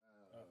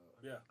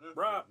Yeah.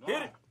 Rob,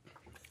 hit it.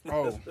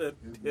 Oh.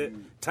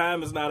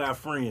 Time is not our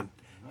friend.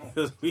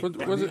 Was it?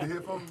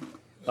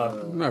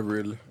 Not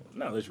really.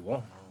 Not unless you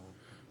want.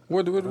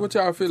 What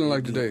y'all feeling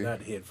like today? Not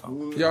the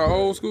headphones. Y'all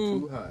old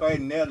school?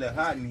 Right now, they're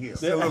hot in here.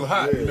 It's a little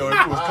hot. You know, if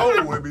it was cold,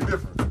 it would be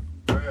different.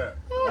 Yeah.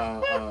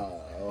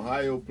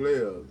 Ohio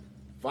players.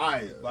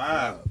 Fire.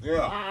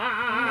 Yeah.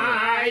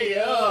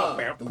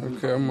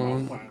 Okay, I'm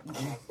on.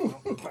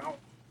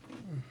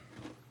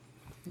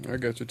 I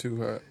got you too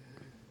hot.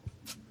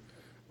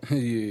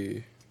 Yeah.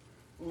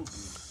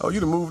 Oh, you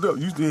done moved up.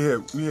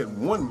 We had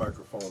one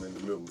microphone in the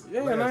middle.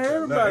 Yeah, not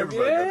everybody. got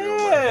their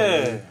own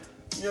microphone.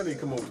 You need to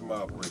come over to my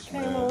operation,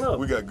 Come man. on up.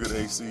 We got good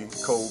AC,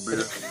 cold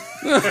beer.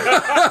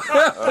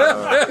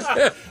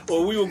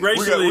 Well, we will we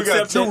graciously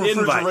got accept two that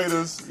invite.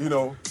 refrigerators, you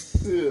know.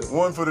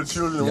 One for the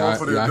children and one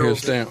for the Y'all hear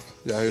adults. Stamps.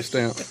 Y'all hear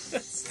Stamps.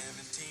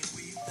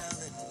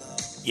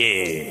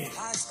 Yeah.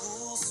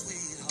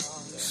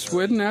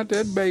 Sweating out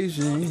that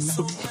Beijing.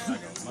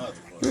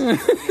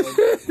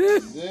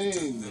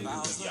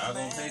 Y'all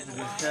gonna pay for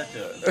this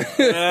catch-up.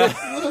 I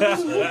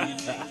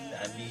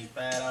need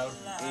 $5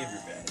 from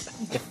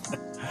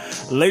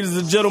everybody. Ladies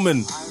and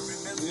gentlemen,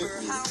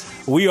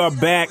 we are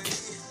back,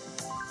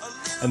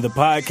 and the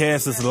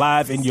podcast is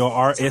live in your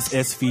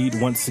RSS feed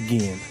once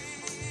again.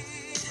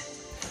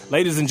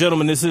 Ladies and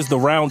gentlemen, this is the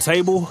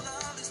Roundtable.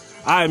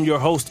 I am your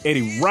host,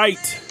 Eddie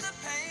Wright,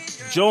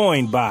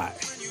 joined by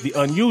the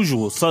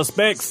unusual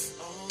suspects,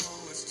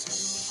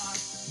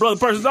 Brother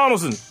Percy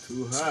Donaldson.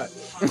 Too hot.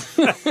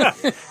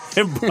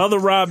 And Brother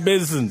Rob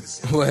Benson.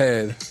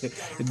 What?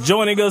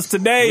 Joining us We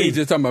today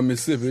just talking about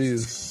Mississippi.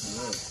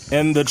 Is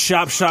in the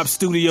Chop Shop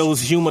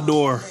Studios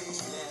humidor,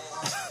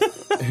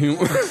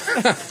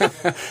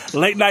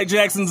 Late Night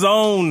Jackson's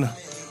own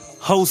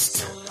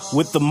host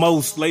with the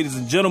most, ladies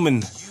and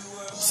gentlemen,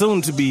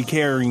 soon to be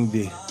carrying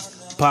the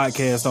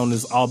podcast on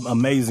his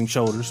amazing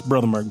shoulders,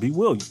 Brother Merk B.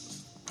 Williams.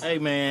 Hey,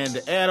 man,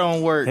 the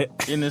add-on work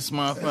in this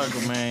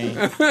motherfucker,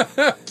 man.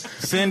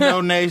 Send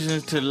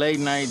donations to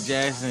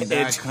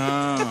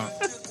latenightjackson.com.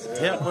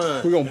 Help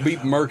us. we're gonna beat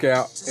Merck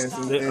out. And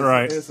some,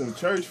 Right. and some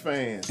church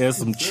fans. There's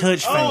some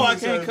church Oh, I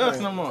fans. can't cuss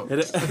no more.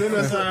 Send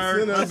us,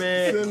 Sorry, my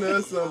bad. send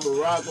us some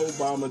Barack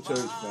Obama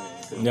church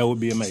fans. That would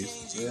be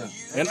amazing. Yeah.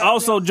 And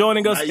also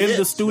joining us Not in yet, the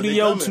but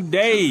studio they coming.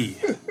 today,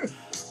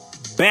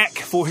 back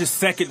for his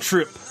second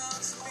trip.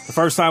 The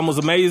first time was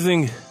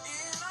amazing.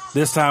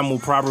 This time will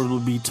probably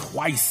be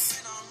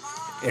twice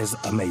as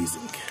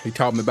amazing. He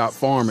taught me about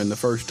farming the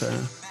first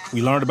time.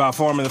 We learned about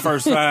farming the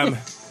first time.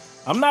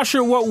 I'm not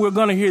sure what we're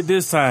going to hear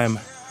this time,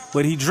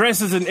 but he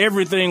dresses in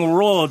everything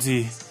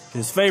royalty.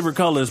 His favorite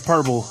color is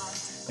purple,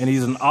 and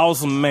he's an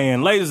awesome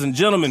man. Ladies and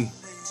gentlemen,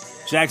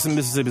 Jackson,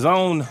 Mississippi's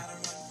own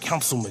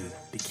Councilman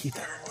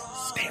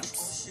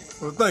Stamps.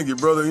 Well, thank you,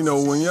 brother. You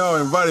know, when y'all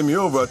invited me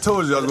over, I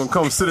told you I was going to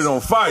come sit it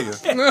on fire.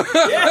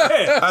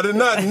 Yeah. I did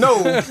not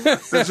know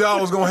that y'all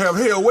was going to have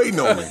hell waiting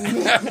on me.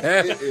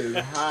 It is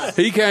hot.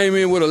 He came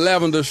in with a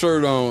lavender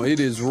shirt on. It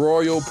is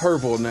royal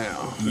purple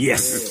now.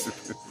 Yes.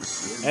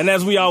 And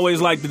as we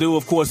always like to do,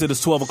 of course, it is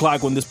 12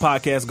 o'clock when this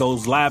podcast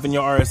goes live in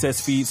your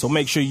RSS feed. So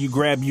make sure you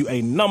grab you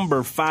a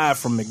number 5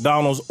 from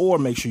McDonald's, or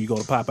make sure you go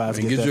to Popeyes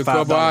and get get you that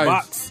a cup $5 of ice.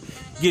 box.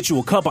 Get you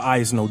a cup of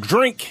ice, no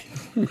drink.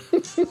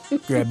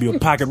 Grab you a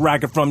pocket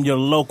rocket from your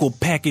local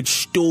package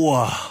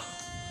store.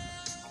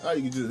 Or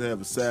you can just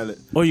have a salad.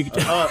 Or you can,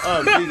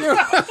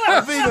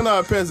 Vegan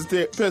or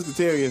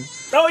pescatarian.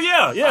 oh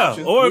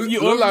yeah. Or if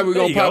you Look like we're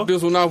there gonna you pop go.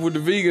 this one off with the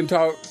vegan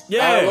talk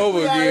Yeah. all over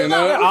again.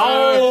 Huh?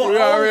 All We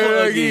already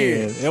over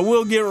again. again. And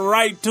we'll get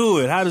right to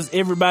it. How does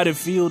everybody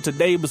feel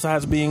today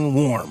besides being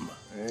warm?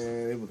 Man,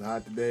 it was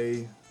hot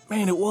today.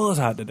 Man, it was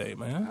hot today,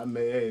 man. I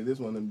mean, hey, this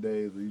one of them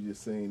days where you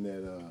just seen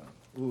that,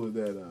 who was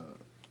that,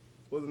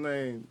 what's his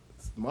name?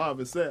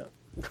 Marvin Sapp.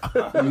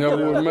 Never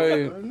would have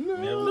made.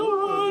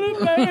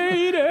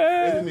 Made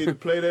They it. need to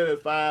play that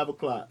at 5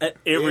 o'clock.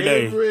 Every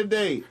day. Every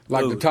day.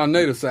 Like the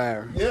tornado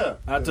siren. Yeah.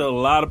 I tell a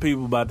lot of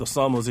people about the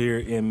summers here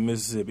in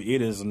Mississippi.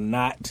 It is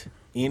not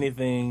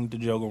anything to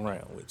joke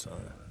around with, son.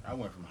 I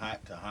went from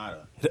hot to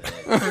hotter.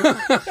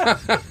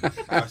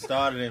 I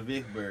started in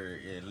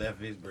Vicksburg and left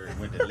Vicksburg and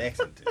went to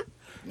Lexington.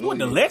 You went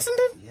to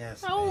Lexington?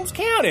 Yes, Holmes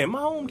man. County, my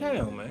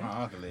hometown, man.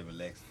 My uncle lived in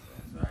Lexington,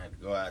 so I had to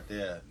go out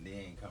there and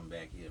then come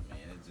back here, man.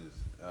 It just...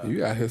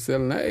 You out here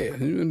selling ass.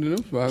 You been doing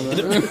them spots like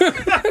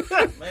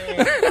that.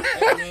 Man,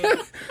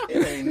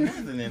 it ain't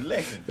nothing in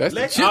Lexington. That's the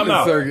Lexington chitlin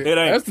no, circuit. it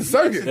ain't. That's the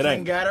circuit. It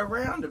ain't. got a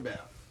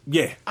roundabout.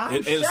 Yeah, I'm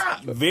it's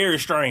shocked. very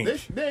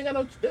strange. They ain't got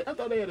no, I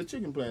thought they had a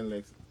chicken plant in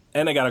Lexington.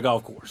 And they got a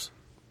golf course.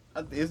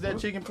 Is that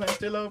chicken plant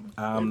still open?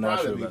 I'm They not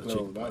sure probably about be the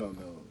chicken. closed. I don't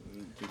know.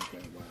 Chicken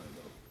plant wild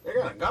though.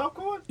 They got a golf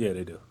course? Yeah,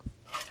 they do.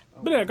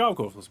 But they had a golf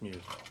course for some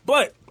years.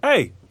 But,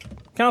 hey,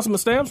 Councilman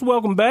Stamps,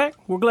 welcome back.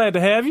 We're glad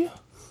to have you.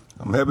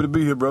 I'm happy to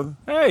be here, brother.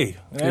 Hey,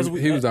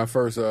 He was our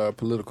first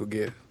political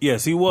guest.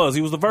 Yes, he was.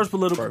 He was the first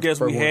political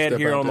guest we first had step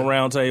here out on the there.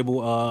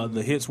 Roundtable.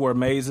 The hits were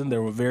amazing.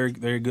 There were very,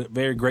 very good,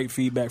 very great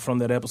feedback from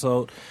that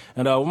episode,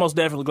 and we're most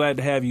definitely glad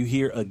to have you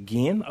here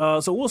again.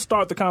 So we'll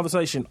start the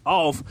conversation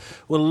off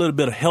with a little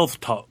bit of health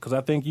talk because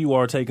I think you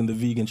are taking the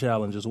vegan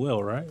challenge as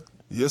well, right?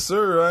 Yes,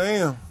 sir, I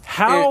am.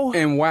 How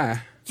And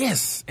why?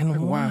 Yes,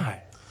 and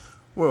why?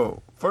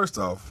 Well, first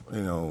off,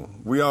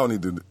 we all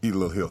need to eat a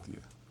little healthier.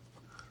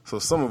 So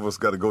some of us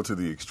got to go to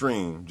the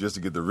extreme just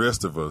to get the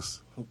rest of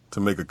us to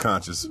make a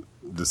conscious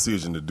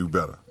decision to do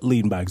better.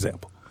 Leading by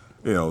example.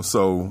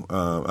 So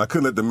I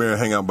couldn't let the mayor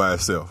hang out by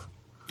himself.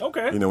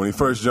 Okay. When he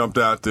first jumped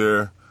out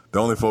there, the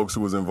only folks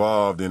who was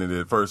involved in it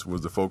at first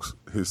was the folks,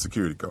 his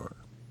security guard.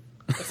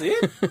 That's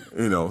it?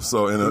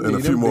 So and a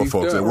Indeed, few them more beefed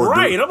folks up.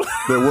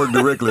 that worked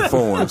directly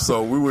for him.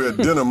 So we were at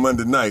dinner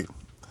Monday night,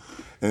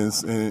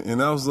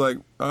 and I was like,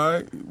 all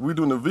right, we're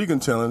doing the vegan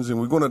challenge, and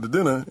we're going out to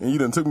dinner, and you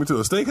done took me to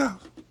a steakhouse.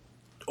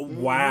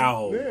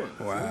 Wow.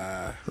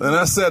 Wow. And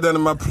I sat down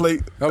at my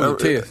plate. That was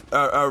a test.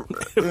 I had a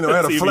See if you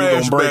gonna break.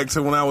 flashback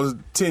to when I was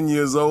 10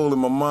 years old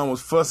and my mom was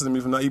fussing at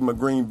me for not eating my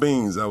green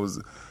beans. I was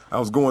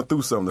going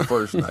through something the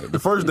first night. The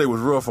first day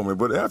was rough on me,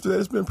 but after that,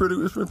 it's been pretty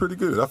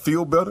good. I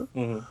feel better.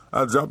 Mm-hmm.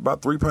 I dropped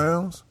about 3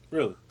 pounds.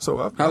 Really?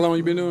 So How long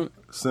you been doing it?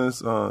 Since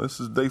this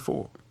is day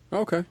 4.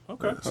 Okay.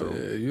 So,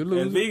 You And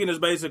lose. vegan is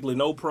basically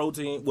no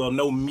protein, well,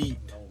 no meat,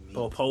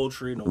 no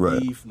poultry, no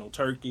Right. beef, no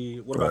turkey.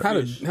 What about How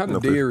fish? did No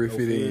dairy fish.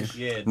 fit No in? fish.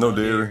 Yeah, No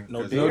dairy.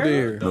 No No dairy?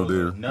 dairy. No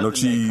dairy. Nothing No that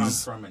cheese.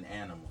 comes from an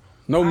animal.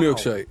 No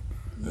milkshake.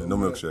 No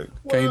milkshake.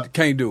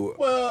 Can't do it.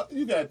 Well,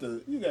 you got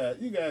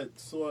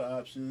soy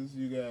options.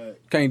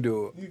 Can't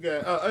do it. You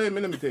got. Let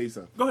me tell you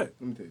something. Go ahead.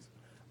 Let me tell you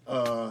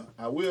something.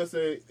 I will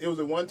say it was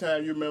at one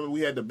time. You remember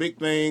we had the big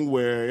thing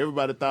where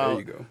everybody There thought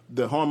you go.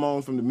 the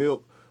hormones from the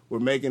milk were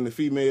making the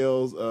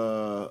females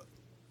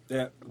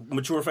Yeah.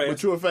 Mature fast?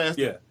 mature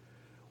faster. Yeah.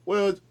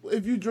 Well,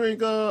 if you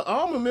drink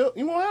almond milk,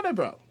 you won't have that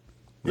problem.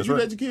 That's if you right.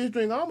 let your kids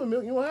drink almond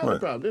milk, you won't have Right. that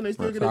problem. Then they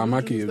still Right. get So their all my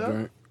nutrients kids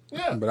and stuff.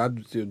 drink. Yeah. But I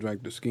still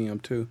drank the skim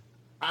too.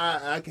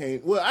 I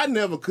can't. Well, I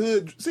never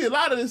could. See, a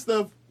lot of this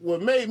stuff, what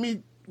kind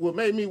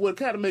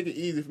of make it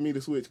easy for me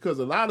to switch, because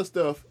a lot of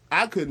stuff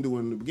I couldn't do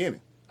in the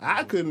beginning.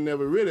 I'm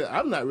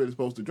not really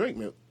supposed to drink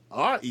milk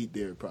or eat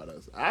dairy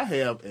products. I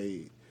have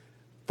a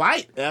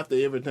fight after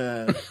every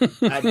time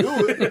I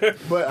do it,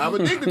 but I'm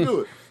addicted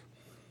to it.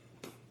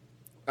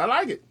 I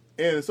like it.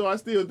 And so I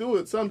still do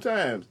it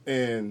sometimes.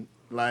 And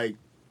like,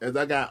 as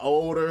I got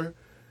older,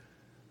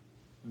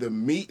 the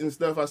meat and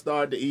stuff I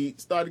started to eat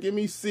started to give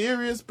me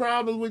serious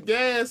problems with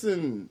gas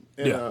and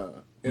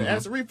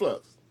acid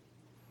reflux.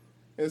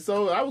 And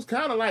so I was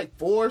kind of like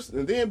forced,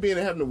 and then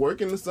having to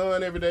work in the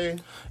sun every day.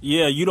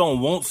 Yeah, you don't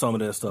want some of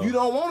that stuff. You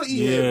don't want to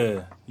eat it.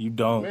 Yeah, you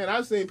don't. Man,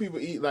 I've seen people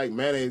eat like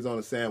mayonnaise on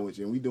a sandwich,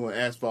 and we doing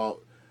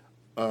asphalt.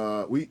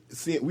 We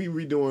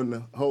redoing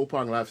the whole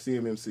parking lot for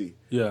CMMC.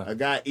 Yeah. A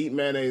guy eat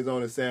mayonnaise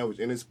on a sandwich,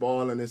 and it's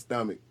spoiling his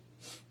stomach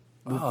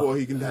before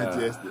he can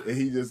digest it, and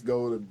he just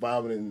goes to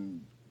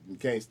vomiting and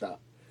can't stop.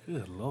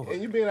 Good Lord.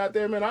 And you being out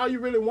there, man, all you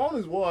really want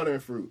is water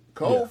and fruit.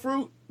 Cold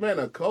fruit, man,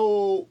 a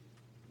cold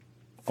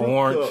fruit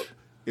Orange. cup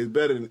is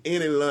better than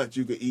any lunch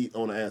you could eat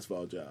on an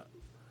asphalt job.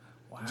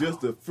 Wow.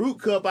 Just a fruit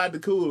cup out the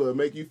cooler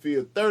make you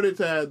feel 30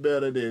 times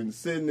better than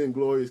sitting in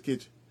Gloria's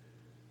kitchen.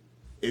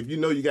 If you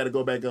know you got to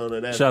go back on that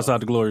asphalt. Shouts out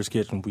to Glorious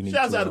Kitchen. We need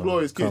Shouts to, out to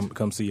Glorious Kitchen.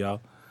 Come see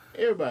y'all.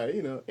 Everybody,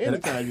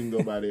 anytime you can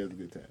go by there is a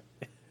good time.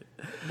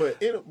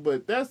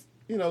 But that's,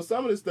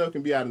 some of this stuff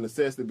can be out of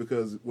necessity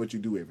because of what you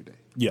do every day.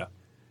 Yeah.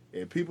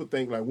 And people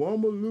think like, well,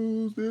 I'm going to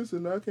lose this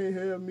and I can't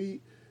have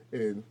meat.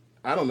 And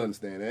I don't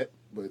understand that.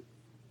 But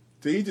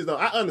to each his own.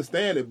 I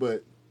understand it,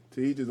 but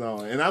to each his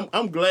own. And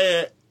I'm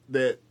glad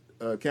that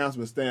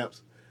Councilman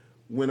Stamps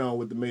went on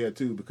with the mayor,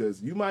 too,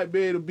 because you might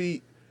be able to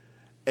beat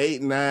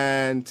 8,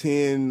 9,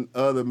 10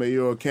 other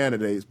mayoral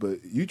candidates, but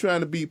you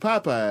trying to beat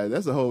Popeye,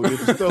 that's a whole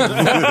different story.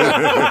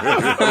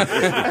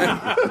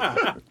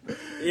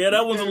 Yeah,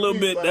 that was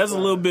that's a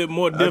little bit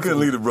more I couldn't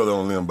difficult. leave the brother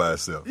on limb by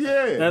himself.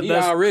 Yeah. He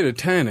That's- already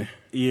tiny.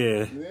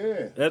 Yeah.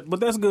 Yeah. But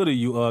that's good of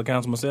you,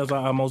 Councilman Stamps.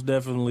 I most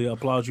definitely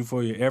applaud you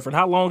for your effort.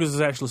 How long is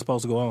this actually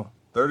supposed to go on?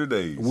 30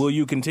 days. Will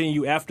you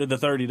continue after the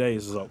 30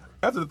 days is over?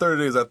 After the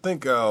 30 days, I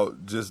think I'll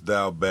just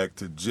dial back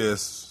to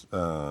just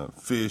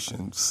fish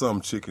and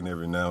some chicken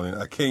every now and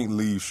then. I can't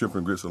leave shrimp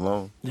and grits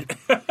alone. I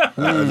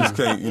just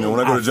can't. When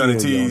I go to Johnny I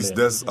feel you on T's, that.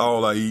 that's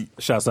all I eat.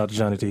 Shouts out to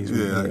Johnny T's.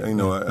 Yeah,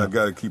 I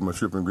got to keep my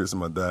shrimp and grits in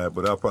my diet,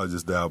 but I'll probably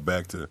just dial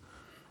back to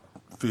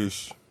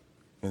fish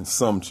and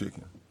some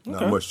chicken.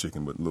 Not much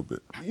chicken, but a little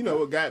bit. You know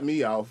what got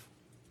me off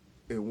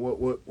and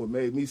what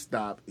made me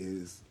stop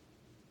is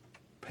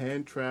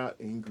pan trout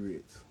and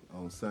grits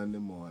on Sunday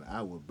morning.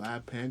 I would buy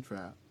pan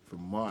trout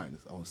from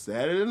Martin's on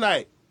Saturday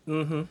night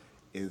and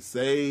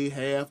save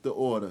half the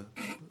order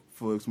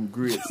for some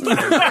grits.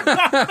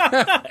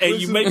 And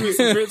you make me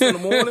some grits in the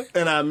morning?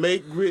 And I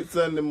make grits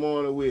Sunday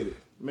morning with it.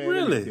 Man, let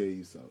Really? me tell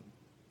you something.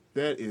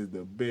 That is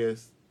the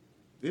best.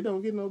 It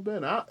don't get no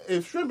better.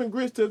 If shrimp and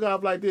grits took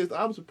off like this,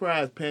 I'm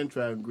surprised pan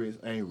trout and grits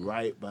ain't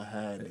right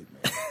behind it,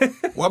 man.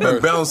 Well, I've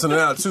been balancing it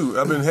out too.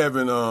 I've been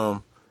having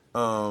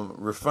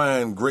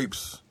refined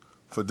grapes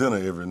for dinner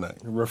every night.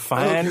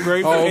 Refined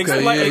grapes? Oh,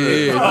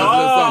 okay. Yeah.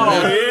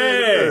 Oh,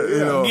 You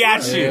know,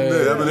 Gotcha.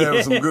 yeah, I've been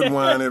having some good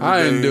wine every day.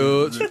 I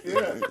indulge.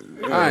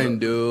 I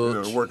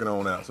indulge. working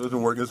on out. So it's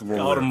been working. It's been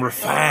All them well.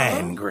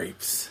 refined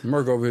grapes.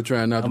 Merc over here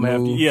trying not to I'm happy.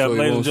 move. Yeah, so he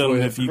ladies and won't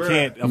gentlemen, sweat. if you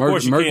can't, of Murky-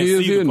 course you Murky can't is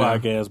see the here now.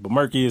 podcast, but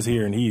Murky is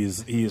here and he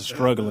is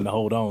struggling to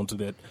hold on to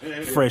that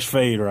fresh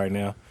fade right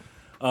now.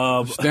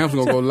 Stamps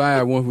gonna go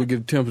live once we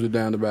get the temperature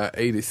down to about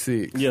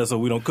 86. Yeah, so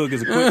we don't cook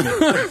his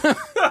equipment.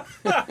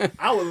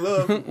 I would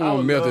love.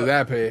 Melt his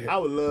iPad. I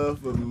would love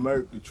for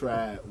Merc to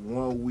try it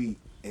 1 week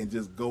and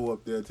just go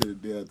up there to the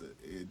Delta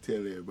and tell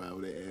everybody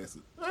what they ask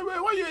us. Hey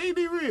man, why you eat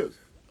these ribs?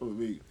 I'm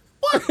vegan.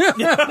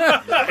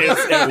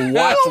 And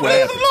watch what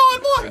happens.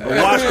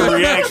 Watch the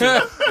reaction.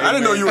 I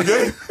didn't know you were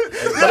gay.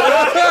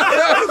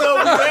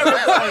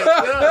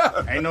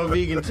 Ain't no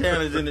vegan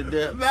challenge in the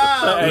depth.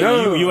 Hey,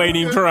 you ain't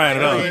even trying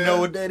it I out. don't even know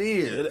what that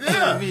is.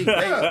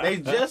 They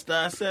just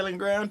started selling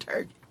ground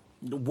turkey.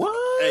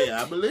 What? Hey,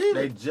 I believe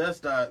They it. just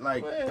started,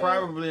 like, Man.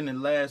 probably in the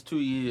last 2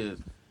 years,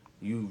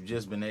 you've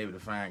just been able to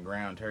find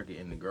ground turkey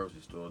in the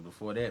grocery stores.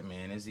 Before that,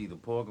 man, it's either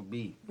pork or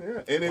beef.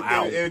 Yeah. And if,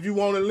 Wow. and if you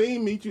want a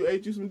lean meat, you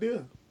ate you some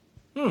deer.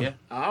 Yeah.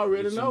 I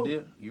already Get some know.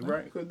 deal. You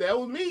right. Because that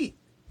was meat.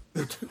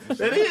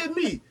 That is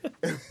meat.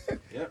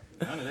 Yep.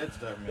 None of that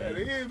stuff, That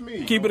man. is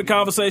meat. Keeping the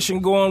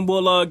conversation going,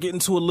 we'll get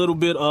into a little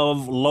bit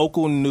of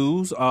local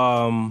news.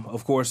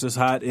 Of course, it's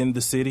hot in the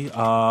city.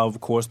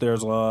 Of course,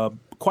 there's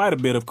quite a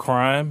bit of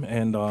crime,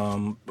 and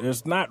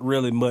there's not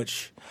really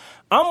much.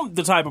 I'm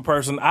the type of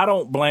person, I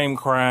don't blame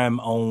crime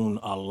on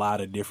a lot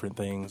of different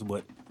things,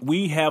 but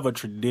we have a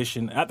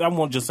tradition. I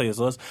won't just say it's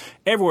us.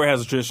 Everywhere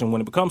has a tradition.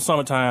 When it becomes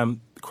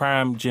summertime,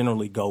 crime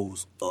generally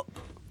goes up.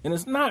 And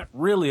it's not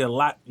really a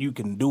lot you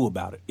can do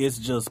about it. It's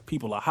just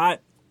people are hot,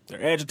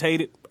 they're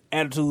agitated,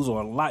 attitudes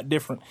are a lot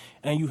different,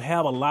 and you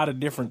have a lot of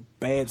different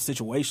bad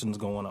situations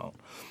going on.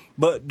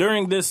 But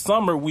during this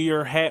summer,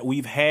 we've had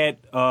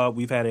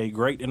a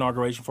great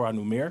inauguration for our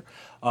new mayor.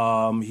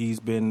 He's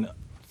been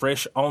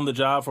fresh on the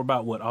job for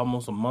about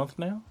almost a month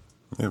now.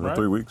 Yeah, for Right.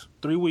 3 weeks.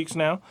 3 weeks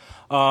now,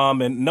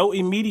 and no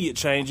immediate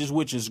changes,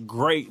 which is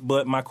great.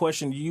 But my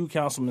question to you,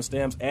 Councilman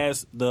Stamps,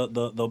 as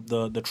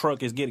the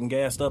truck is getting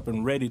gassed up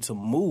and ready to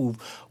move,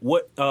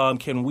 what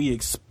can we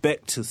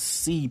expect to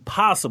see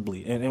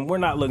possibly? And we're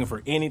not looking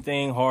for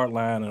anything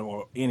hardline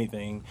or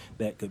anything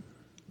that could.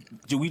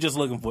 We just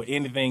looking for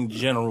anything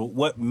general.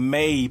 What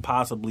may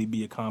possibly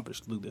be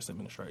accomplished through this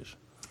administration?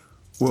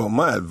 Well,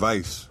 my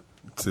advice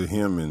to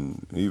him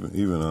and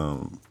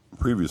even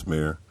previous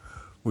mayor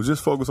was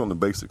just focus on the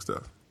basic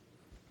stuff.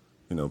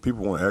 You know,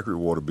 people want an accurate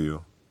water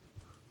bill,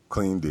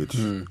 clean ditch,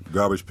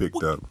 garbage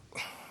picked up.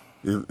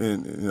 And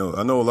you know,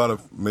 I know a lot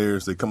of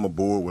mayors, they come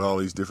aboard with all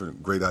these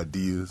different great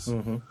ideas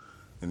and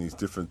these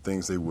different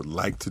things they would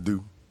like to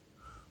do.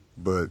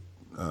 But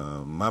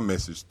my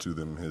message to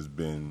them has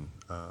been,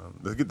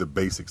 let's get the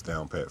basics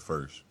down pat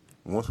first.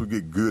 Once we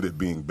get good at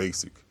being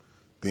basic,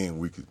 then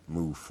we could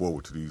move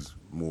forward to these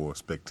more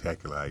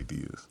spectacular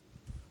ideas.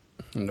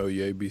 Know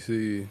your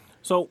ABC.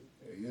 So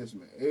Yes,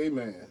 man.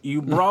 Amen.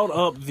 you brought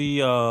up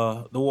the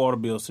water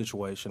bill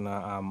situation.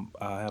 I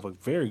have a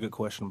very good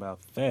question about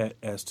that.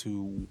 As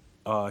to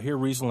here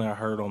recently, I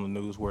heard on the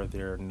news where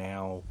they're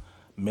now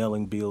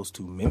mailing bills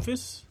to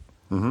Memphis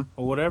or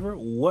whatever.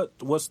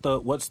 What's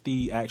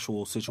the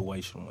actual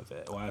situation with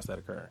that? Why is that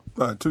occurring?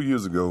 2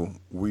 years ago,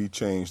 we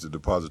changed the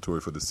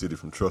depository for the city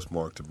from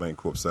Trustmark to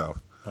Bancorp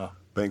South.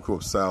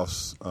 Bancorp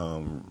South's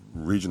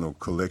regional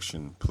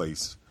collection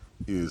place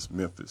is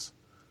Memphis,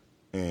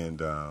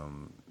 and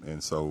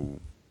so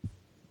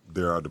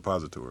they're our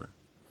depository.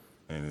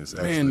 And it's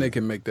actually, Man, they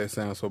can make that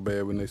sound so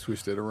bad when they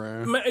switch that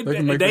around. They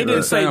can make didn't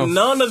that say sound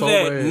none of so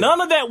that. bad.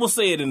 None of that was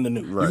said in the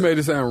news. Right. You made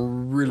it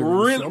sound really,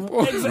 Really,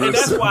 and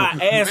that's why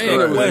I asked Man,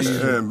 the it was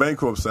question. and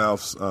Bancorp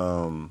South's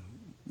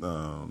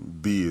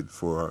bid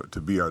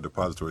to be our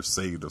depository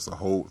saved us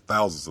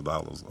thousands of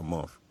dollars a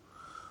month.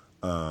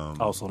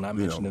 Also not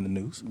mentioned in the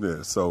news.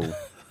 Yeah, so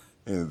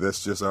and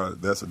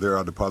they're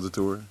our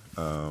depository.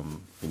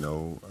 You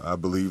know, I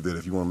believe that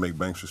if you want to make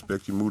banks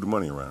respect you, move the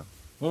money around.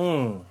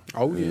 Oh,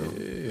 yeah.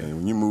 And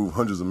when you move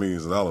hundreds of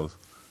millions of dollars,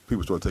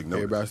 people start taking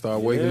notice. Everybody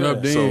start waking Yeah.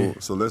 up then.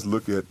 So let's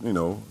look at, you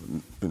know,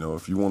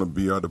 if you want to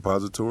be our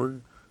depository,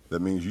 that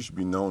means you should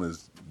be known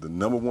as the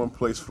number one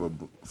place for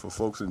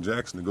folks in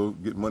Jackson to go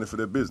get money for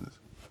their business.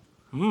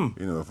 You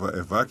know,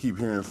 if I keep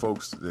hearing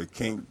folks that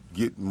can't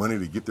get money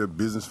to get their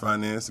business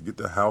financed, to get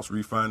their house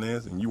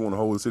refinanced, and you want to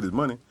hold the city's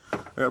money, I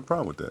got a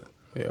problem with that.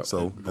 Yep.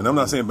 So, and I'm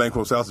not saying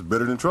Bancorp South is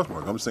better than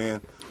Trustmark. I'm saying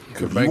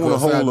if you Bank want to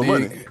hold outside the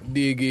money,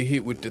 did get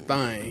hit with the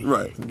thing.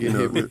 right? Get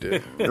hit with the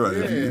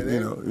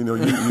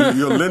right.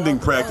 Your lending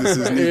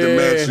practices need to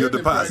match your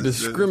deposits.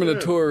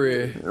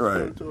 discriminatory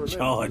Right.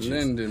 Charges.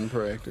 lending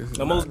practice.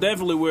 Now, most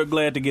definitely, we're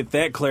glad to get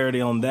that clarity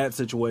on that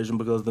situation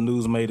because the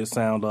news made it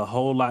sound a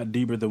whole lot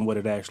deeper than what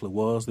it actually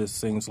was. This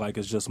seems like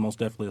it's just most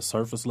definitely a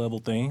surface level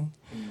thing,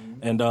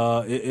 and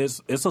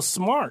it's a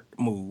smart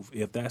move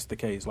if that's the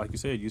case. Like you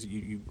said,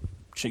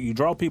 you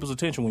draw people's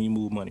attention when you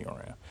move money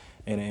around,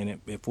 and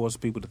it forces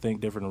people to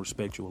think different and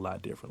respect you a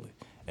lot differently.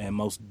 And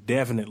most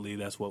definitely,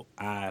 that's what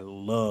I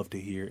love to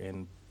hear.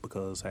 And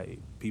because hey,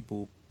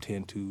 people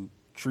tend to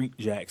treat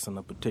Jackson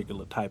a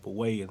particular type of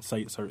way and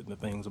say certain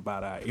things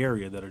about our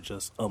area that are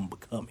just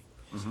unbecoming.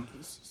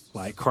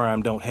 Like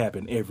crime don't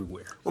happen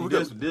everywhere. Well,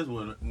 this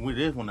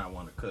one I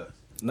want to cuss.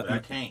 No, But I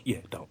can't. Yeah,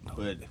 don't.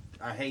 But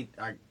I hate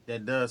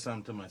that does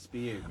something to my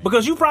spirit, man.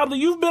 Because you've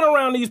been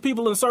around these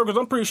people in circles.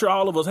 I'm pretty sure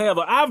all of us have.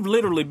 I've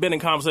literally been in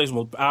conversation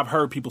with. I've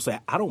heard people say,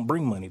 "I don't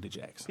bring money to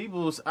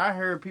Jackson." I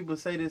heard people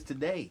say this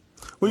today.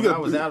 Well, when I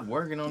was out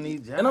working on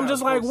these jobs, and I'm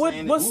just like, what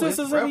sense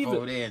is it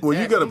even? Well,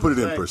 you got to put it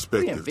in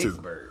perspective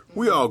too.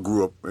 We all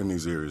grew up in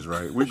these areas,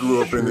 right? We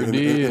grew up in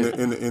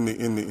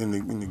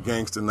the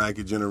gangster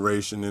Nike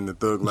generation, in the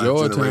thug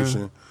life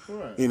generation.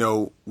 Right. You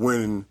know,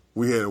 when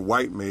we had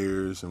white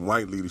mayors and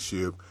white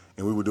leadership,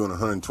 and we were doing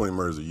 120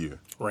 murders a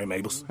year. Ray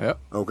Maples. Yep.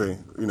 Okay.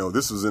 You know,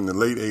 this was in the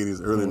late 80s,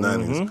 early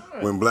 90s,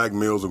 when black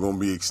males were going to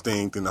be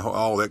extinct, and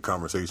all that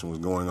conversation was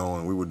going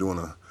on. And we were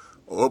doing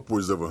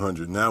upwards of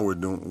 100. Now we're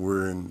down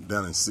in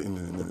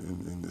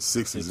the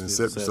 60s and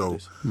 70s. So,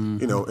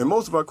 you know, and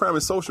most of our crime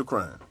is social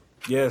crime.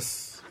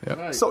 Yes. Yep.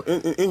 Right. So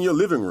in your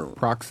living room.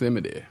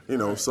 Proximity. You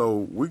know,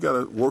 so we got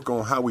to work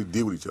on how we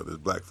deal with each other as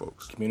black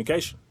folks.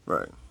 Communication.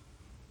 Right.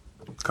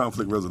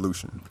 Conflict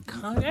resolution.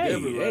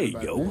 Hey, there you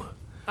go.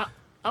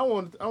 I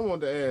want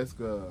to ask.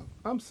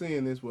 I'm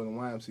seeing this when the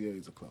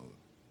YMCA's are closing.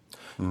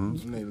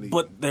 Mm-hmm.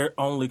 But they're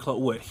only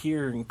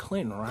here in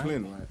Clinton, right?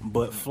 Clinton, right?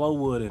 But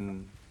Flowwood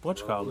and what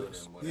you call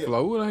this? Yeah.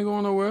 Flowwood ain't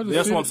going nowhere.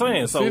 That's what I'm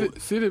saying. So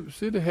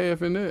city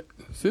half in that.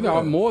 City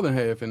more than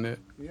half in that.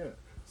 Yeah.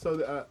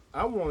 So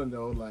I want to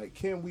know, like,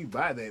 can we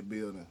buy that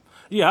building?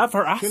 Yeah, I've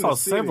heard. I saw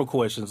several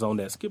questions on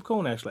that. Skip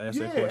Coon actually asked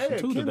that question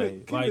too today.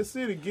 Can the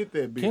city get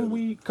that building? Can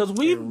we? Because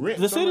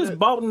the city's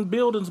bought in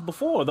buildings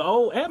before. The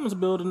old Adams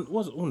building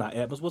was not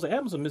Adams. Was it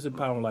Adams or Mississippi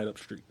Power and Light up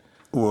the street?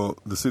 Well,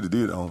 the city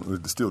did own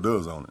it. It still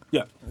does own it.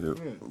 Yeah.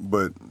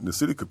 But the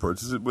city could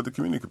purchase it, but the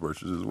community could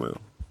purchase it as well.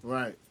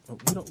 Right. We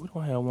don't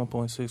have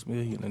 1.6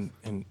 million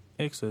in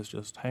excess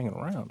just hanging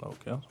around though,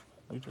 Council.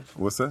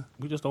 What's that?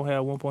 We just don't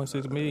have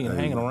 1.6 million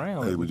hanging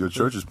around. Hey, but your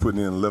church is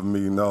putting in $11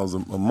 million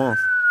a month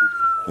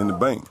in the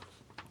bank.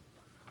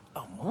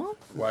 A month?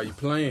 Why you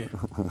playing?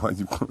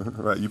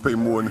 Right, you pay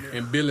more than...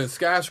 And building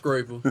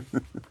skyscrapers.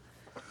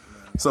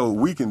 So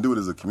we can do it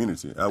as a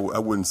community. I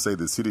wouldn't say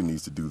the city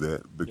needs to do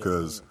that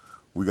because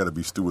we got to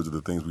be stewards of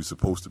the things we're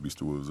supposed to be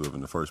stewards of in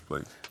the first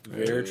place.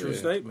 Very true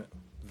statement.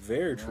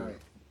 Very true.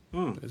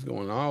 Right. It's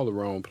going all the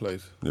wrong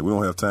places. Yeah, we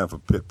don't have time for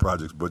pet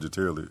projects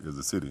budgetarily as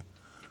a city.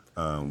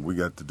 We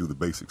got to do the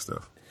basic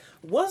stuff.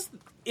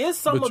 Is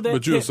some of that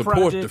but you pet support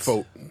projects, the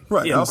folk.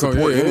 Right, Yeah. I'll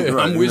support you.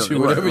 Right, I'm with you,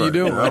 whatever you're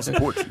doing. I'll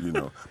support you, you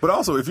know. But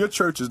also, if your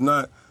church is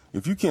not,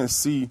 if you can't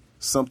see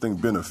something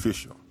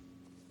beneficial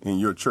in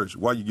your church,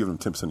 why are you giving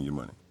them 10% of your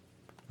money?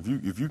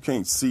 If you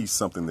can't see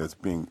something that's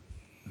being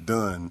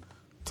done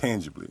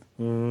tangibly,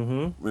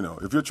 you know,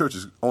 if your church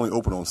is only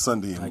open on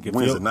Sunday and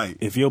Wednesday night,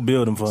 if your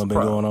building fund been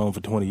going on for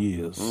 20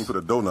 years, you put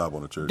a doorknob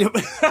on the church. You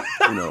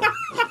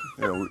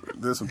know,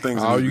 there's some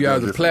things. All you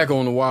got is a plaque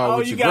on the wall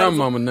with your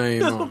grandmama name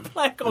there's on. a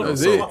plaque on That's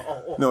the it.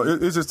 wall. No,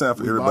 it's just time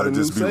for everybody to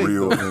just be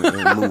real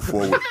and move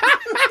forward.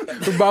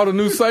 We bought a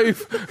new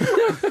safe.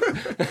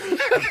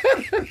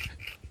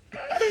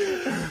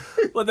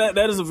 Well,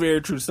 that is a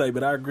very true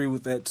statement. I agree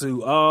with that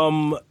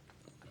too.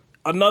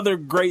 Another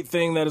great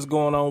thing that is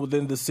going on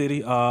within the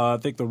city, I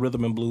think the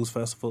Rhythm and Blues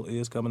Festival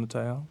is coming to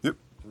town. Yep.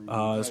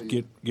 It's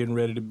getting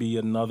ready to be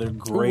another went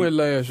great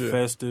last year?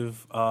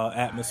 festive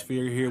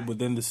atmosphere here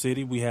within the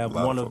city. We have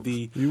one of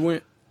the. You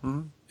went?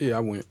 Mm-hmm. Yeah, I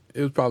went.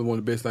 It was probably one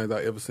of the best things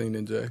I ever seen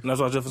in Jackson. And that's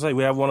what I was just going to say.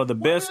 We have one of the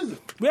best.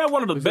 We have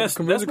one of the best.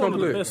 That's one of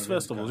the complex. best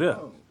festivals. Yeah,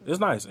 it's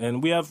nice,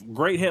 and we have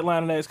great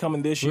headlining acts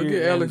coming this year. We'll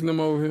get Alex and them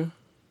over here.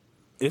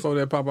 Before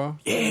that pop off.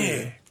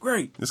 Yeah,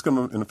 great. It's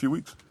coming in a few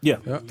weeks. Yeah,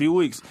 a few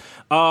weeks.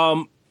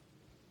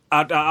 I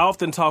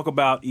often talk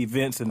about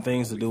events and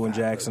things to do in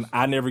Jackson.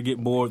 I never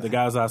get bored. The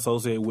guys I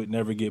associate with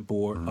never get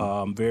bored.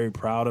 Very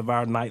proud of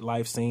our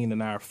nightlife scene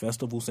and our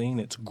festival scene.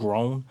 It's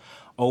grown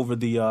over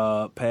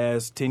the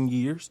past 10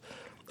 years.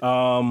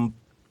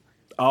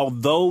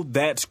 Although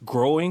that's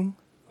growing,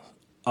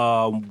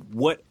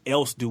 what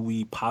else do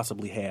we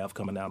possibly have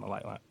coming down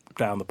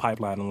the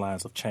pipeline and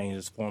lines of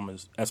change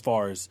as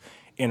far as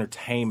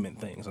entertainment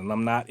things? And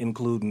I'm not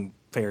including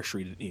Fair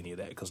Street in any of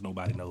that because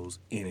nobody knows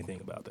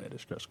anything about that.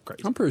 It's just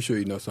crazy. I'm pretty sure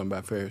you know something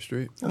about Fair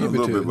Street. Give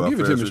it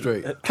to me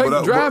straight.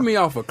 But Drive me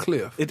off a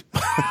cliff.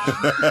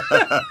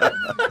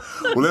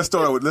 Well, let's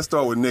start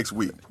with next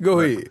week. Go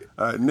ahead.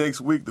 All right,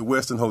 next week the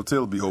Western Hotel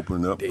will be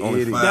opening up. There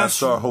Only it is.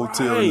 5-star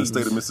hotel in the right.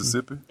 state of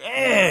Mississippi.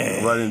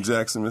 Yeah. Right in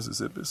Jackson,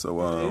 Mississippi.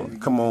 So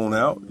come on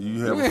out.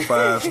 You have a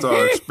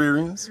 5-star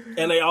experience.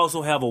 And they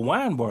also have a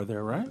wine bar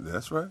there, right?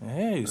 That's right.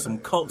 Hey, some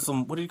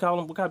what do you call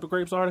them? What type of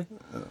grapes are they?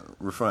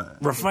 Refined.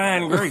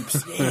 Refined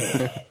grapes.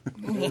 Yeah.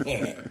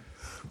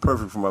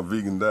 Perfect for my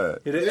vegan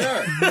diet.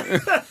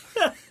 Yeah.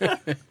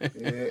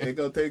 It's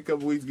going to take a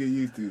couple weeks to get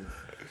used to.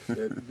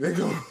 They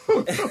go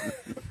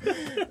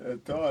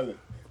that toilet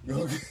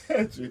go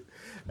catch you.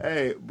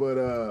 Hey,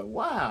 but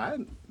wow,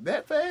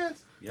 that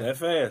fast? That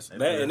fast.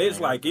 And it's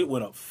like it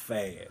went up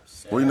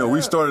fast. Well, you know, we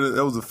started.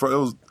 It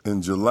was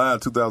in July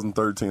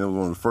 2013. It was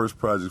one of the first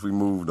projects we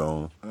moved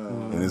on,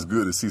 and it's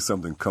good to see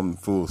something come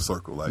full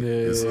circle. Like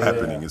it's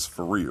happening. It's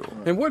for real.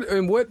 And what I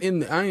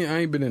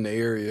ain't been in the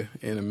area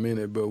in a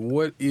minute, but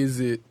what is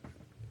it?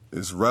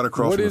 It's right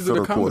across from the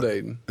federal court.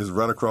 It's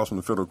right across from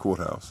the federal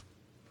courthouse.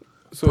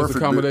 So it's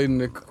accommodating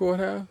the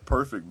courthouse?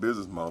 Perfect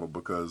business model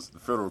because the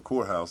federal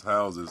courthouse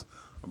houses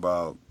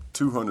about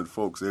 200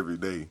 folks every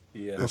day.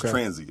 Yeah. That's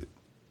transient.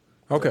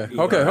 Okay.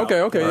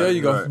 There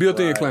you go. Right.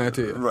 Built-in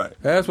clientele. Right.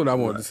 That's what I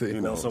wanted to see. You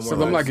know, so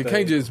I'm like, it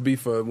can't just be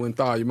for when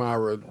Thaw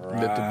Yamara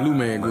let the Blue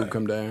Man group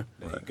come down.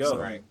 There you go.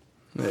 Right.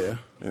 Yeah.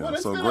 Well,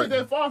 it's still ain't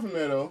that far from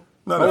there, though.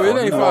 It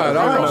ain't far at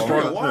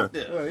all. Walk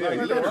there. Well, yeah,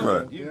 You gotta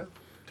right. you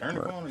turn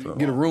the corner. So-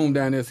 Get a room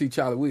down there and see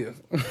Charlie Wills.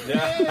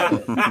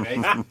 Yeah.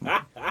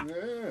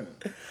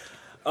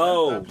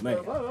 Oh, man.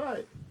 All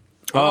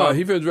right.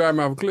 He finna drive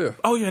me off a cliff.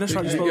 Oh, yeah, that's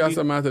right. He got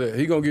something after that.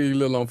 He gonna give you a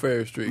little on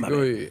Ferry Street.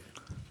 Go ahead.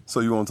 So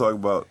you want to talk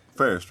about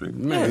Fair Street?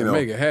 Man, You know,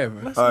 make it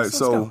happen. all right, Let's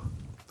so go.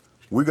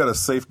 we got to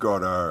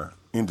safeguard our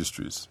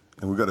industries,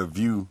 and we got to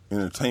view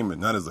entertainment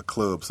not as a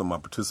club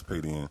somebody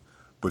participate in,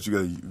 but you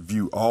got to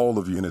view all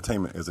of your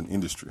entertainment as an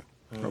industry.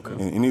 Okay.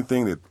 And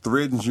anything that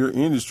threatens your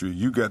industry,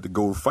 you got to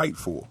go fight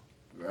for.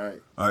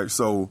 Right. All right,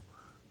 so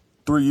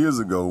 3 years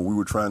ago, we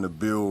were trying to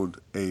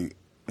build a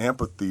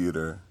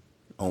amphitheater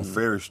on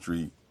Ferry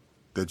Street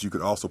that you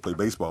could also play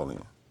baseball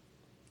in.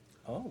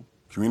 Oh.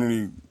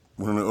 Community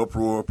went in an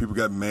uproar. People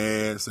got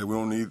mad, said, we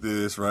don't need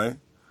this, right?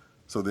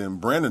 So then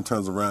Brandon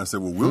turns around and said,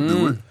 well, we'll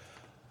do it.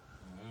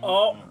 Oh,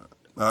 All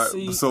right,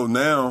 see, so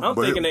now... I'm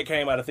but thinking that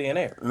came out of thin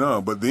air.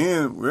 No, but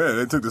then,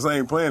 they took the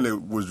same plan that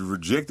was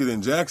rejected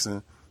in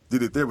Jackson,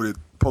 did it there, but it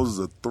poses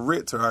a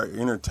threat to our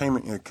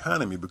entertainment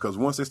economy because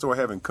once they start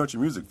having country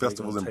music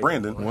festivals in take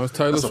Brandon... Once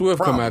Taylor that's a Swift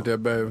come problem. out there,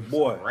 baby.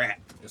 Boy, Rap.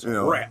 it's You a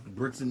know. rap.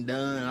 Bricks and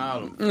Dunn,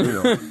 all of them. You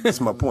know,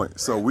 that's my point.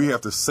 So we have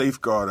to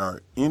safeguard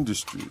our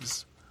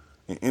industries.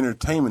 And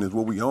entertainment is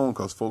what we own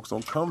because folks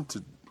don't come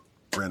to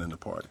Brandon to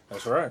party.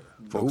 That's right.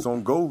 Folks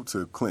don't go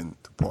to Clinton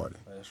to party.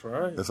 That's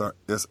right.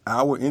 That's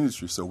our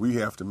industry. So we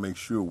have to make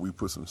sure we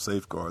put some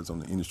safeguards on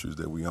the industries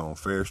that we own.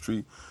 Fair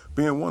Street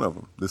being one of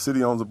them. The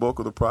city owns the bulk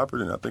of the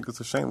property, and I think it's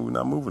a shame we're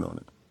not moving on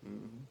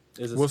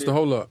it. Is it What's the still-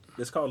 hold up?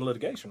 It's called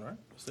litigation, right?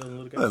 It's still in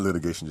litigation. That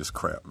litigation just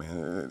crap,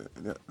 man.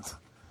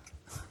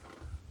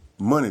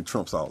 Money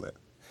trumps all that.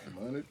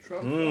 Money,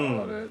 Trump,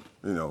 all that.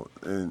 You know,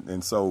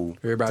 and so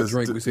Everybody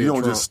drink, we say you don't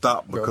Trump. just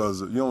stop Go.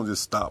 because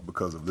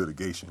of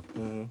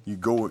litigation. You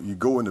go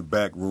in the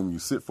back room, you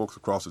sit folks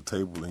across the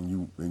table, and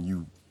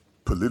you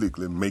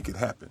politically make it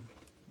happen.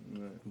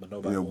 But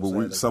nobody But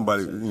will say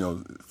somebody,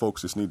 that.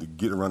 folks just need to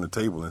get around the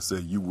table and say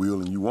you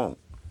will and you won't.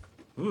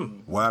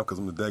 Why? Because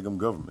I'm the daggum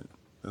government.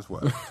 That's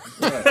why.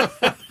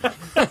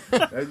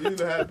 That's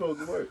usually how it's supposed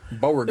to work.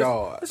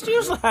 Beauregard. That's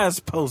usually how it's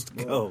supposed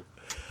to go.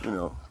 you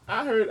know.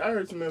 I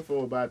heard some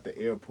info about the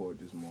airport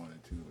this morning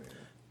too, man.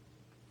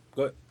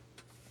 Go ahead.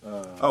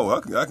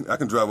 Oh, I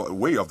can drive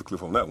way off the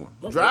cliff on that one.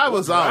 Drive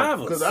us Drive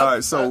off. us. 'cause All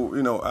right,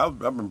 so I've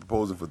been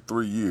proposing for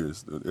 3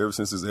 years, ever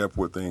since this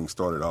airport thing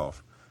started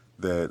off,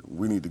 that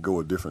we need to go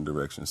a different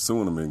direction.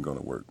 Soon it ain't going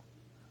to work.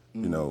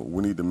 You know,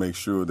 we need to make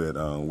sure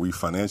that we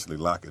financially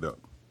lock it up.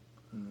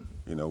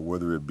 You know,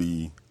 whether it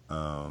be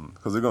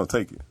because they're going to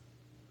take it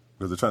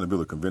because they're trying to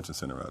build a convention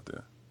center out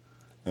there,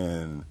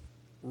 and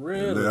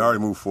Really? they already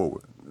moved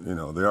forward. You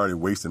know, they're already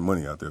wasting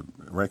money out there.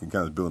 Rankin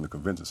County is building a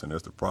convention center.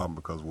 That's the problem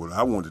because what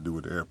I wanted to do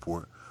with the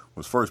airport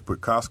was first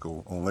put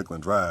Costco on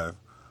Lakeland Drive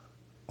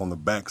on the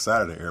back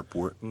side of the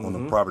airport on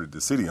the property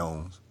the city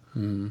owns.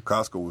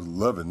 Costco was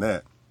loving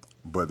that,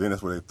 but then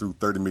that's where they threw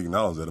 $30 million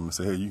at them and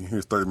said, hey,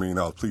 here's $30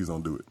 million, please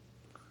don't do it.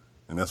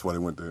 And that's why they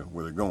went to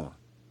where they're going.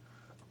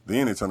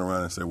 Then they turned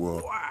around and said,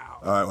 well,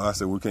 all right, well, I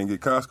said, we can't get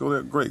Costco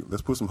there? Great,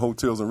 let's put some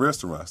hotels and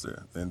restaurants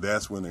there. And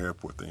that's when the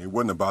airport thing, it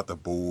wasn't about the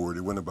board,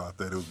 it wasn't about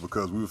that, it was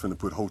because we were finna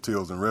put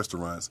hotels and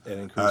restaurants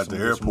And increase at some, the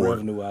some airport.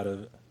 revenue out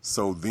of it.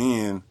 So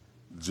then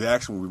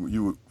Jackson,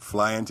 you would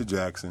fly into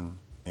Jackson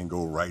and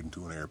go right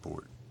into an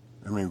airport.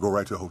 I mean, go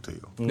right to a hotel.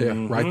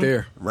 Yeah, right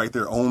there. Right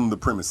there on the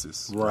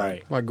premises.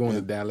 Right. Like going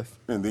to Dallas.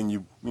 And then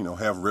you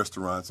have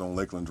restaurants on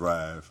Lakeland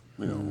Drive,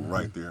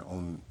 right there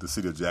on the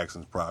city of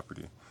Jackson's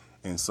property.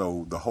 And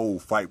so the whole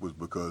fight was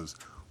because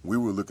we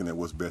were looking at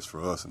what's best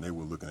for us and they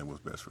were looking at what's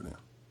best for them.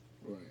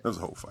 Right. That was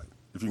the whole fight.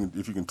 If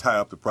you can tie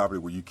up the property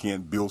where you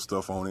can't build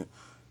stuff on it,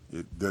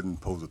 it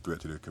doesn't pose a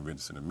threat to their convention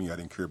center. Me, I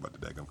didn't care about the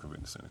daggum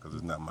convention center because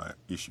it's not my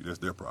issue. That's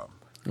their problem.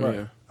 Right.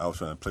 Yeah. I was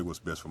trying to play what's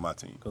best for my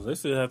team. Because they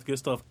still have to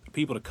get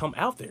people to come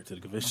out there to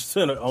the convention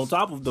center on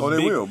top of the They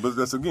big... will, but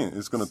that's again,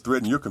 it's going to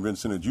threaten your convention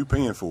center that you're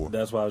paying for.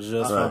 That's why I was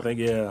just Right.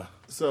 thinking, yeah.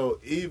 So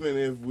even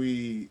if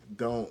we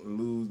don't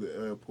lose the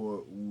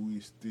airport,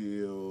 we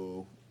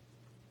still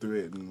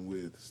threatened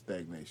with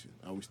stagnation.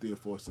 Are we still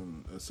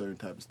forcing a certain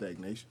type of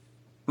stagnation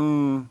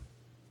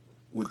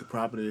with the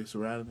property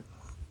surrounding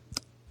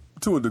it?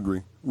 To a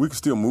degree, we can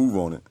still move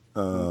on it.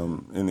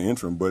 in the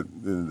interim. But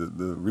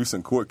the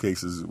recent court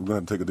cases, we're going to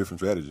have to take a different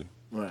strategy.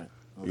 Right.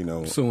 Okay. You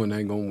know, Suing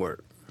ain't gonna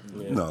work.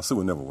 Yeah. no,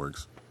 suing never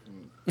works.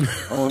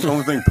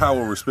 only thing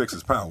power respects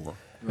is power.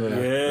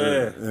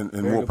 Yeah.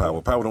 And more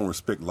power. Power don't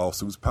respect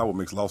lawsuits. Power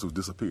makes lawsuits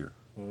disappear.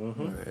 Yeah.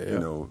 You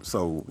know,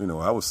 so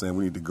I was saying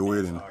we need to go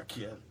ahead and.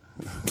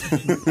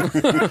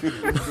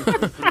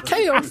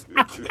 Chaos.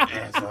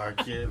 That's our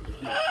kid.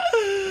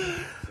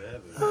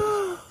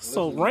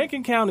 So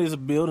Rankin County is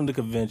building the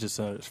convention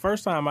centers.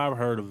 First time I've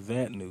heard of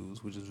that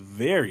news, which is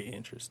very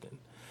interesting.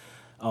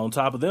 On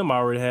top of them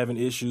already having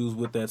issues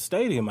with that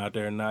stadium out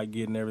there and not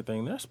getting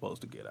everything they're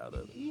supposed to get out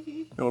of it.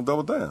 You know,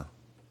 double down.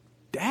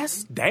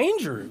 That's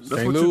dangerous.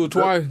 That's Can't what you- lose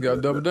twice. Got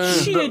to double down.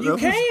 Shit, you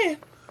can.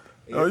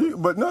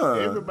 But no,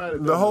 Everybody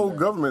the does whole that.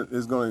 government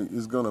is going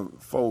to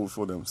fold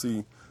for them.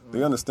 See,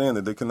 they understand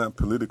that they cannot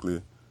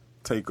politically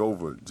take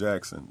over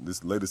Jackson.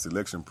 This latest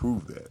election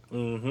proved that.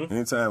 Mm-hmm.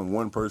 Anytime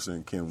one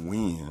person can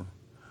win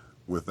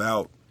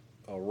without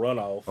A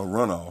runoff. a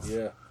runoff,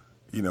 Yeah.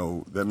 you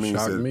know, that means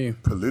Shocked that me.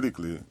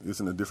 politically it's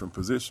in a different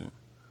position.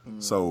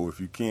 So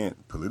if you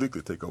can't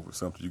politically take over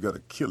something, you got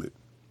to kill it.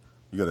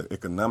 You got to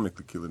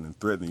economically kill it and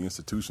threaten the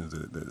institutions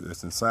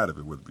that's inside of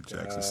it, whether it be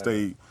Jackson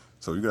State.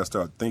 So you got to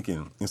start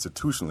thinking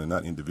institutionally,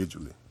 not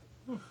individually.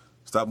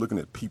 Stop looking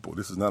at people.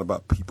 This is not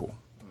about people.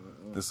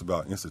 This is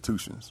about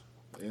institutions.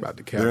 About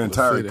the Their capital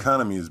entire city.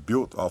 economy is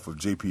built off of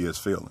JPS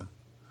failing.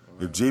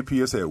 If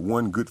JPS had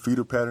one good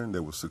feeder pattern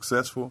that was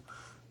successful,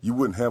 you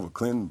wouldn't have a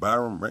Clinton,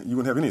 Byron, you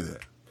wouldn't have any of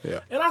that.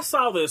 Yeah. And I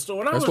saw this story.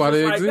 And I That's was why just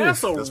they like,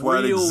 exist. That's why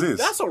it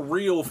exists. That's a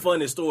real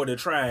funny story to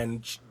try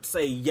and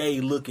say,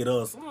 "Yay, look at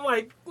us." I'm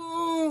like,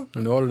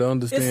 In order to It's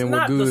understand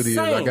not what the good is,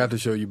 I same. got to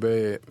show you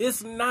bad.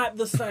 it's not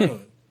the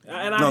same.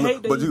 And I No,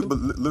 hate that. but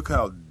look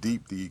how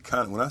deep the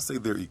economy. When I say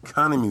their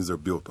economies are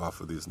built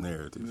off of this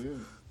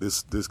narrative,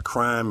 this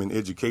crime and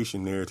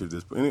education narrative,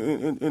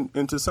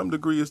 and to some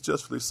degree, it's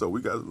justly so.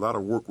 We got a lot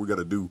of work we got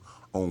to do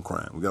on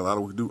crime. We got a lot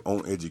of work to do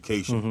on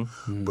education.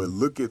 But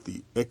look at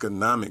the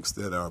economics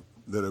that are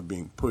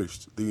being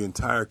pushed. The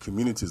entire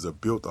communities are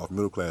built off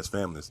middle class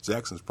families.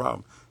 Jackson's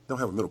problem: you don't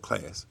have a middle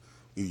class.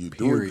 Either you're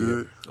doing Period.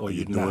 good or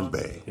you're doing not.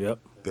 bad. Yep.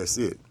 That's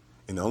it.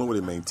 And the only way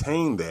to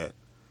maintain that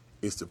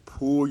is to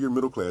pull your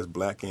middle class,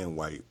 black and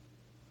white,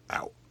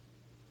 out.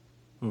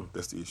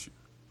 That's the issue.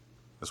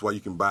 That's why you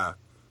can buy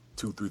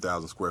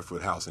 2,000-3,000 square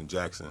foot house in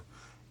Jackson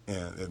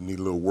and need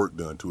a little work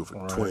done to it for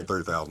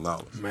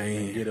 $20,000-$30,000.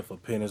 Man. Get it for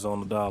pennies on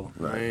the dollar.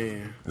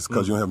 Man. It's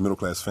because you don't have middle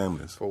class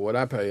families. For what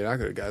I paid, I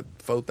could have got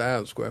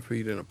 4,000 square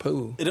feet in a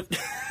pool. You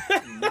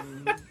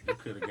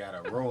could have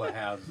got a row of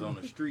houses on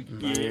the street. You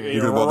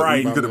could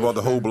have bought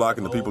the whole block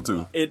and the people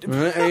too. And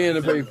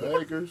the people.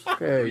 Acres.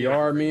 Okay,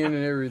 yard men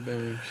and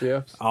everything.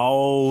 Chefs.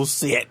 Oh,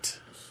 shit.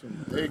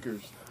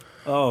 Acres.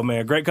 Oh,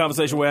 man. Great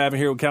conversation we're having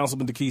here with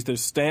Councilman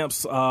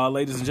Stamps.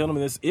 Ladies and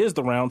gentlemen, this is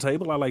the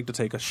Roundtable. I'd like to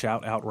take a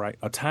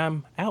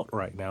time out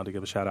right now to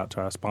give a shout out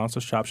to our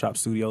sponsors, Chop Shop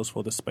Studios,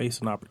 for the space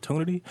and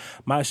opportunity.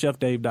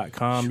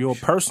 MyChefDave.com, your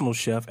personal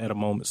chef at a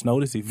moment's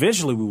notice.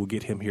 Eventually, we will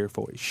get him here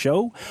for a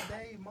show.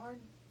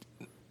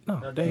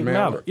 No, Dave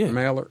Mallard. Yeah.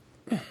 Mallard.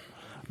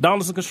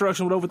 Donaldson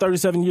Construction, with over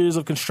 37 years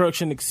of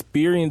construction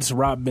experience.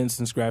 Rob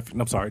Benson's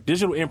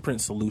Digital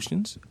Imprint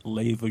Solutions.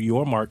 Leave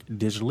your mark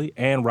digitally.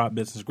 And Rob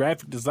Benson's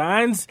Graphic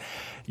Designs.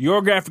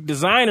 Your graphic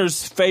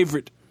designer's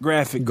favorite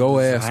graphic Go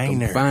designer.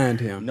 ask him. Find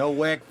him. No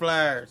whack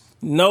flyers.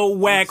 No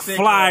whack Sick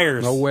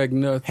flyers. No wag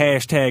nothing.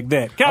 Hashtag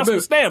that.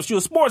 Councilman Stamps, you're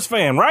a sports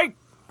fan, right?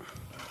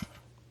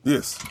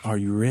 Yes. Are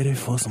you ready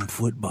for some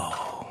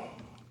football?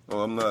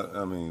 Well, I'm not.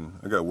 I mean,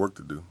 I got work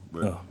to do.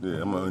 But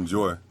yeah, I'm going to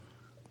enjoy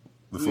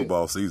the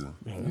football season.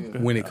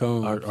 When it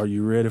comes. Are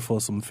you ready for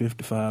some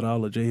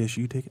 $55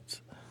 JSU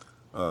tickets?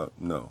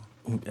 No.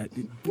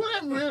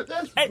 Well,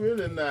 that's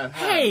really not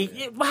high.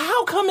 Hey,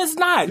 how come it's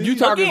not? You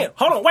talking Again,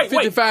 hold on, wait.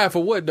 55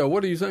 for what, though?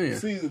 What are you saying?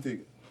 Season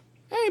ticket.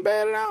 Ain't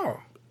bad at all.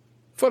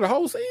 For the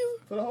whole season?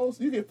 For the whole,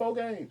 you get 4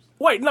 games.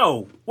 Wait,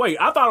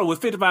 I thought it was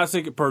 55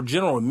 cents per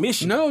general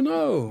admission.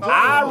 No.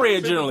 I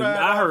heard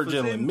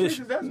general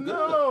admission.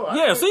 No.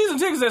 Yeah, season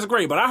tickets, that's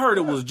great, but I heard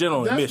it was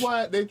general That's admission.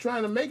 why they're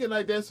trying to make it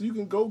like that so you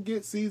can go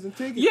get season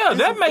tickets. Yeah,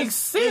 that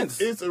makes it's-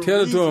 sense. It's a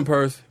Tell it to him,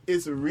 Percy.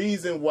 It's a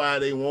reason why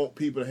they want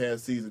people to have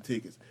season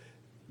tickets.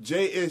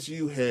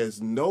 JSU has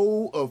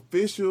no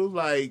official,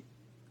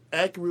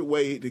 accurate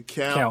way to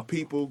count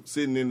people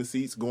sitting in the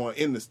seats going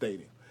in the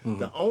stadium.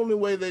 The only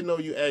way they know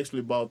you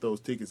actually bought those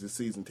tickets is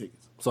season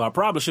tickets. So I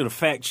probably should have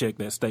fact-checked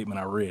that statement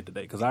I read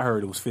today, because I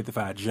heard it was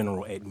 55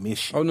 general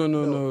admission. Oh, no.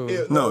 No,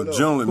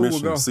 general will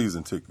admission go?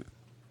 season ticket.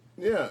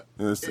 Yeah.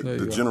 It's There you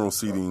the go. general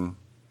seating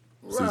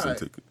season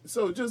ticket.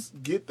 So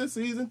just get the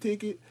season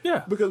ticket.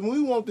 Yeah. Because when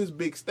we want this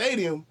big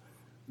stadium,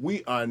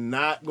 we are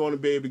not going to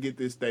be able to get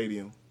this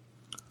stadium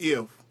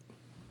if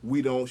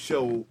we don't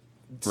show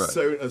Right.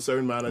 a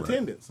certain amount of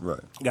attendance. Right.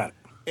 Got it.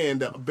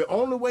 And the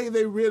only way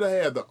they really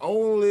have, the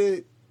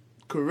only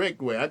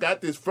correct way, I got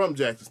this from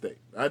Jackson State.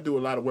 I do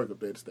a lot of work up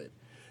there at the state.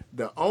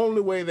 The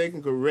only way they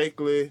can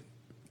correctly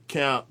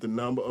count the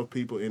number of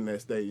people in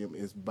that stadium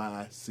is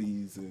by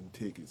season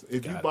tickets.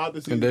 If you bought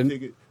the season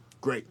ticket,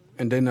 great.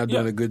 And they not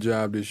doing a good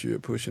job this year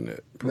pushing that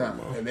promo.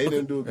 Nah, and they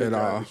didn't do a good At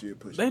job all. this year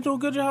pushing. They do a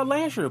good job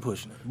last year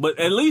pushing it. But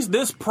at least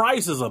this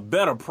price is a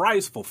better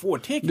price for 4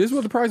 tickets. This is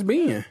what the price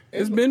been.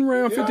 It's been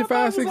around Yeah,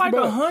 55, It's 60 like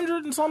bucks.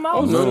 100 and something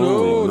Oh,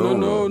 dollars.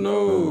 no.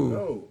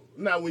 No.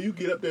 Now, when you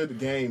get up there to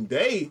game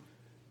day,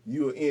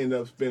 you'll end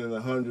up spending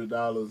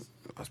 $100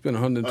 I spent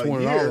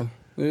 $120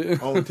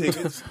 on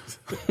tickets.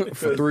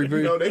 for 3 You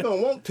people. know, they're going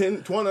to want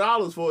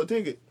 $20 for a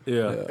ticket.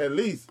 Yeah. At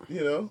least,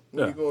 you know,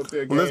 when you go up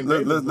there Well, game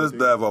day. let's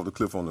dive off the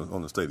cliff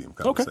on the stadium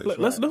Okay,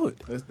 conversation. let's do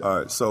it. All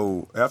right.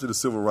 So after the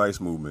civil rights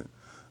movement,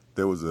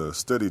 there was a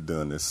study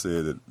done that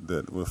said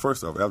that well,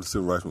 first off, after the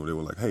civil rights movement,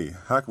 they were like, hey,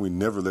 how can we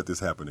never let this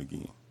happen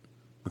again?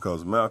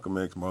 Because Malcolm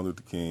X, Martin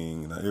Luther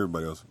King, and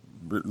everybody else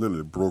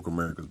literally broke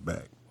America's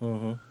back.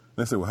 Mm-hmm.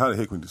 They said, well, how the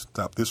heck can we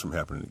stop this from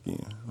happening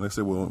again? And they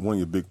said, well, one of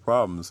your big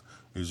problems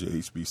is your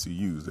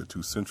HBCUs. They're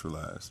too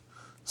centralized.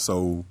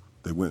 So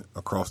they went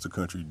across the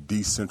country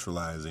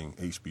decentralizing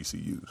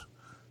HBCUs.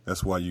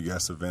 That's why you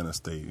got Savannah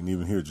State and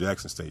even here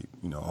Jackson State,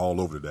 you know, all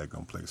over the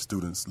daggone place.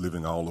 Students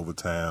living all over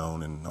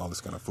town and all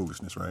this kind of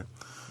foolishness, right?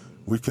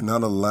 We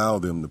cannot allow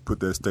them to put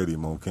that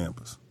stadium on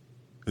campus.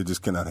 It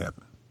just cannot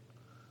happen.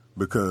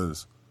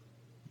 Because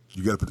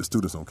you got to put the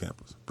students on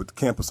campus, put the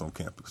campus on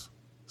campus,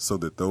 so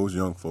that those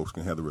young folks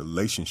can have the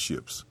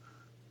relationships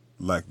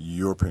like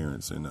your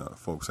parents and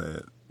folks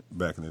had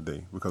back in the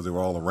day, because they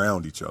were all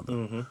around each other.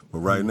 Mm-hmm. But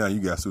right now,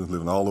 you got students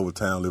living all over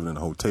town, living in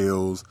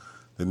hotels.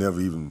 They never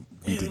even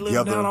be They live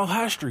together. down on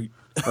High Street.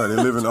 Right,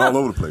 they're living all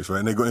over the place, right?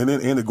 And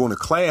they're going to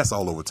class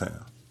all over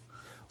town.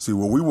 See,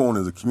 what we want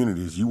as a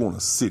community is you want a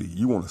city.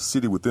 You want a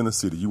city within a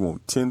city. You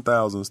want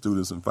 10,000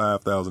 students and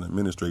 5,000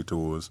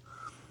 administrators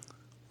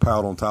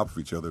piled on top of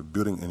each other,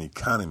 building an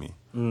economy.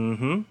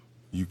 Mm-hmm.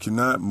 You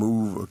cannot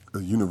move a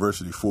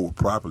university forward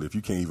properly if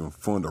you can't even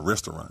fund a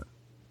restaurant.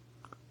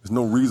 There's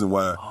no reason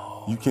why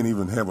you can't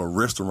even have a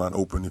restaurant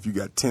open if you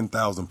got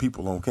 10,000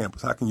 people on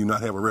campus. How can you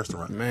not have a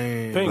restaurant?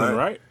 Man. Penguin,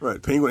 right?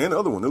 Right. Penguin and the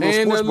other one. The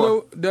little And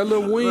sports that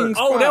little wing Right.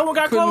 spot Oh, that one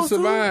got couldn't closed, too?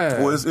 survive.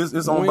 Well,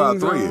 it's on by a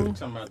Wings thread. on.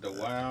 Talking about the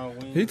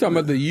Wild Wings. He talking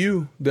about the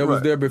U that was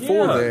Right. there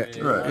before Yeah.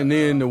 that, Right. and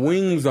then the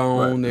wings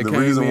on that The came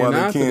reason in why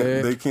after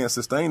that. they can't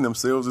sustain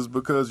themselves is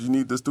because you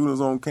need the students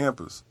on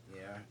campus.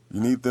 Yeah.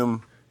 You need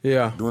them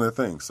Yeah, doing their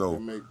thing. So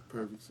That make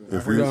perfect sense.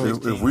 if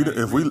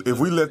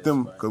we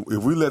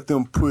let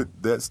them put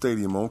that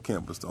stadium on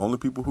campus, the only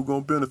people who gonna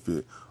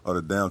benefit are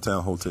the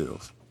downtown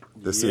hotels.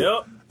 That's Yep.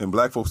 it. And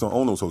black folks don't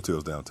own those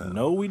hotels downtown.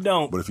 No, we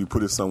don't. But if you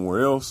put it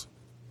somewhere else,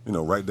 you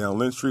know, right down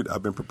Lynch Street,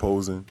 I've been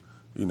proposing,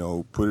 you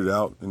know, put it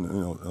out, in, you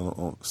know,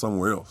 on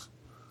somewhere else,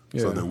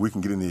 so Yeah. that we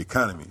can get in the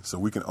economy, so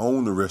we can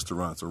own the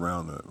restaurants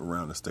around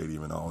the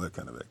stadium and all that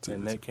kind of activity.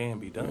 And that can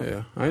be done.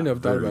 yeah. I ain't never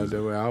thought about it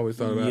that way. I always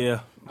thought about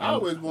Yeah. I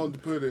always wanted to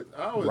put it.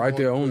 Right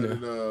there on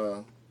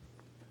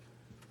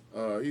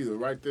Either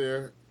right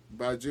there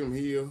by Jim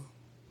Hill,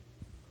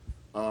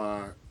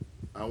 or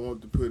I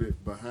want to put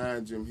it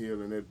behind Jim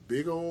Hill in that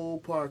big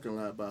old parking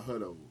lot by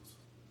Hutto's.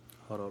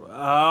 Hold on.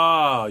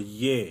 Oh,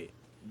 yeah.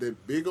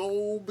 That big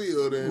old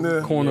building.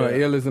 Yeah. corner of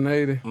Yeah. Ellis and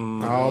 80,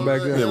 all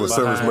back there. Yeah, where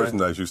service Behind.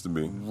 merchandise used to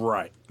be.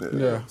 Right.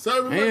 Yeah.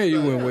 Service And you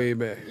merchandise. went way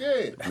back.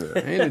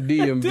 Yeah. And the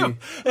DMV.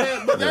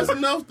 Yeah, but that's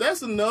enough.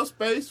 That's enough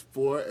space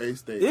for a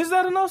stadium. Is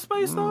that enough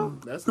space, though?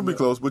 That's Could be enough.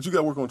 close, but you got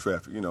to work on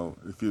traffic. You know,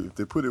 if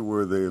they put it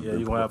where they, Yeah,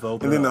 you're gonna have to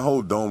open and then it the up.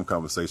 whole dome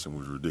conversation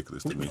was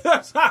ridiculous to me.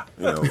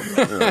 you know,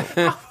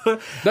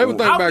 They would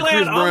think I'm about glad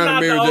Chris I'm Brown not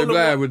and the Mary J. only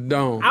Blige one. with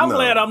Dome. I'm No.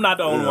 glad I'm not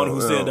the only You one know,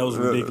 who said that was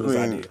a ridiculous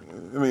idea.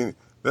 I mean,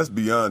 that's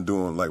beyond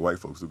doing like white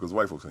folks do, because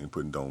white folks ain't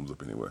putting domes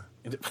up anywhere.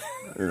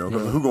 You know,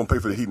 who gonna pay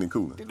for the heating and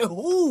cooling?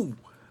 Who?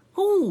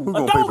 Who A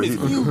gonna pay dome for is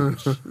heating?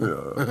 huge.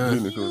 Yeah,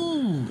 heating and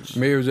cooling.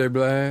 Mary J.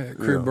 Blige,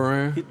 Chris Yeah.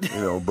 Brown,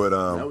 You know, but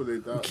That was they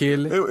thought.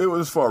 Kelly. it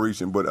was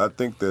far-reaching. But I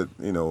think that,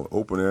 you know,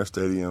 open air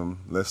stadium.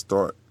 Let's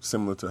start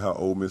similar to how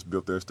Ole Miss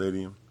built their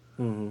stadium.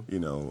 You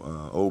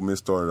know, Ole Miss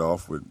started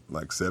off with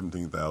like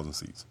 17,000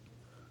 seats,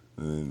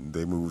 and then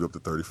they moved up to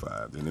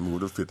 35. Then they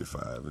moved to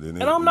 55, and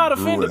then And I'm not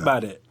grew offended it by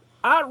out. that.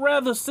 I'd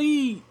rather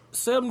see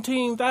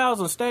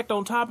 17,000 stacked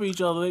on top of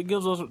each other. It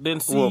gives us than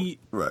see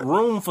right.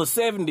 room for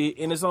 70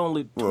 and it's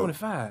only Well,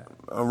 25.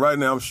 Right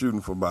now, I'm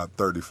shooting for about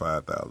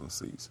 35,000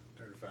 seats.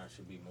 35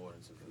 should be more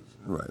than sufficient.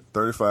 Right,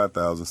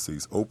 35,000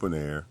 seats, open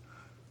air.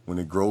 When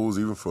it grows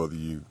even further,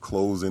 you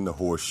close in the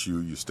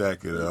horseshoe, you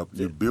stack it up,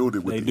 you build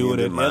it with They the do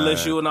end it in at mind.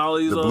 LSU and all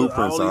these The other-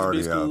 blueprints all these are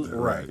already big out schools. there,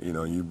 Right. right? You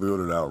know, you build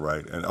it out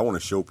right, and I want a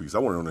showpiece. I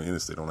want it on the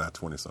interstate on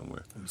I-20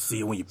 somewhere. You see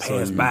it when you So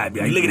pass you- by.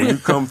 Be like, look at when that. you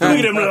come through, Look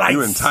at them lights.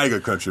 you in Tiger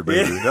Country,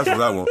 baby. That's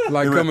what I want.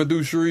 Like You know, coming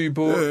through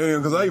Shreveport. yeah,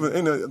 because I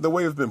even the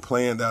way it's been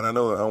planned out. I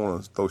know I don't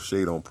want to throw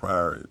shade on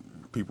prior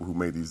people who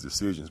made these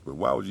decisions, but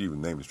why would you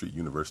even name the street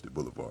University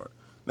Boulevard?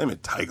 Name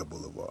it Tiger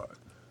Boulevard.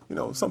 You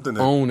know, something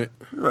that Own it.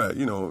 right.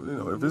 You know,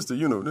 if it's the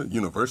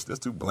university, that's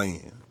too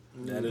bland.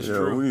 That is Yeah,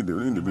 true. we need to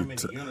How be many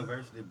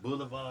university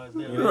boulevards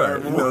there?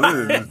 right. You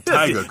know, this is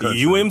Tiger Country.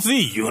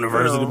 UMC,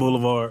 University You know,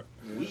 Boulevard.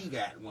 We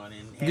got one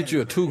in. Get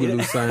you a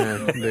Tougaloo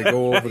sign. They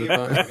go over the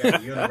thing.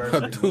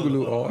 A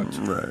Tougaloo arch.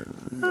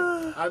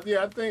 Right. I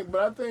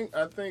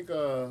think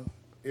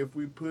if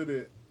we put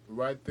it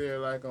right there,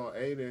 like on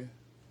 80,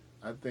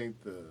 I think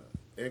the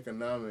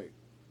economic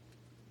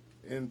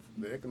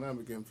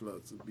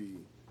influx would be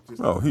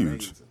just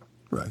huge. amazing.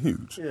 Right,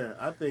 huge. Yeah,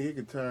 I think it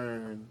could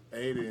turn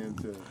 80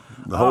 into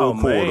The whole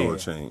corridor man.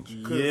 change.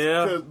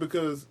 Yeah.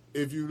 Because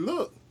if you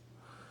look,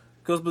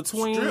 Because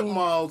between strip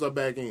malls are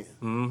back in.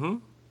 Mm-hmm.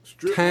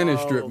 Tiny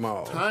strip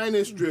malls.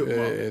 Tiny strip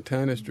malls. Yeah,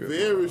 tiny strip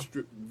malls.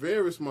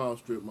 Very small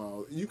strip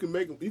malls. You can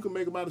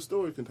make about a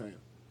storage container.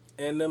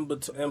 And then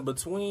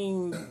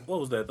between, what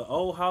was that, the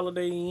old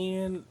Holiday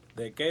Inn,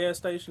 that gas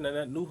station, and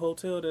that new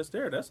hotel that's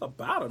there, that's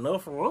about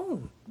enough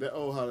room. That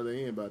old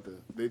Holiday Inn they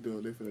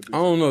finna do. I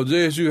don't know.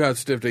 JSU has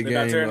to step their They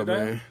not game tearing up, it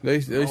down? man. They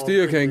still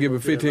think can't give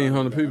they it gonna tear it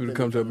 1,500 down. people to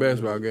come to a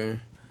basketball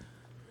game.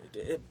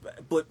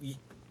 But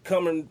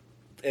coming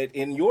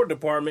in your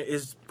department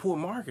is poor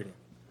marketing.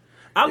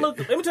 Let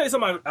me tell you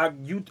something I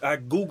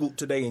Googled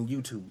today in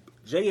YouTube.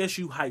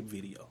 JSU hype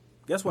video.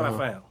 Guess what I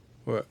found?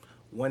 What?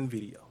 One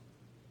video.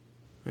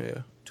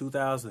 Yeah.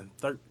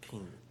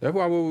 2013. That's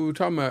why what we were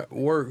talking about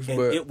works, And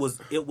but it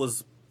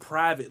was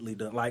privately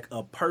done. Like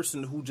a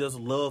person who just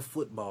loved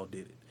football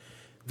did it.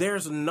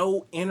 There's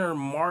no inner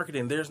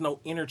marketing. There's no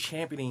inner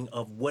championing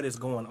of what is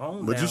going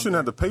on. But you shouldn't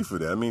have to pay for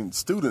that. I mean,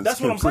 students That's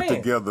what can I'm put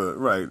saying. together,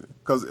 right?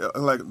 Because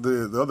like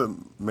the other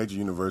major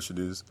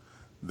universities,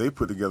 they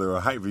put together a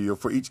hype video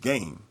for each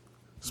game,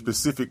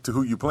 specific to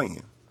who you're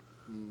playing.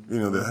 You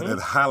know, that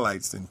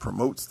highlights and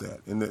promotes that.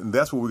 And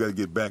that's what we got to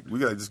get back. We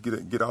got to just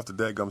get off the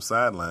dadgum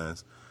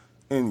sidelines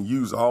and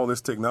use all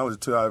this technology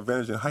to our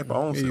advantage and hype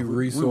our own stuff.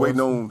 We're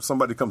waiting on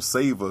somebody to come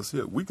save us.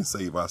 Yeah, we can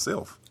save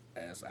ourselves.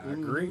 As I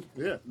agree.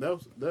 Yeah,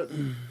 that's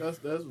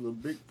a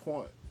big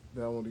point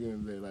that I want to get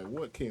into there. Like,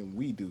 what can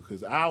we do?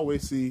 Because I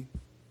always see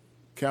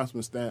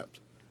Councilman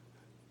Stamps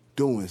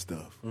doing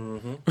stuff.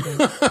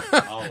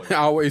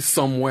 always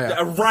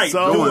somewhere. Right.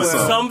 Somewhere. Doing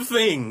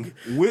something.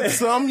 With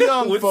some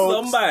young With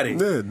folks. somebody.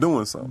 Yeah,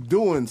 doing something.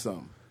 Doing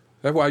something.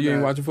 That's why you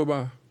ain't watching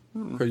football?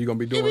 Because you're going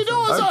to be doing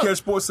something. I can catch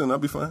Sports Center. I'll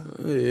be fine.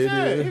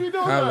 Yeah, he be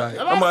doing highlight.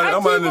 that. I'm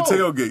out in the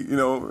T-Vote. tailgate, you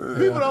know.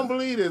 People don't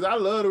believe this. I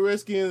love the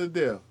Redskins to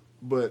death,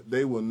 but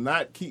they will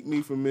not keep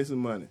me from missing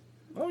money.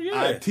 Oh,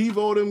 yeah. I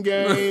TiVo them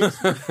games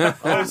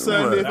on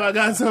Sunday if I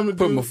got something to do.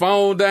 Put my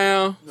phone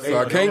down so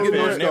I can't get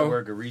no the stuff.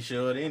 network will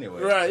reshow it anyway.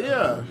 Right,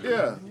 yeah.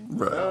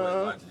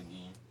 Right. Watch it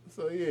again.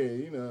 So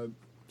yeah,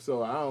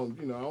 so I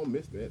don't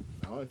miss that.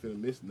 I don't feel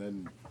miss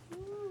nothing.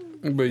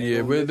 But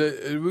yeah, we're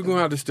going to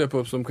have to step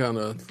up some kind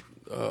of,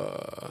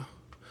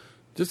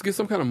 just get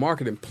some kind of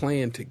marketing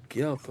plan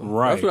together.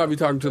 Right. That's what I be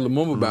talking to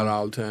Lumumba about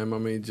all the time. I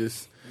mean,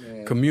 just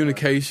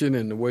communication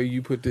and the way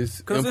you put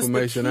this 'Cause it's the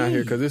information out key.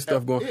 here. Because this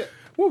stuff going... Yeah.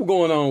 What was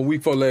going on week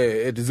before last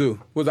at the zoo?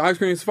 Was the ice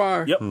cream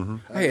fire? Yep.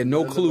 I had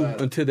no clue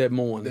until that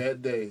morning.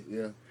 That day,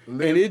 yeah.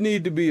 And it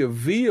need to be a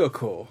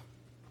vehicle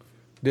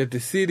that the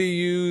city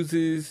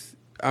uses.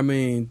 I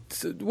mean,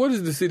 what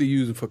is the city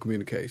using for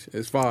communication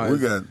as far as We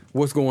got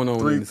what's going on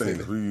Three in the things.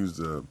 city? We use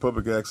the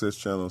public access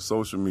channel,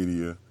 social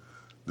media.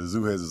 The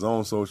zoo has its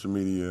own social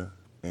media,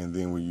 and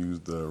then we use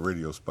the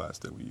radio spots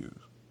that we use.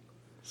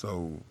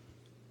 So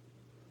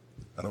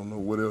I don't know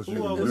what else you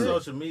Who can over do.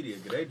 social media?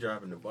 'Cause they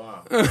dropping the bomb.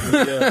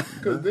 Yeah.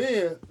 Because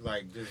then,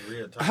 Like, just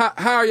real talk.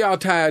 How are y'all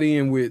tied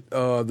in with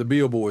the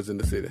billboards in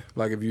the city?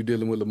 Like if you're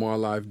dealing with Lamar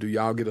Life, do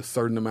y'all get a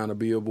certain amount of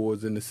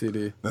billboards in the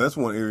city? Now that's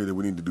one area that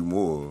we need to do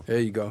more of, There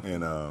you go.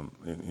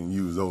 and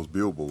use those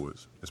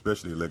billboards,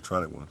 especially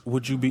electronic ones.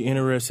 Would you be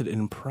interested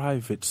in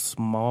private,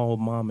 small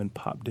mom and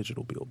pop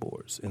digital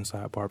billboards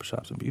inside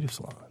barbershops and beauty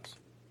salons?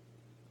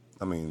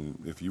 I mean,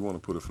 if you want to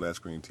put a flat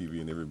screen TV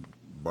in every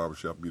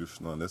barbershop, beauty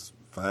salon, that's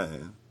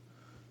fine.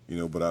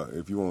 But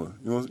if you want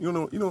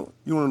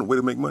a way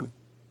to make money.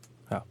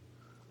 How?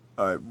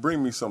 All right,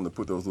 bring me something to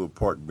put those little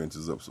park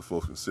benches up so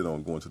folks can sit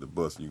on going to the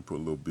bus, and you can put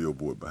a little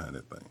billboard behind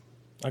that thing.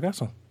 I got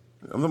some.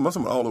 I'm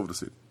talking about all over the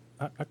city.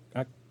 I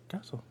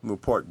got some. Little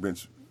park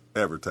bench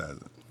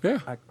advertising. Yeah.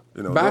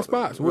 You know, Buy don't-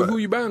 spots. right. Who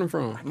you buying them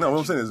from? No, what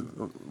I'm saying is,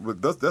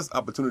 but that's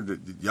opportunity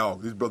that y'all,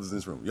 these brothers in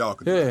this room, y'all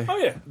could do. Yeah. Oh,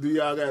 yeah. do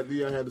y'all have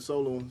the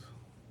solar ones?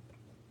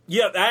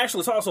 Yeah, I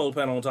actually saw a solar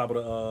panel on top of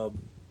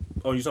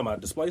the, you talking about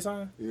a display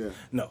sign? Yeah.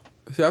 No.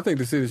 See, I think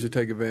the city should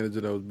take advantage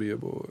of those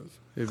billboards.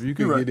 If you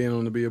can You're right. get in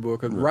on the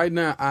billboard. Because right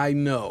now, I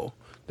know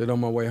that on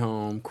my way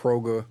home,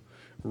 Kroger,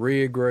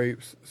 red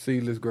grapes,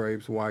 seedless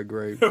grapes, white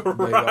grapes, they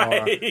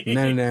are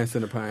 99 cents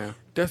a pound.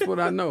 That's what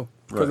I know.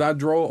 Because Right. I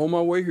drove on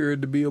my way here,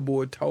 the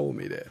billboard told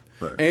me that.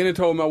 Right. And it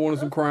told me I wanted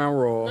some Crown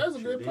Royal. That's a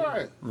good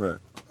price. Right.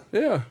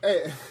 Yeah.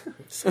 Hey,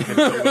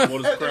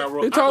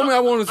 It told me I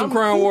wanted some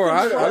Crown Royal.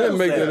 I didn't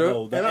make that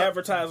up. The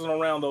advertising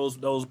around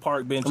those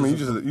park benches. I mean,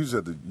 you just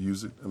have to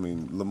use it. I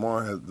mean,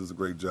 Lamar does a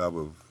great job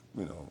of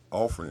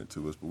offering it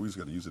to us, but we just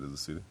got to use it as a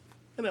city.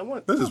 and at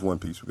one That's just one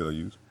piece we got to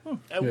use.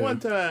 one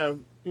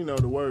time,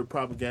 the word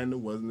propaganda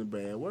wasn't a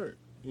bad word,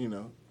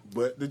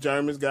 but the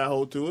Germans got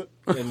hold to it.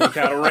 and they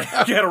kind of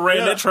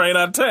ran that train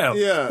out of town.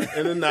 Yeah,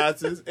 and the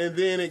Nazis, and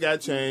then it got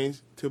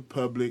changed to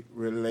public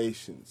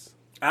relations.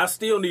 I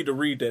still need to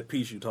read that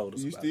piece you told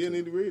us You about. still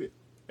need to read it.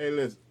 Hey,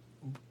 listen,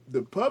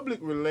 the public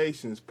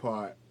relations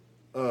part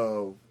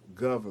of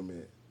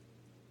government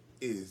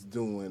is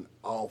doing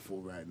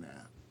awful right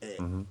now at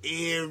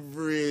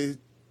every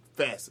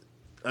facet.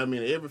 I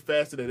mean, every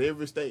facet at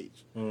every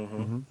stage.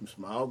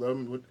 Small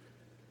government.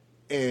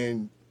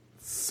 And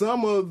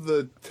some of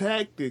the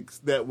tactics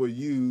that were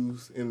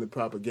used in the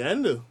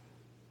propaganda,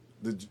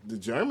 the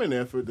German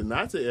effort, the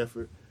Nazi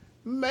effort,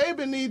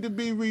 maybe need to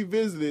be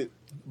revisited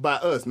by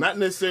us. Not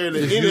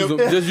necessarily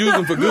just use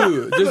them for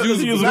good. Just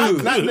use them for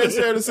good. Not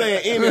necessarily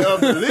saying any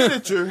of the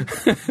literature,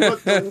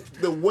 but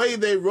the way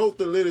they wrote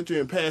the literature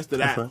and passed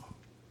it out.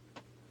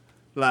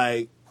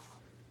 Like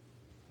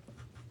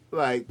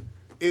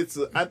it's.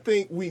 I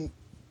think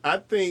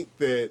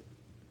that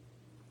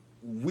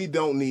we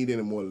don't need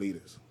any more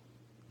leaders.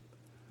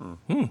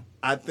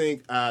 I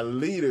think our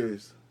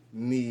leaders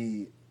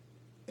need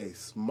a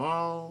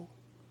small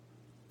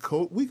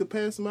coat. We could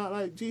pass them out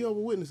like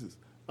Jehovah's Witnesses,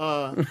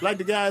 like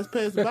the guys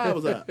pass the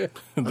Bibles out. The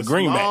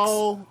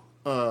greenbacks.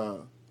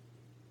 Small,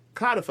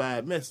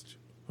 codified message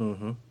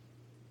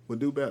would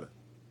do better.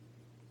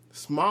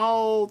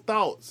 Small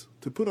thoughts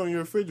to put on your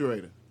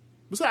refrigerator,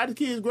 beside the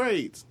kids'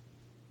 grades,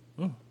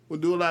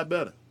 would do a lot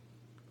better.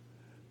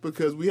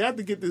 Because we have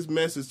to get this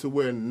message to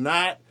where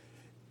not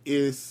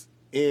it's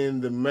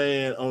in the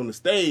man on the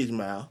stage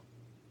mouth.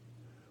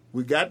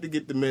 We got to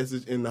get the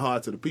message in the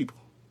hearts of the people.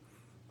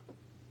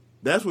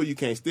 That's where you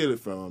can't steal it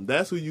from.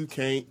 That's where you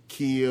can't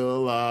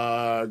kill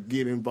or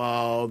get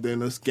involved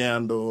in a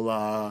scandal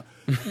or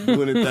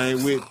do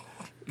anything with,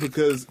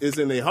 because it's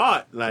in their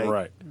heart. Like,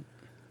 right.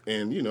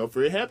 And, you know,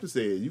 Fred Hampton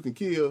said, you can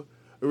kill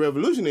a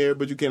revolutionary,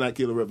 but you cannot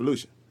kill a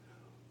revolution.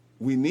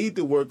 We need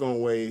to work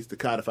on ways to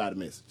codify the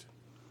message.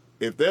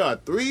 If there are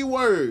 3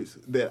 words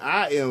that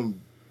I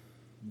am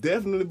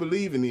definitely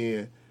believing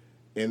in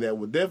and that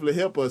will definitely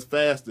help us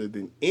faster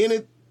than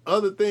any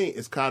other thing,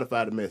 is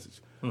codify the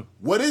message.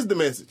 What is the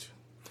message?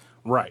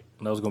 Right.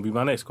 That was going to be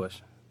my next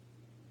question.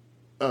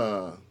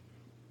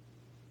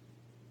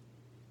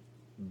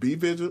 Be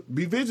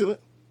vigilant,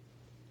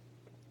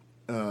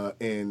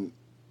 and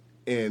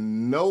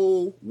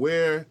know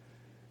where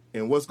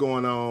and what's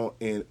going on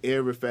in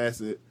every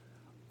facet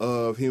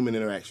of human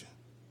interaction,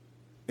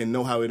 and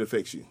know how it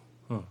affects you.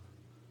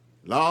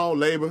 Law,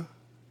 labor,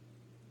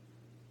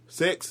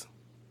 sex,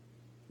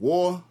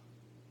 war,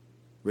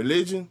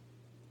 religion,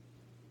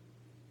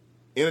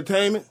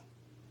 entertainment,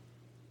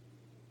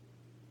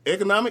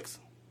 economics,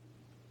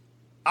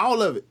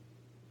 all of it.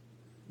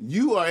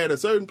 You are at a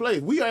certain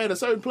place. We are at a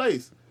certain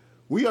place.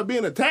 We are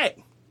being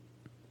attacked.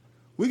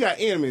 We got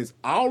enemies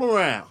all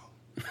around.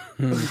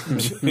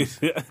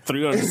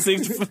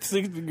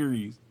 366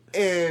 degrees.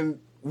 And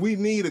we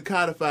need a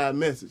codified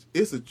message.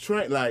 It's a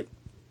train, like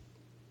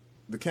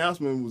the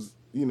councilman was,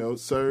 you know,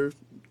 served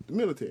the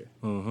military.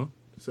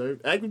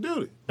 Served active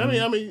duty.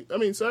 I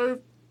mean,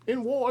 served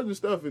in wars and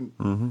stuff.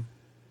 And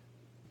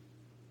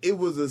it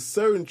was a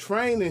certain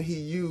training he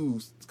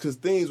used because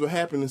things were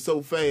happening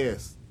so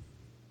fast.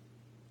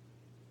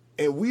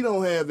 And we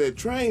don't have that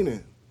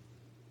training.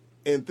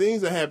 And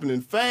things are happening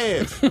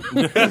fast.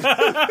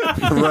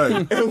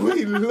 Right. And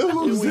we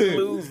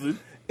losing.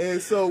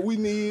 And so we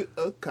need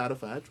a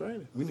codified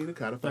training. We need a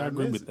codified I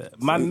agree message. with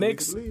that. My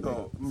next...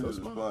 Let me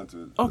respond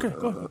to it. Okay,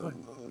 go ahead.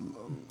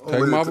 Take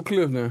him off a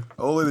cliff now.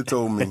 Old lady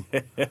told me,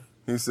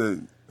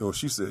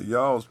 she said,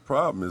 y'all's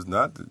problem is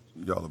not that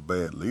y'all are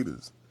bad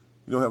leaders.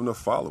 You don't have enough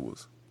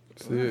followers.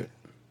 That's it.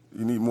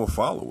 You need more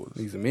followers.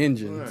 Need some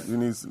engines. You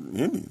need some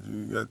Indians.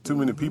 You got too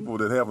many people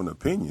that have an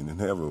opinion and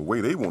have a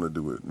way they want to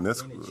do it. And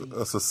that's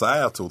a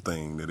societal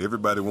thing that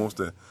everybody wants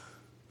to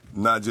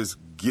not just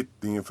get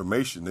the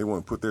information. They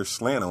want to put their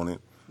slant on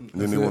it, and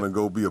then they want to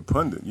go be a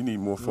pundit. You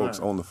need more folks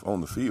on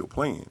the field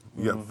playing.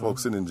 You got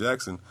folks sitting in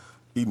Jackson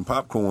eating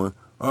popcorn.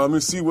 Let me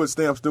see what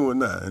Stamps doing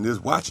now, and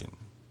just watching.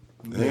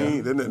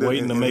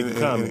 Waiting to make a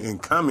comment. And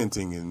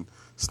commenting. And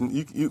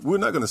we're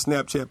not going to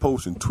Snapchat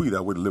post and tweet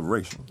our way to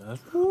liberation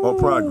or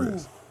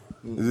progress.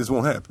 It just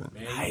won't happen.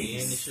 Man, you can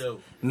end the show.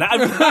 Nice.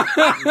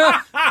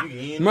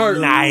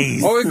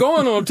 Nice. Oh, it's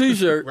going on a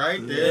T-shirt. Right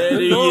there.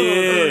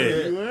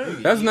 Yeah.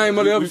 That's the name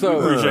of the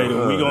episode. Appreciate it.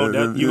 You're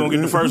going to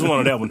get the first one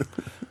on that one.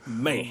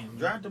 Man.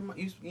 Drop the mic.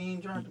 You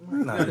ain't dropped the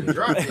mic. Nah.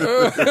 Drop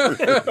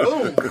it.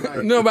 Boom.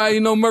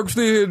 Nobody know Merc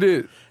still here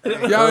did.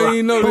 Y'all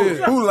ain't know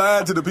this. Who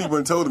lied to the people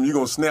and told them you're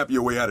going to snap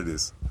your way out of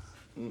this?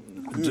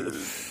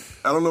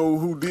 I don't know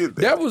who did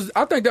that.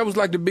 I think that was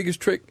like the biggest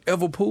trick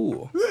ever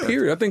pulled. Yeah.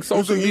 Period. I think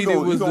social media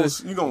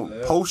was you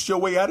gonna post your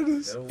way out of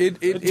this?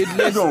 It You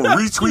gonna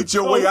retweet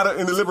your way out of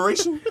in the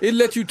liberation? It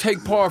let you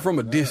take part from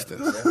a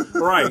distance.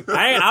 Right.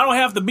 I don't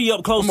have to be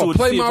up close to it to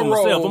see it for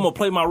myself. I'm going to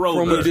play my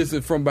role. From a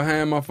distance, from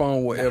behind my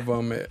phone, wherever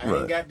I'm at. I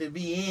ain't got to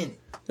be in it.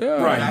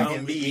 Yeah. Right. I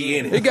can be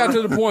in it. It got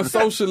to the point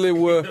socially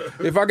where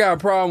if I got a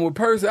problem with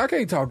person, I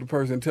can't talk to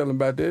person and tell them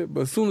about that.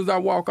 But as soon as I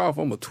walk off,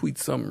 I'm going to tweet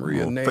something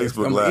real nasty.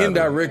 Facebook I'm Live.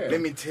 indirectly.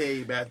 Let me tell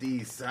you about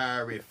these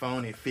sorry,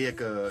 phony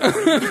fakers.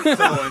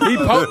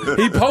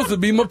 He supposed to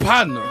be my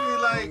partner.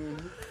 Like,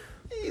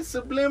 he's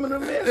subliminal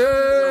message.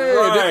 Yeah,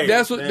 Right.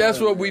 that's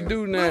what we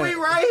do now. We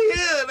right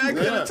here. And I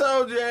could have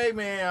told you, hey,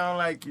 man, I don't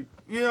like you.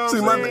 You know what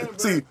I'm saying?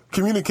 See,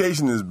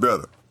 communication is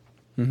better.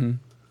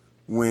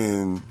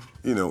 when,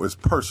 it's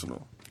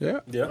personal. Yeah.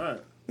 Yeah.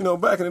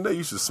 Right. Back in the day,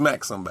 you should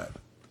smack somebody.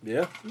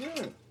 Yeah.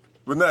 Yeah.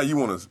 But now you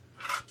want to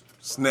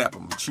snap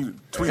them, tweet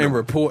And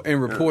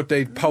them. report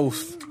they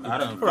post. I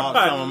done fought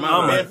some of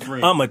my best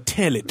friends. I'ma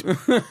tell it.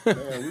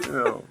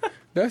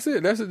 That's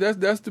it.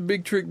 That's the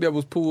big trick that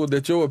was pulled,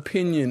 that your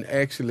opinion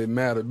actually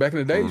mattered. Back in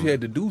the days, you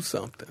had to do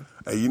something.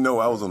 Hey,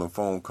 I was on a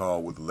phone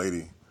call with a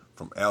lady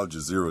from Al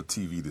Jazeera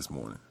TV this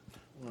morning.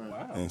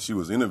 Wow. And she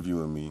was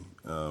interviewing me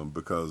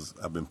because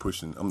I'm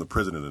the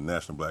president of the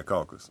National Black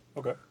Caucus.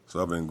 Okay.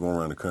 So I've been going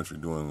around the country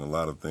doing a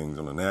lot of things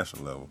on the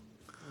national level.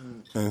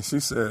 And she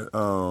said,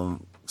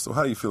 so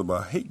how do you feel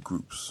about hate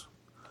groups?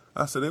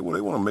 I said, they want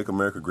to make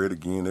America great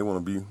again. They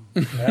want to be,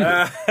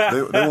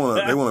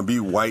 they want to be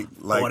white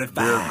like 45.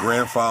 their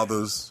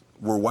grandfathers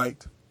were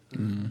white,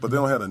 but they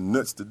don't have the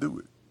nuts to do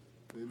it.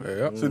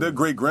 Yeah. See, their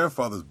great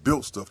grandfathers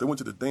built stuff. They went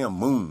to the damn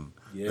moon.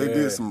 Yeah. They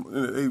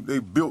did they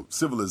built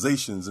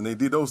civilizations and they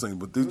did those things.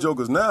 But these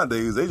jokers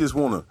nowadays, they just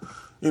want to,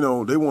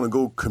 they want to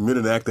go commit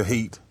an act of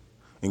hate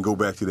and go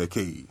back to their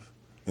cave,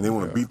 and they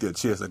want to beat their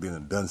chest like they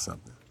done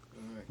something.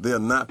 They are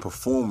not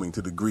performing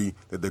to the degree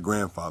that their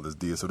grandfathers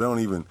did. So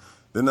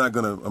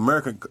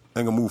America ain't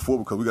gonna move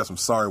forward because we got some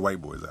sorry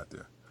white boys out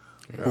there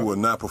who are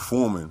not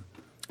performing.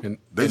 And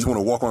They just want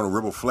to walk on a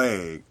rebel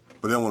flag,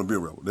 but they don't want to be a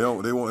rebel. They don't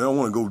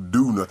want to go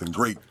do nothing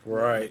great.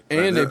 Right.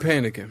 and they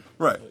panicking.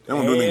 Right. They don't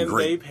want to do anything And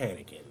great. they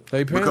panicking.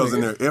 They panicking. Because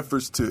in their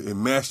efforts to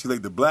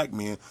emasculate the black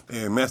men,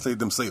 they emasculate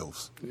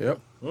themselves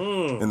Yep.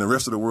 and the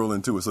rest of the world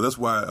into it. So that's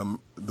why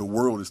the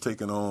world is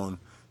taking on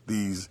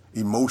these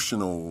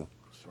emotional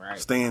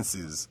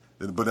stances,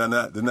 but they're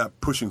not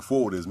pushing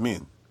forward as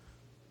men.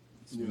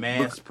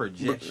 Mass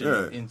projection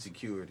of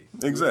insecurity.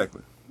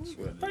 Exactly.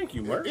 Thank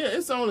you, Mark. Yeah,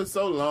 it's only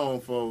so long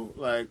for,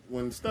 like,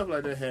 when stuff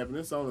like that happens,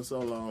 it's only so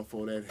long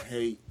for that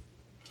hate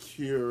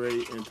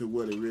curate into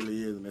what it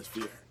really is, and that's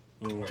fear.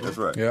 That's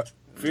right. Yep.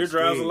 Fear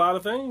drives a lot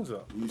of things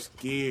up. You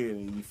scared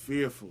and you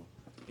fearful,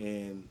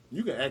 and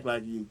you can act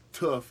like you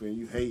tough and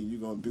you hate and you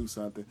gonna do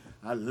something.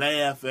 I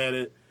laugh at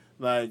it,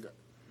 like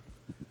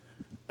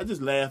I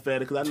just laugh at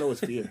it because I know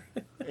it's fear.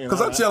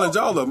 Because I challenge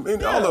all of them,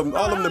 and all of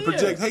them that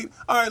project hate.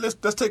 All right, let's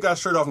take our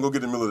shirt off and go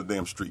get in the middle of the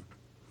damn street,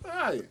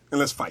 Right. and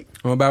let's fight.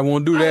 Nobody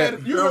want to do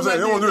that. You know what I'm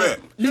saying? They don't do that.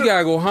 You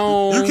gotta go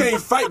home. You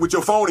can't fight with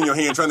your phone in your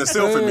hand trying to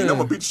selfie me. I'm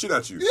gonna beat the shit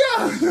out of you. Look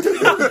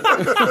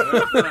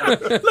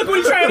what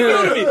he's trying to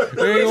do to me. Look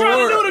what he's trying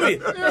to do to me.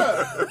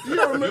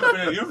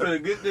 You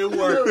finna get this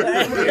work.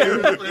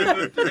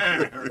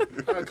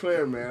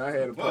 Claire, man, I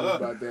had a problem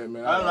about that,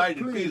 man. I like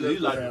the Please, pizza. let's You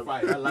go like to have-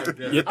 fight. I like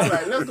that. I'm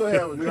like, let's go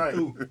have a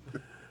drink.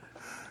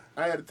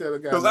 I had to tell the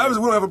guy. Because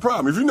obviously we don't have a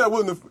problem. If you're not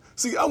willing to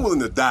see, I'm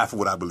willing to die for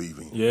what I believe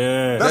in.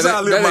 Yeah. That's how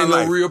I live that my ain't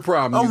life. no real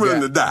problem. I'm you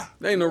willing got. to die.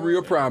 There ain't no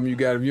real problem you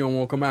got if you don't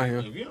want to come out here.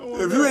 If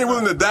you ain't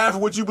willing to die for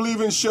what you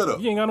believe in, shut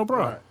up. You ain't got no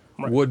problem.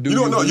 What do You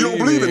don't know. You don't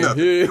believe in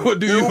nothing. Yeah, what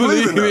do you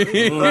believe in?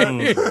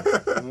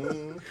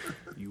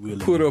 You willing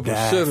Put to up or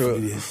die shut for up.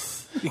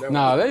 this.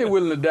 Nah, they ain't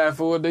willing to die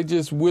for it. They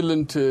just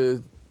willing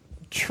to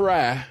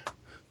try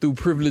through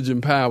privilege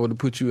and power to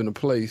put you in a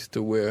place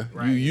to where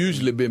you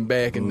usually been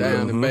backing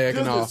down and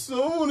backing Just off. as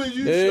soon as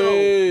you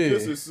Hey. show,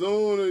 just as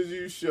soon as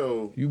you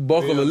show, You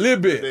buckle a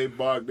little bit. They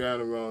bark down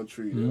the wrong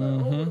tree. They're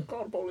like, oh,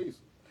 call the police.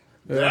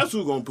 That's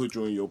who's gonna put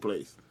you in your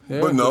place. Yeah.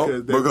 But no,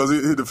 Because they-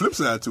 because the flip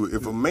side to it,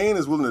 if a man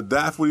is willing to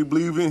die for what he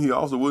believes in, he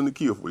also willing to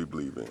kill for what he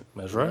believes in.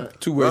 That's right.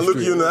 Two-way When I look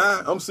you in the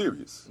street. eye, I'm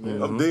serious.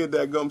 I'm dead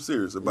that gum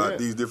serious about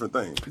these different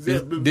things.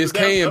 This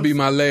can be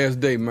my last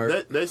day,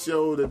 Merc. That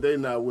shows that they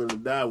not willing to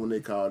die when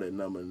they call that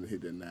number and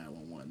hit that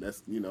 911.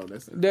 That's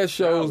that's That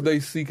shows they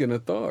seeking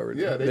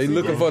authority. Yeah, they they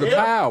looking seeking for the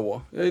help.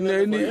 power.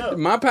 looking for help.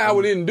 My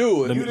power didn't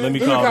do it. Let me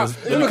call this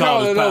power. Let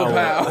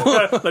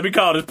me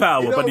call this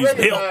power, You but don't these help.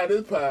 recognize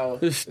this power.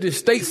 This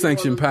state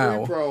sanctioned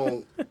power.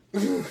 Prone.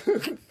 I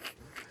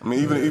mean,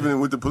 even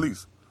with the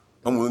police,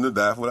 I'm willing to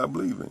die for what I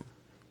believe in.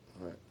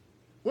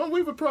 When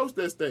we've approached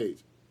that stage,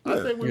 I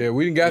Yeah. think Yeah,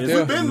 we didn't got Yes, there.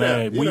 we've been there.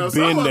 Man, You we've know, been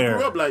some of us there.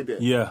 grew up like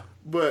that. Yeah.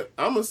 But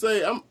I'm gonna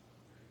say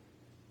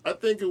I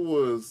think it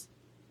was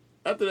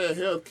after that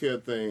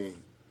healthcare thing.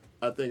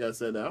 I think I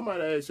said that I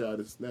might ask y'all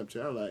this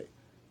Snapchat. I'm like,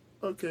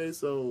 okay,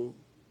 so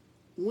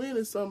when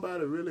is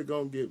somebody really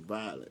gonna get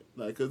violent?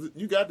 Like, cause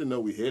you got to know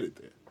we headed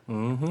there.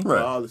 Mm-hmm.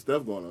 Right. All the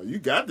stuff going on, you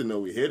got to know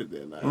we headed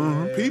there.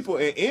 Like people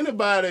and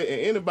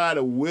anybody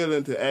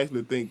willing to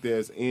actually think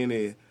there's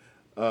any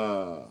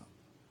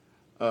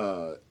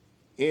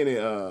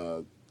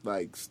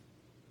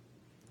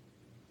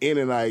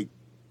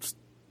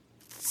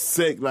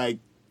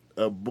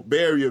a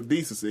barrier of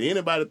decency.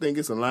 Anybody think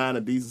it's a line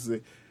of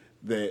decency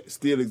that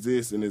still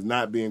exists and is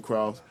not being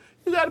crossed?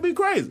 You got to be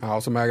crazy. All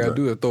somebody got to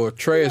do is throw a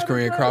trash can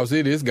across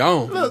it. It's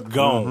gone. Look,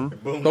 Gone.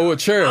 Throw a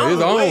chair.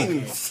 It's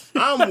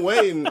on. I'm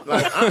waiting.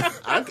 Like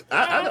I'm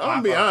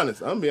gonna be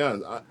honest.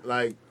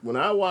 Like when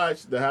I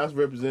watch the House of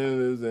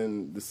Representatives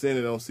and the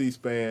Senate on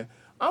C-SPAN,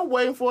 I'm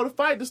waiting for the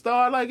fight to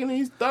start, like in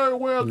these third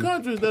world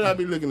countries that I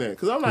be looking at.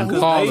 Because I'm like, who's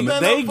gonna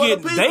stand up for the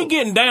people? They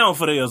getting down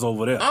for theirs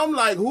over there. I'm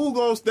like, who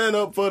gonna stand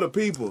up for the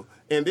people?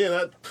 And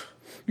then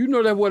You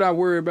know that what I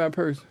worry about,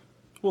 person?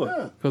 What?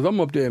 Yeah. Because I'm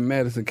up there in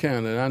Madison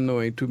County, and I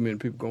know ain't too many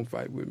people going to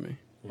fight with me.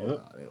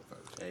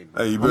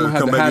 Hey, you gonna better have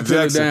come to back to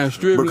hightail it down Jackson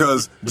Strickland.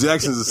 because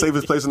Jackson's the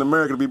safest place in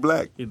America to be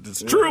black.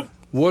 It's true.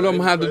 What I'm going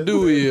to have to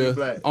do is,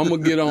 I'm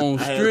going to get on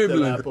I had to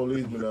tell our Strickland.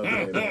 policeman up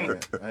there, man.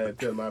 I had to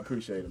tell him I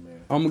appreciate it,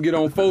 man. I'm going to get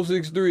on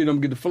 463 and I'm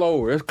going to get the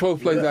floor. That's the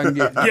close place I can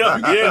get.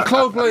 Yeah.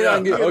 Close place I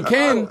can get. Or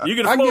Canton. You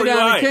get the I can floor, get you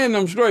down all to right. Canton,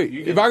 I'm straight.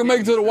 If I can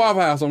make it to the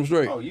Waffle House, I'm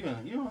straight. Oh, you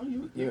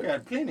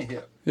got plenty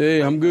here.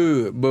 Yeah, I'm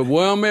good. But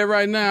where I'm at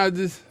right now, I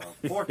just...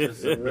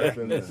 Fortress of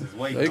This is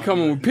way. They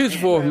coming with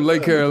pitchfork from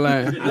Lake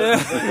Carolina.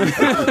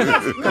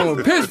 Coming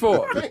with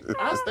pitchfork.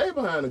 I stay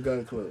behind the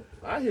gun club.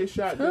 I hear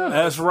shotguns.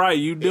 That's right,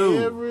 you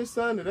do. Every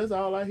Sunday, that's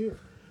all I hear.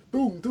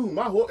 Boom, boom.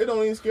 My horse, it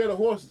don't even scare the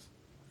horses.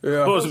 Yeah.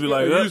 Supposed to be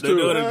like, Used they're to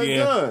doing it. it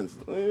again. Guns.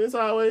 It's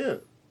always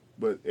it.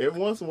 But every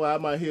once in a while, I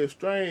might hear a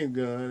strange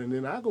gun, and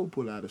then I go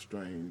pull out a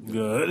strange gun.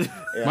 Good.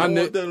 And My I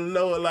ne- want them to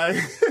know, like,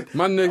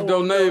 My next I door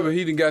want neighbor, them-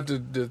 he done got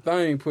the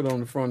thing put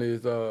on the front of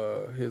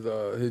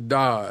his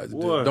Dodge.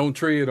 What? Don't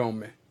tread on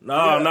me.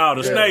 No,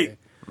 the snake.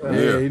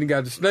 Yeah, he done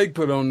got the snake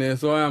put on there,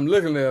 so I'm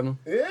looking at him.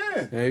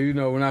 Yeah. And you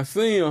know, when I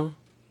see him,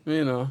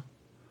 you know,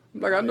 I'm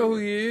like, I know who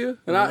he is,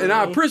 and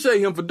I appreciate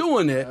him for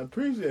doing I that.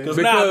 appreciate it. Because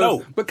now I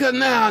know. Because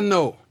now I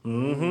know.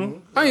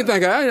 I ain't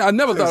think I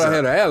never thought I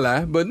had an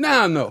ally, but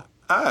now I know.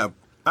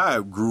 I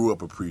grew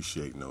up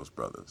appreciating those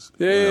brothers.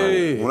 Yeah.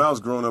 You know, when I was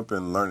growing up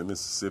and learning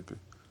Mississippi,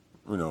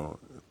 you know,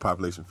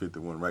 population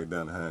 51 right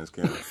down in Hines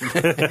County.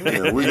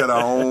 You know, we got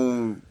our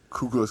own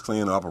Ku Klux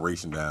Klan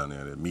operation down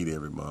there that meet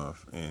every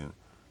month, and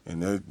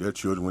their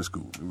children went to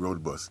school. We rode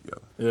the bus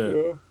together.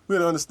 Yeah. We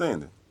had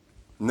understanding.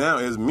 Now,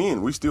 as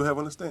men, we still have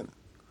understanding.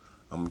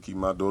 I'm going to keep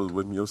my daughters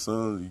with me, your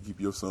sons. You keep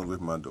your sons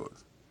with my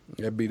daughters.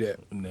 That be that.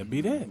 And that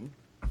be that.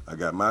 I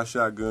got my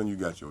shotgun, you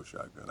got your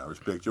shotgun. I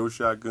respect your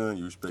shotgun,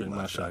 you respect Take my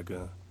my shotgun.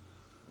 shotgun.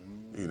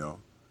 You know,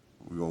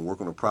 we're going to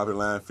work on the property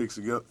line fence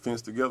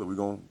together. We're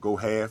going to go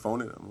half on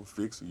it. I'm going to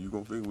fix it. You're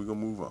going to fix it. We're going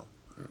to move on.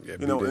 That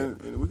You know, be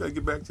that. and we got to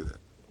get back to that.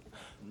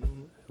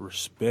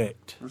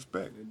 Respect.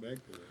 Respect.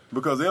 Back to that.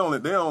 Because they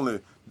only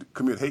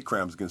commit hate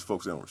crimes against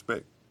folks they don't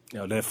respect. You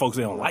know, that folks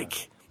they don't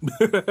like.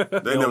 They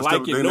don't never like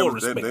step, you they nor never,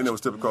 respect they never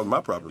step across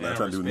my property line They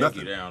trying to don't do respect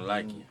nothing. you. They don't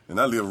like you. And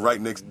I live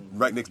right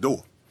next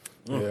door.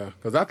 Yeah,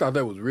 because I thought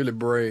that was really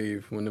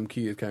brave when them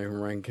kids came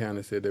from Rankin County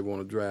and said they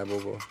want to drive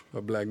over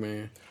a black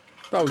man.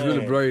 I thought it was really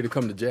Man. brave to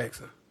come to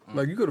Jackson.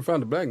 Like, you could have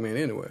found a black man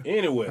anywhere.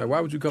 Anyway. Like, why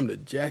would you come to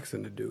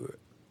Jackson to do it?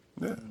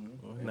 Yeah.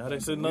 Now they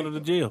sitting under the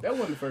jail. That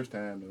wasn't the first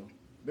time, though.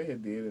 They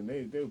had did, and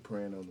they were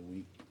praying on the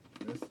weak.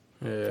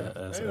 Yeah.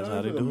 That's Hey,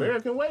 how they the do it.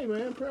 American way,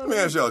 man. Let me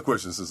ask y'all a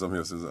question since I'm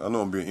here. Since I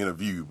know I'm being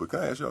interviewed, but can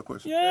I ask y'all a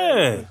question?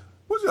 Yeah.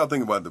 What y'all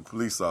think about the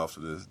police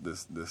officer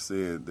that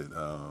said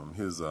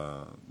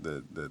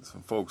that that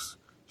some folks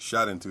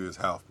shot into his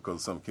house because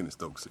of something Kenny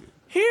Stokes said?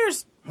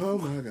 Here's Oh,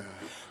 my God.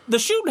 the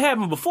shooting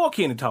happened before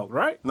Kenny talked,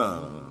 right?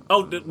 No.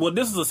 Oh, well,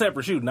 this is a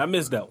separate shooting. I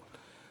missed that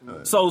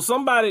one. So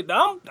somebody,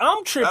 I'm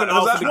tripping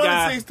off the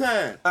guy. 26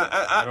 times.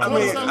 I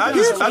mean, I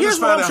Here's just what find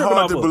I'm it tripping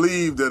hard off to of.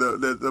 believe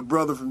that a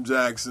brother from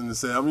Jackson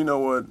said, you know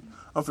what?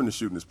 I'm finna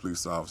shoot this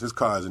police officer. His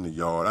car's in the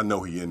yard. I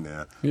know he in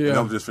there. Yeah. And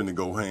I'm just finna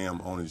go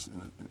ham on his.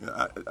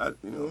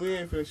 We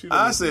ain't finna shoot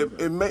I him. said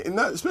it may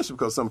not, especially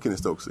because something Kenny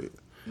Stokes said.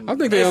 I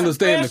think they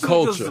understand the Especially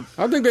culture. 'cause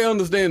I think they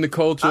understand the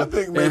culture I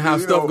think maybe, and how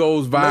you stuff know,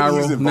 goes maybe he's viral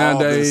involved in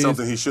nowadays.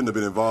 something he shouldn't have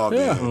been involved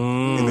Yeah. in.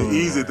 And the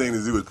easy thing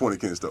to do is point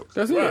at Kenny Stokes.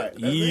 That's Right. it.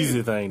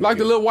 Easy thing. to Like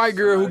the do. little white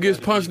girl who gets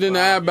punched in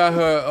the eye by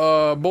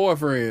her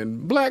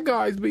boyfriend. Black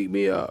guys beat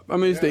me up. I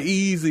mean, it's the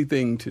easy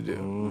thing to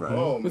do. Right.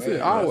 Oh, That's man.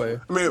 it, always.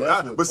 I mean,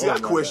 That's what- but see, oh I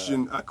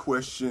my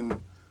question.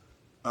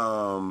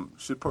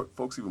 Should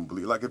folks even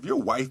believe? Like, if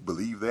your wife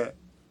believed that,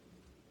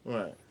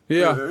 Right.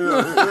 Yeah.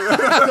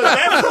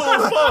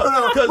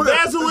 Because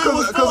that's who it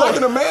was for. Because I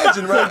can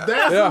imagine, right?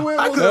 That's Yeah. who it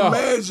I was can for.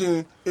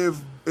 imagine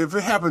if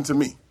it happened to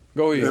me.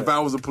 Go ahead. If I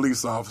was a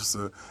police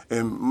officer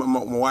and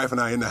my wife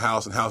and I in the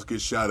house and house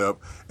gets shot up,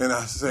 and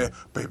I said,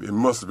 "Baby, it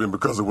must have been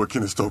because of what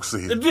Kenny Stokes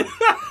said."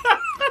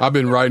 I've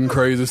been writing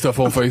crazy stuff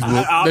on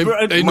Facebook.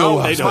 I- They know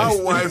my- I'm they My know.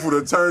 supposed wife would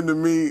have turned to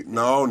me,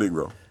 "No,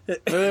 Negro."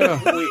 Yeah.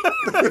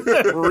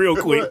 real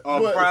quick.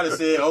 Or probably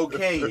said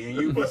okay, and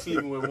you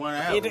proceeding with one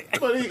out.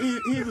 But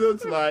he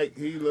looks like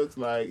he looks.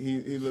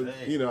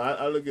 You know,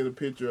 I look at a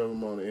picture of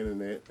him on the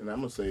internet, and I'm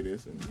gonna say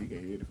this, and he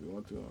can hear it if he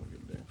want to. I don't give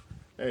a damn.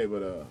 Hey,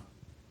 but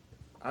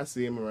I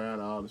see him around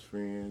all his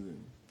friends,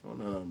 and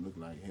none of them look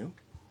like him.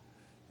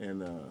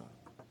 And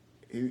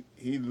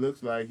he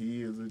looks like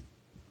he is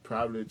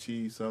probably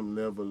achieved some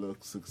level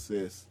of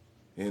success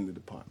in the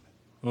department.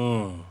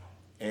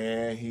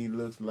 And he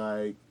looks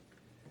like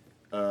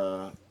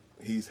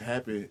he's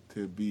happy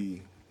to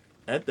be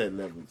at that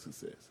level of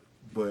success.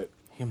 But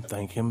Him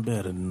think him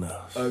better than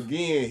us.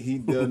 again, he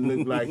doesn't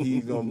look like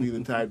he's gonna be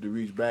the type to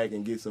reach back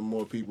and get some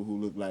more people who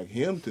look like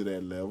him to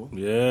that level.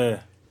 Yeah.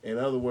 In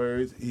other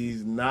words,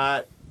 he's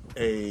not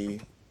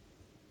a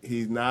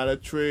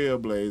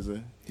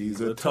trailblazer.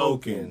 He's a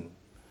token.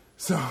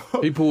 So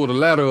He pulled the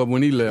ladder up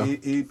when he left.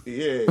 he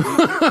He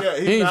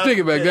ain't stick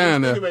it back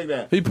down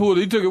there. He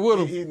took it with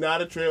him. He's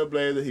not a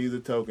trailblazer. He's a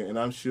token, and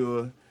I'm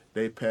sure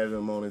they patted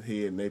him on his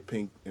head and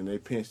they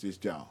pinched his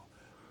jaw.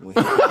 When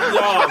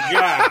Oh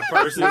God,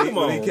 Percy, come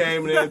when on. he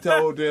came in and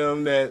told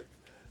them that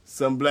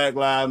some Black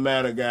Lives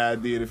Matter guy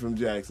did it from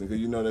Jackson,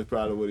 because you know that's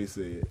probably what he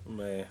said.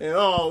 Man.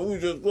 And we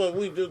just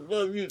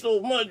love you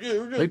so much.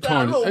 They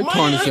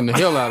tarnishing the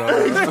hell out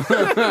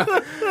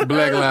of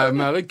Black Lives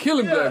Matter. They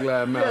killing Black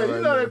Lives Matter Yeah, you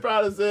right know now. they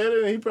probably said it,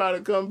 and he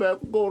probably come back,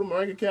 go to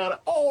Rankin County.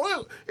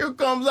 Oh, here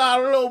comes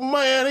our little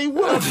man. He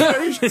went up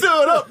there, he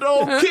stood up to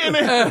old Kenny.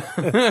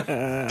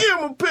 Give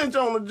him a pinch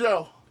on the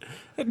jaw.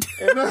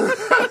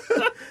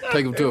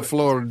 Take him to a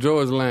Florida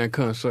Georgia Line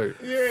concert.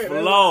 Yeah, that's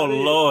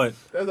Lord.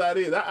 That's how it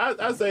is.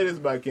 I say this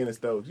about Kenny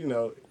Stokes. You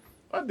know,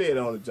 I did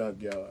on the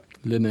junkyard.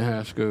 Living in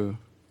high school.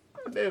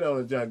 I did on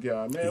the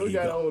junkyard, man. We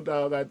got an old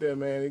dog out there,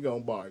 man. He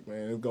gonna bark,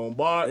 man. He's gonna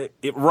bark.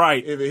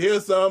 Right. If it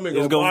hears something,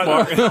 It's it's gonna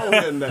gonna bark. It don't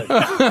hear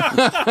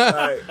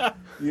nothing. Like,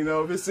 you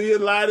know, if it see a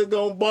light, it's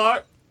gonna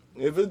bark.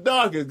 If it's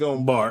dark, it's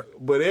gonna bark.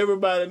 But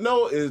everybody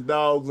know it's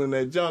dogs in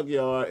that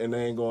junkyard, and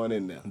they ain't going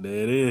in there.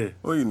 There it is.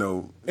 Well, you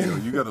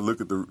got to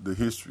look at the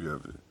history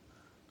of it.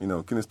 You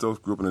know, Kenny Stokes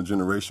grew up in a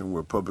generation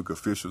where public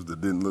officials that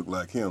didn't look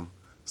like him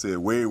said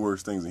way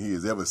worse things than he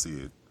has ever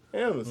said.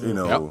 You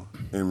know,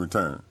 in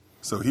return.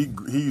 So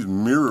he's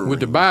mirroring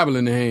With the Bible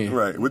in the hand.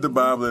 right, with the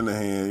Bible in the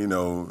hand. You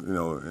know,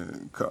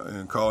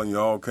 and calling you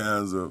all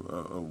kinds of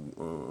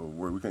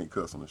words. We can't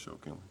cuss on the show,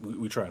 can we?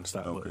 We trying to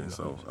stop. Okay, but,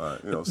 so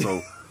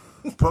so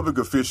public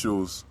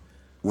officials,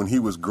 when he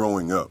was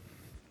growing up,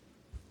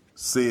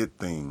 said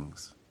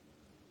things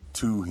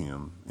to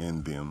him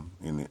and them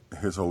and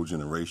his whole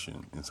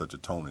generation in such a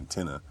tone and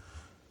tenor,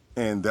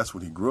 and that's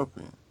what he grew up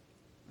in.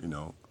 You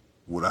know,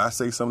 would I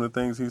say some of the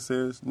things he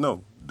says?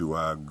 No. Do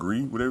I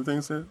agree with everything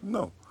he says?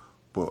 No.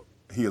 But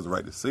he has the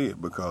right to say it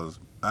because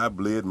I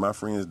bled, my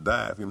friends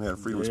died. If he didn't have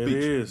freedom of There speech.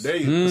 it is.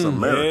 It's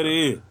America. There it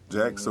is.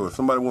 Jack, so if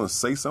somebody wants to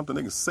say something,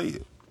 they can say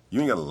it. You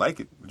ain't got to like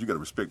it, but you got to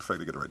respect the fact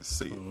they got the right to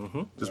say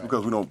it. Just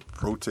because we don't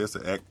protest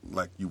or act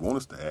like you want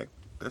us to act,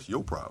 that's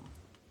your problem.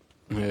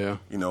 Yeah.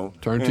 You know,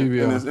 Turn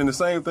TV off. And the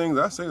same things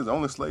I say is the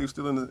only slave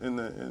still in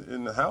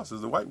the house is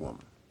the white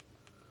woman.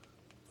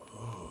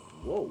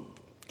 Whoa.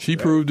 She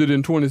proved it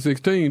in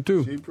 2016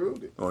 too. She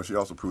proved it. Oh, she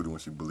also proved it when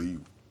she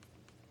believed.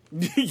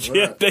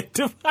 Yeah, they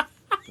do.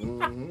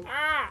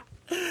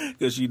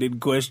 Because she didn't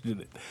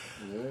question it.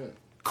 Yeah.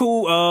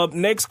 Cool.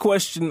 Next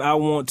question, I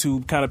want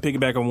to kind of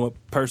piggyback on what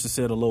Percy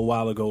said a little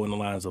while ago in the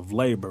lines of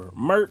labor.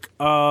 Merk,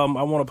 I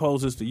want to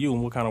pose this to you,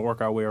 and we'll kind of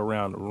work our way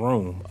around the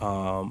room.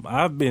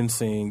 I've been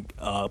seeing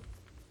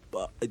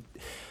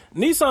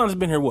Nissan has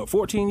been here,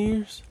 14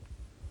 years?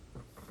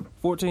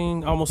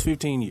 14, almost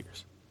 15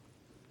 years.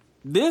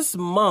 This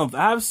month,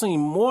 I've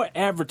seen more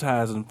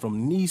advertising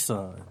from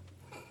Nissan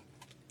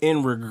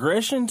in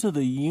regression to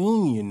the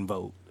union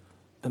vote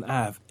than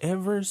I've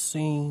ever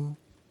seen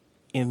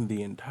in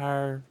the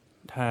entire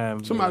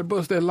time. Somebody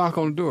bust that lock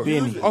on the door.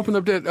 Benny. Open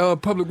up that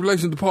public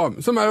relations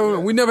department. Somebody open it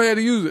up. We never had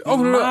to use it.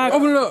 Open it up.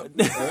 Open it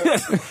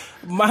up.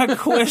 My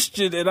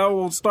question, and I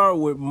will start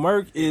with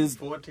Merk, is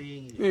 14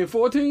 years. In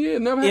 14 years,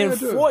 never had in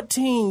to.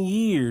 14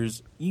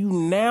 years, you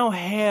now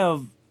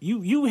have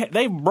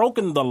they've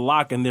broken the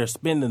lock and they're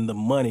spending the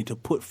money to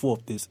put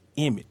forth this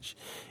image.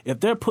 If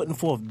they're putting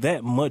forth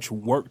that much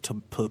work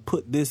to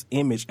put this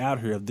image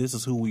out here, if this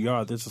is who we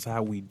are, this is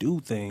how we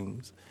do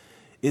things,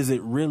 is it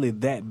really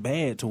that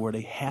bad to where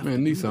they have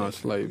Man, to? Nissan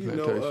slave You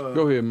know, plantation.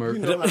 Go ahead, Murphy.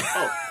 You know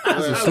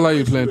It's a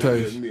slave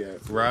plantation.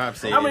 Rob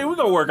said. I mean, we're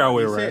gonna work our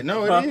way he around. said,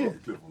 no, it is.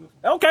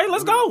 Okay,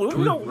 let's go.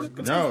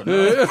 No,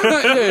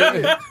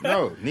 Yeah.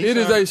 no. It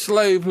is a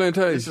slave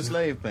plantation. It's a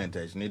slave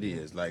plantation. It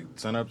is like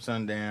sun up,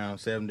 sundown,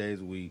 7 days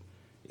a week.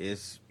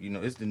 It's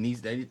it's the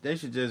Nissan. They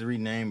should just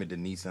rename it the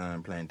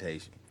Nissan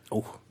Plantation.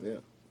 Oh, Yeah.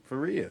 For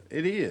real,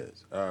 it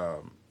is.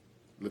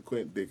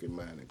 LeQuint Dickey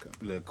Mining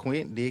Company.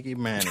 LeQuint Dickey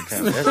Mining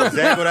Company. That's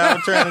exactly what I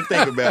was trying to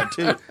think about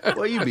too.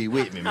 Well, you be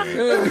with me,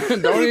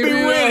 man. Don't even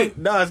be with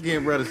it. Dog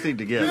skin brothers stick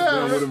together.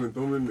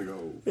 Throw him in the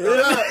hole.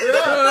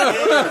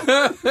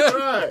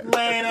 Right.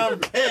 Man, I'm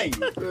telling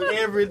you,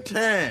 every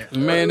time.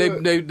 Man,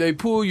 they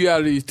pull you out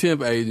of these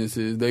temp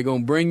agencies. They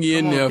gonna bring you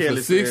in Come on, there for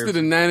Kelly 60 to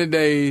Services. 90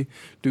 days,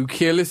 do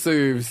Kelly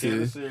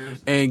services,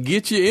 Services. and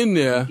get you in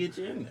there, Get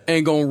you in there.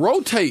 and gonna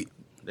rotate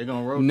They're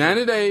gonna rotate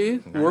 90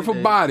 days 90 worth of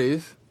days.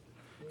 bodies,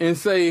 and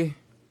say,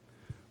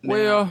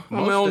 well, I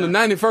mean, most on the of-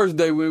 91st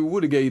day, we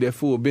would have gave you that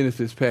full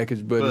benefits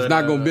package, but it's But,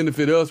 not going to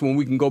benefit us when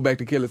we can go back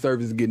to Kelly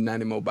Service and get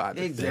 90 more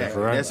bodies.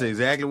 Exactly. right. That's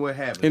exactly what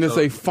happened. And it's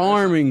So a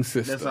farming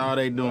system. That's all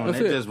they doing. That's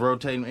They it. just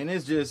rotating, and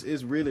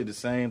it's really the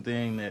same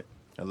thing that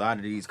a lot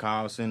of these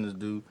call centers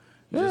do,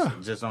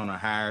 just on a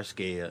higher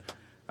scale.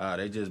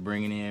 They just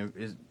bringing in,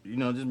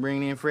 just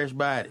bringing in fresh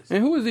bodies.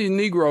 And who is these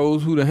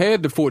Negroes who done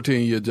had the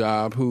 14-year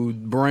job, who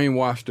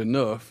brainwashed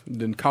enough,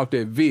 then caught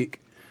that Vic,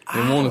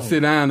 and want to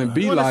sit down and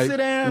be Wanna like, sit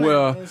down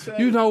well, and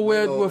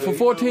say, for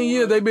 14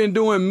 years they've been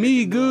doing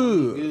me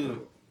good.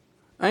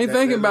 I ain't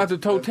thinking about the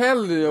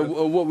totality of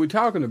what we're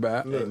talking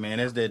about. Hey, man,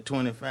 that's that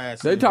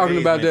 25. They talking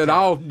about that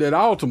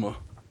Altima.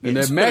 And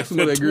that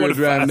Maxima that girl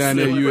driving down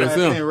there, 25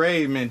 cent USM.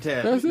 raise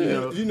mentality. That's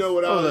it. You know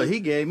what Oh, I look,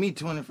 he gave me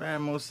 25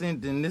 more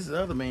cents than this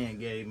other man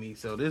gave me,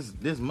 so this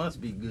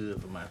must be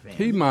good for my family.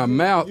 He my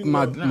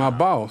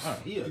boss.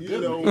 He a You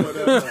good know man.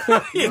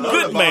 what? He a The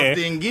good boss man.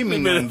 didn't give me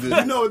nothing good.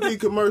 You know what these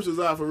commercials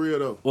are for real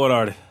though? What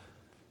are they?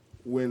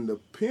 When the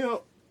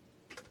pimp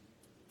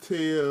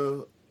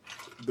tell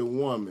the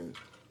woman,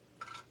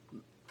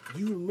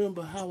 "You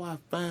remember how I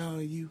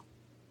found you?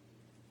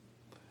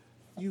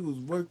 You was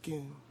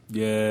working.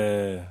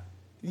 Yeah.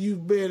 You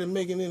barely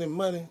making any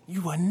money.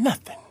 You were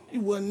nothing. You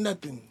wasn't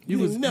nothing.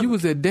 You never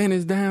was at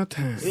Dennis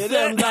downtown.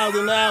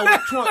 $7 an hour,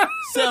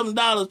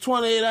 $7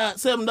 $28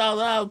 $7 an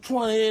hour,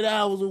 28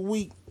 hours a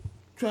week,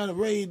 trying to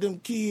raise them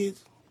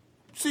kids.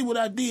 See what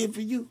I did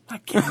for you?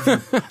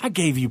 I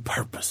gave you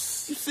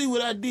purpose. You see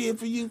what I did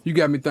for you? You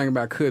got me thinking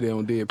about Cuddy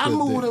on Dead I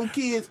President. moved them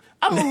kids.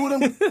 I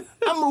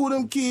moved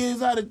them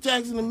kids out of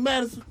Jackson and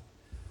Madison.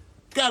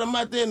 Got them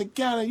out there in the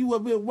county. You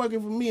up here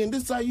working for me, and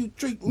this how you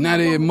treat me. Now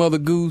they at Mother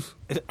Goose.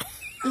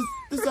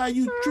 This how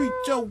you treat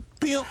your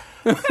pimp.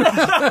 That's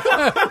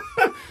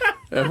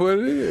what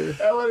it is.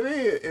 That's what it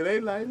is. And they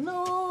like,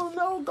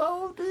 no,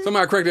 go this.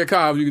 Somebody crank that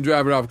car up, you can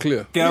drive it off a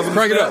cliff. Councilman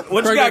Crank it Stamps, up.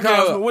 What you Crank got, that car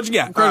Councilman? up. What you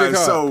got? Crank All right, that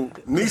car so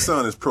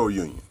Nissan is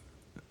pro-union.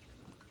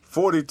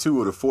 42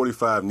 of the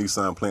 45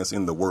 Nissan plants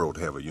in the world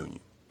have a union.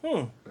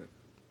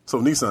 So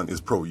Nissan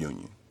is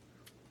pro-union.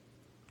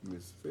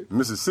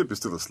 Mississippi is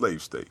still a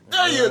slave state.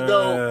 There you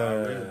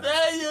go.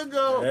 There you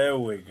go. There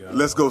we go.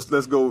 Let's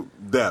go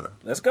data.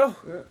 Let's go.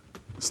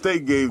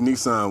 State gave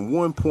Nissan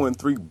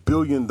 $1.3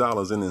 billion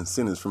in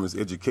incentives from its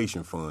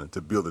education fund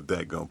to build a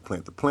dadgum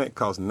plant. The plant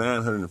cost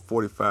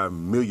 $945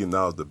 million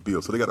to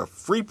build. So they got a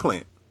free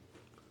plant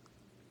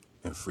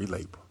and free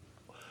labor.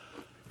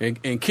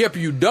 And kept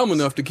you dumb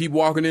enough to keep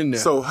walking in there.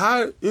 So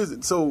how is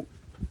it? So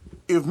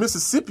if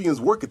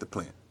Mississippians work at the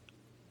plant,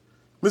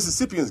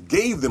 Mississippians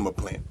gave them a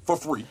plant for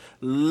free.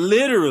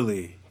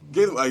 Literally.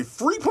 Gave them a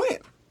free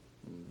plant.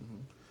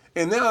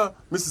 And now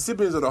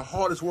Mississippians are the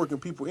hardest working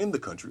people in the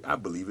country. I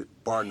believe it,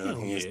 bar none,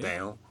 hands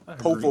down.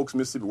 Poor folks in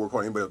Mississippi work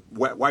hard, anybody,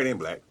 white and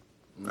black.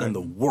 Right? In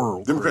the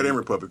world. Democrat and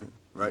Republican,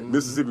 right?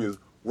 Mississippians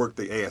work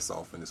their ass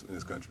off in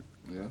this country.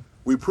 Yeah.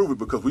 We prove it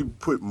because we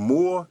put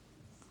more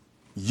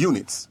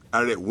units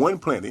out of that one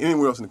plant than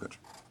anywhere else in the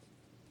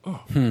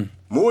country.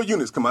 More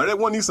units come out of that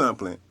one Nissan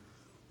plant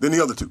than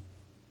the other two.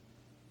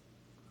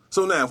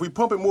 So now, if we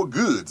pumping more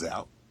goods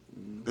out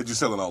that you're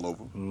selling all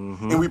over,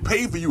 and we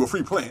pay for you a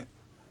free plant,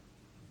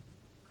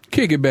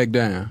 kick it back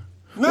down.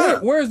 Nah.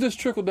 Where's this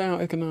trickle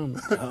down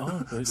economics?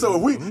 So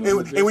if we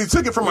and we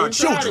took it from our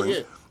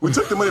children. We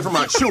took the money from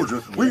our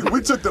children.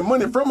 We took the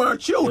money from our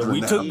children.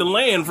 We took the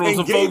land from and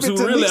some gave folks it who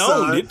to really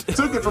Nissan, owned it.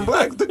 Took it from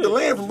took the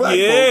land from black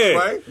Yeah.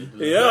 folks, right?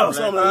 Yeah.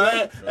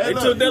 They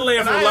took that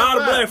land from a lot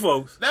of black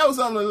folks. That was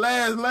some of the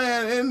last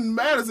land in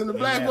Madison the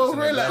black folks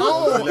really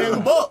owned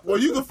in Buck. Well,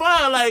 you can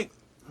find like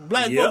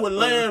black folk with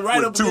land right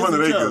With up against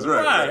 200 each acres, other.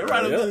 right.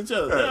 Right up against each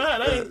other. Yeah,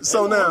 they ain't-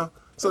 So now,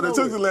 they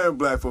took the land from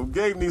black folks,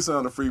 gave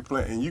Nissan a free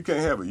plant, and you can't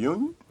have a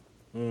union?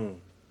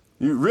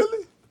 You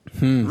really?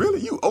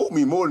 Really? You owe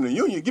me more than a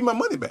union. Give my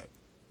money back.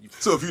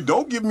 So if you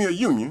don't give me a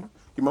union,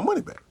 give my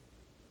money back.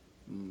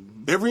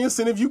 Every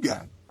incentive you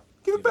got,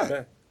 give it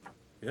back.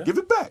 Yeah. Give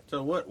it back.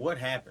 So what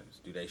happens?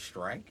 Do they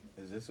strike?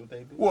 Is this what they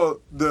do?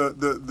 Well,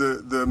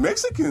 the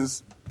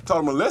Mexicans taught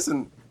them a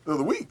lesson the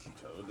other week.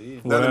 Sure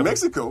did. Down in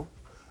Mexico,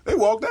 they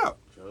walked out.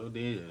 Sure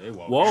did. They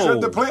walked. Whoa.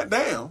 Shut the plant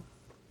down,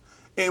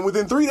 and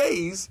within 3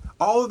 days,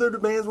 all of their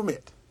demands were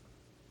met.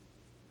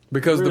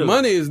 Because the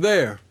money is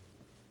there.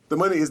 The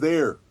money is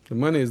there. The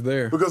money is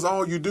there. Because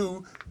all you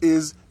do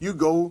is you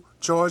go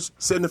charge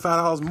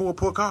 $75 more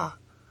per car,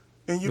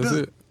 and you're That's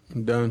done. it.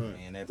 I'm done.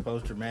 Man, that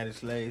post-traumatic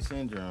slave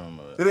syndrome.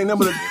 It ain't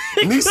number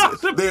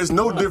Nissan. There's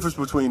no difference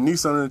between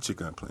Nissan and a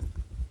chicken plant.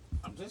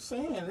 I'm just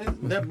saying,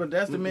 but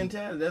that's the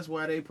mentality. That's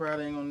why they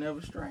probably ain't gonna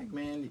never strike,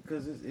 man.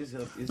 Because it's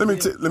Let me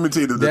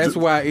tell you. That's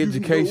why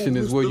education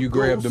is where you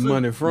grab the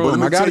money But from. let I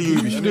me gotta tell you,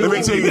 keep you straight. let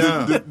me tell you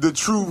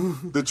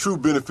the true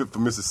benefit for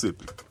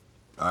Mississippi.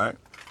 All right.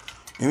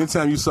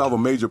 Anytime you solve a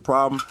major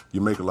problem, you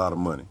make a lot of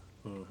money.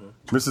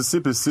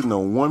 Mississippi is sitting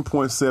on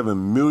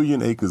 1.7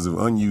 million acres of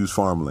unused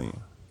farmland.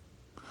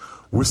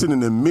 We're sitting in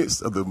the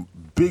midst of the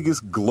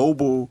biggest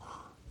global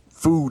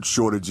food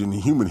shortage in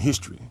human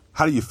history.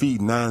 How do you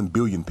feed 9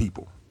 billion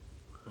people?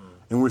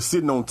 And we're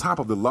sitting on top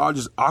of the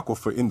largest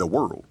aquifer in the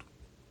world,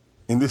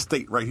 in this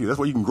state right here. That's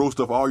why you can grow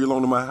stuff all year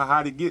long no matter how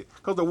hot it get,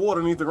 because the water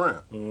underneath the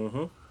ground.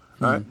 All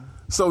right?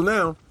 So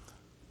now,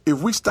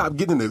 if we stop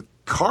getting in the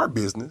car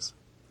business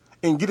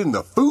and get in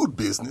the food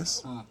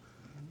business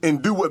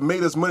and do what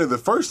made us money the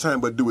first time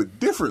but do it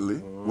differently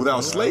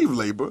without slave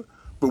labor,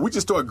 but we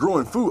just start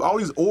growing food. All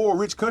these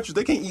oil-rich countries,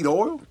 they can't eat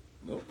oil.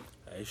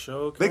 They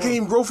sure They can't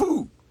even grow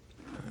food.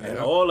 And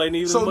all they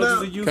need is So as much now- as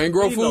they use Can't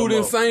grow food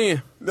in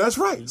sand. That's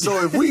right.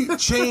 So if we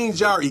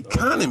change our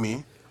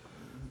economy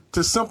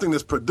to something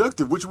that's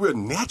productive, which we're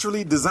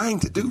naturally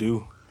designed to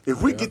do.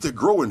 If we get to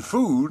growing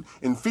food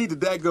and feed the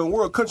daggone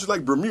world, countries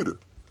like Bermuda.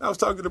 I was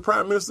talking to the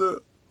Prime Minister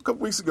a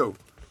couple weeks ago.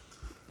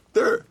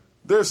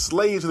 they're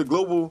slaves to the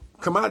global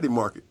commodity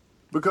market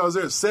because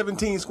they're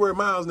 17 square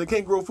miles and they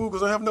can't grow food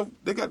because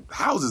they got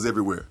houses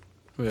everywhere.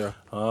 Yeah.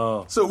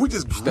 Oh. So if we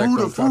just grew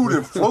the food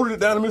and floated it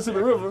down the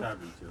Mississippi River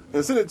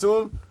and sent it to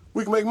them,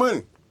 we can make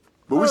money.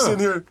 But we're sitting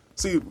here,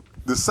 see,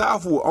 the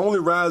South will only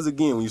rise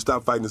again when you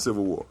stop fighting the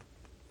Civil War.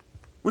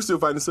 We're still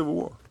fighting the Civil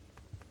War.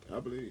 I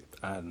believe.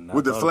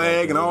 With the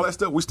flag and all that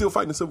stuff, we're still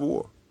fighting the Civil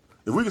War.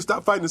 If we can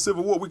stop fighting the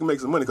Civil War, we can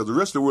make some money because the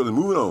rest of the world is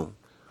moving on.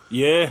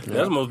 Yeah,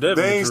 that's most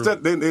definitely true.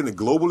 They're in the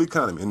global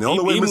economy. And the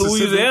only way Even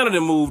Mississippi, Louisiana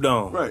done moved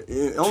on. Right.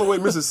 And the only way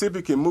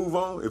Mississippi can move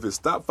on if it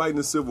stop fighting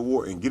the Civil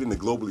War and get in the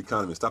global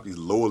economy and stop these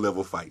lower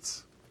level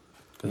fights.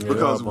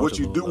 Because what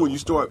you do when you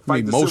start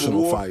fighting the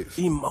Civil War,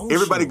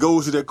 everybody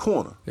goes to their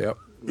corner. Yep.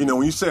 You know,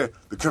 when you say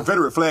the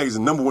Confederate flag is the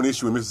number one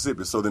issue in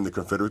Mississippi, so then the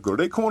Confederates go to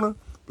their corner,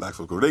 black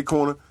folks go to their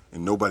corner,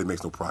 and nobody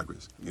makes no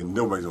progress. And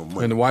nobody's no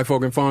money. And the white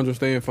folk in Fondra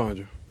stay in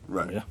Fondra.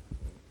 Right. Yeah.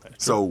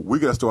 So we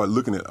got to start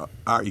looking at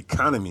our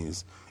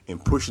economies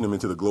and pushing them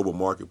into the global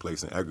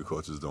marketplace, and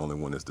agriculture is the only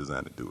one that's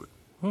designed to do it.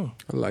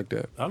 I like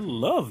that. I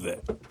love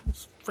that.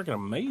 It's freaking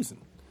amazing.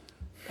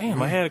 Damn,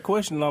 I had a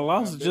question and I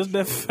lost it just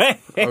that fast.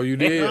 Oh, you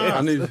did?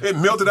 It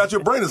melted out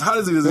your brain as hot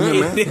as it is in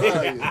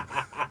here, man.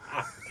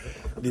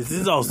 This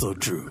is also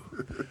true.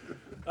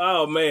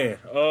 Oh, man.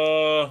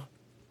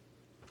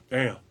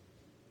 Damn.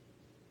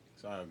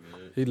 Sorry,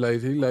 man. He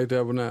laid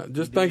that one out.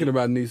 Just thinking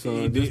about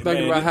Nissan. Just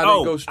thinking Man, about how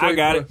they go straight. I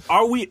got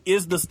it.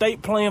 Is the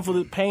state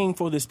paying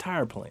for this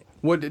tire plant?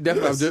 Where did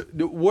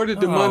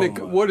the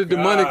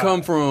money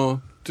come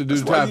from to do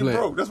the tire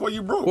plant? That's why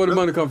you broke. Where did the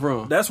money come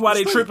from? That's why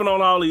they tripping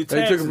on all these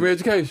They taxes. took it from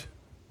education.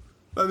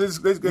 They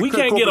We cut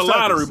can't get a corporate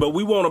lottery, taxes. but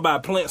we want to buy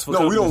plants for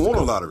No, we don't companies want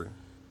to a lottery.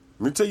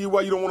 Let me tell you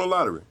why you don't want a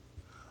lottery.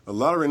 A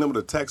lottery ain't number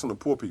the tax on the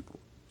poor people.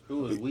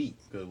 Who is we?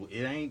 Because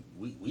it ain't,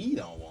 we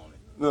don't want it.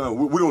 No,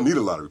 we don't need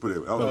a lottery. Put it.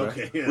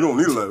 Okay. We don't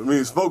need a lottery. I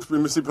mean, folks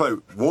in Mississippi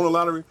probably want a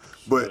lottery,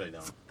 but they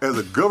don't. as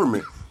a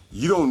government,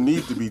 you don't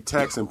need to be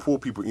taxing poor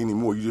people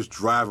anymore. You just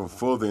drive them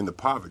further into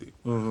poverty.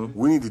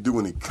 We need to do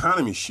an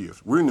economy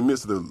shift. We're in the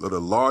midst of the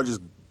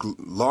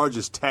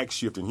largest tax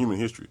shift in human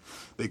history.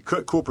 They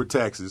cut corporate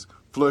taxes,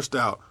 flushed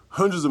out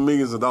hundreds of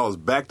millions of dollars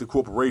back to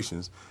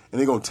corporations, and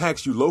they're going to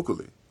tax you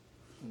locally.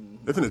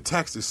 They're going to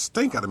tax the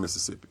stink out of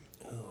Mississippi.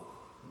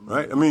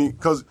 Right? I mean,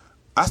 because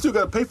I still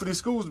got to pay for these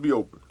schools to be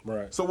open.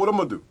 Right. So what I'm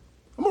going to do?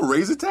 I'm going to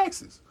raise the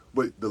taxes.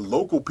 But the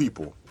local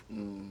people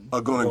are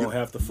going to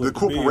have to get... foot The the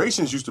bill.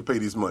 corporations used to pay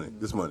this money.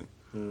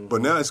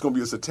 But now it's going to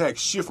be a tax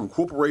shift from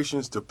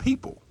corporations to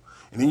people.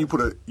 And then you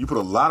put a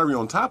lottery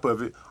on top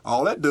of it.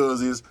 All that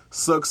does is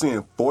sucks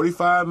in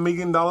 $45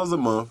 million a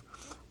month,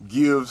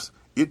 gives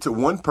it to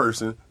one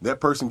person.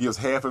 That person gives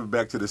half of it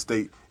back to the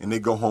state, and they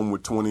go home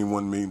with 20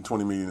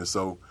 million or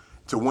so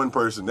to one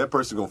person. That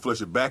person going to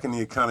flush it back in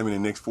the economy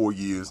in the next 4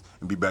 years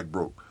and be back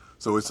broke.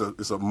 So it's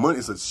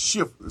a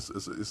shift.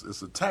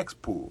 It's a tax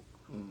pull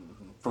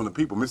from the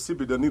people.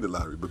 Mississippi doesn't need a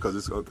lottery because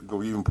it's going to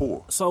be even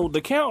poor. So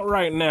the count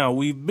right now,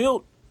 we've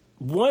built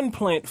one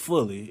plant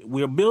fully.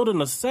 We're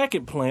building a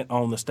second plant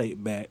on the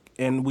state back,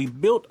 and we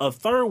built a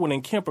third one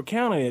in Kemper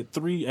County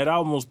at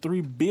almost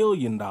 $3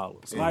 billion.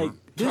 Like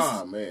this,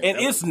 man. and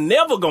it's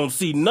never gonna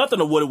see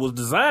nothing of what it was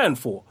designed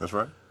for. That's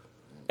right.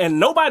 And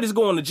nobody's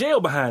going to jail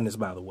behind this,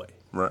 by the way.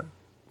 Right.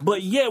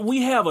 But yet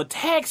we have a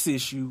tax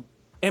issue,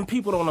 and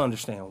people don't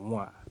understand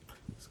why.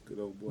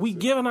 We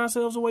giving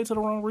ourselves away to the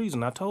wrong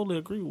reason. I totally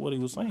agree with what he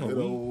was saying.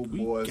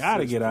 We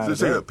gotta get out of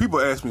that.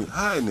 People ask me,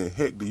 how in the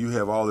heck do you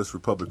have all this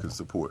Republican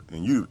support?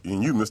 And you,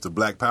 Mr.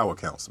 Black Power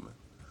Councilman.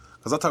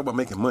 Because I talk about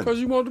making money. Because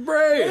you want the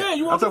bread. Yeah,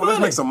 you I want talk the about let's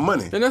money. make some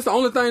money. And that's the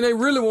only thing they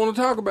really want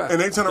to talk about. And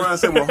they turn around and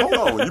say, well, hold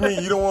on. You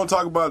mean you don't want to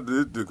talk about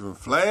the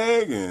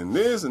flag and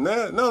this and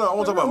that? No, I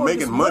want to talk about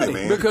making money,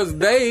 man. Because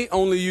they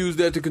only use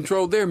that to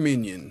control their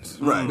minions.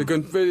 Right.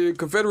 The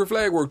Confederate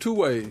flag worked two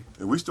ways.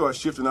 If we start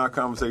shifting our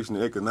conversation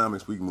to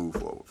economics, we can move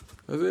forward.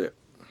 That's it.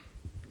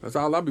 That's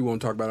all I be wanting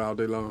to talk about all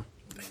day long.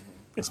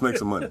 Let's make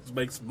some money. Let's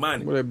make some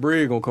money. Where that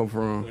bread gonna come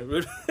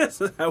from? That's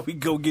how we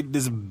go get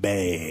this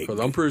bag. Because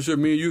I'm pretty sure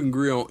me and you can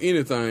agree on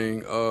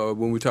anything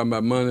when we talking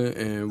about money.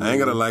 And I ain't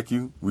got to like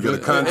you. We got a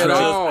At contract.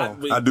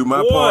 all. I do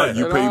my What? part.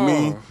 You At pay all.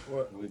 me.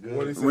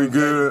 What he said We on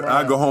good. Jack I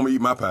and go Brown? home and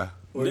eat my pie.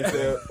 What he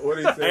said?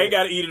 I ain't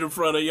got to eat it in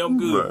front of you. I'm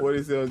good. Right. What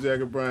he said on Jack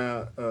and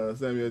Brown,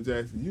 Samuel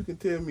Jackson, you can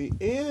tell me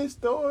any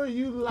story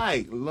you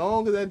like,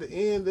 long as at the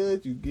end of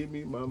it, you give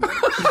me my money.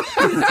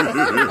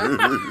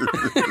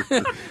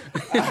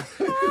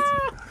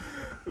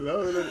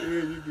 Long as at the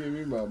end, you give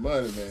me my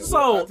money, man. So,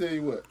 Well, I'll tell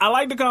you what. I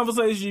like the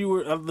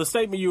conversation the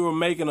statement you were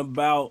making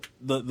about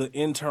the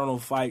internal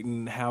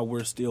fighting, how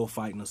we're still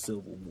fighting a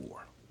civil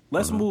war.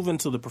 Let's move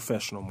into the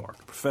professional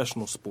market,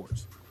 professional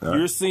sports. All right.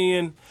 You're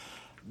seeing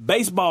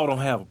baseball don't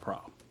have a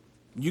problem.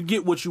 You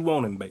get what you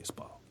want in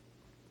baseball.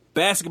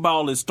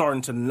 Basketball is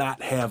starting to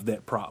not have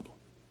that problem.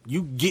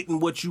 You getting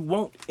what you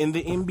want in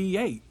the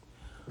NBA.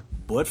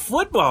 But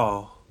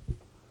football,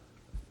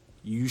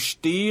 you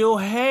still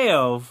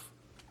have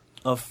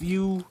a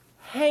few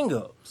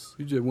hang-ups.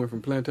 You just went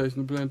from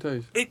plantation to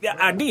plantation.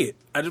 I did.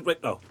 I just went,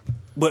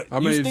 But I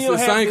you mean, it's still the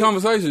have same to-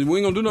 conversation. We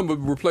ain't gonna do nothing but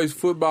replace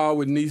football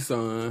with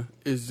Nissan.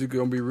 It's just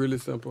gonna be really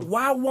simple.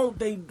 Why won't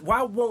they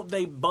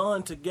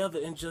bond together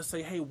and just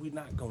say, "Hey, we're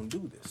not gonna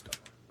do this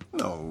stuff"?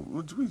 No,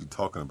 what are you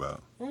talking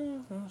about?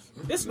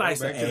 It's nice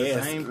to Back to the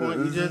ask. same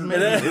point you just made.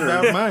 It's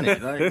about money.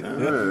 Like,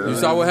 You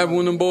saw what happened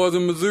when them boys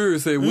in Missouri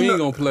said we ain't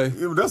gonna play.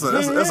 Yeah, but that's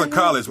a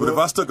college. But if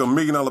I stuck $1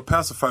 million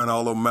pacifier in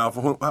all of them mouth,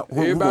 who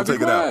gonna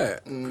take it out?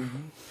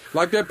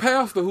 Like that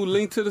pastor who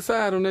linked to the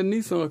side on that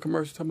Nissan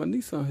commercial talking about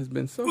Nissan has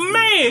been so good.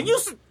 Man, you.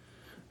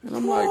 And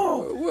I'm like,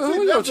 Whoa. well,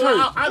 who your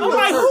church? I'm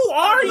like, who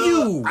are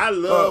you? I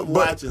love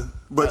watching.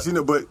 But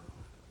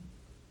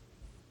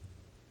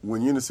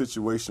when you're in a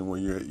situation where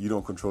you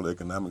don't control the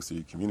economics of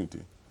your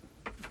community,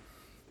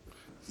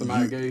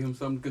 Somebody gave him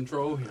something to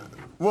control him.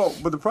 well,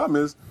 but the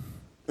problem is,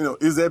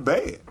 is that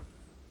bad?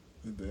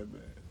 Is that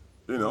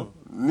bad?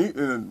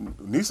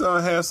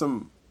 Nissan has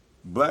some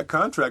black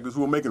contractors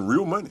who are making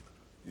real money.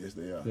 Yes,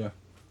 they are. Yeah.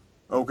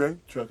 Okay,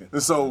 Trucking.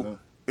 and so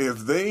if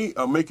they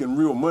are making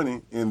real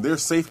money and they're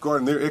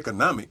safeguarding their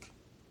economic,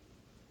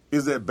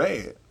 is that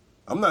bad?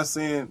 I'm not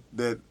saying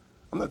that.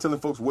 I'm not telling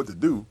folks what to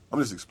do. I'm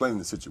just explaining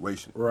the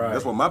situation. Right.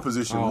 That's why my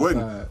position All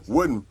sides.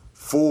 wasn't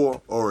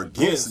for or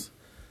against. Yes.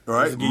 All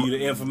right. Just give you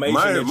the information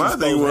My that you're thing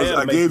supposed to was have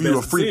to I make gave the you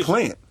a best free decision.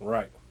 plant.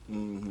 Right.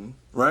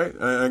 Right.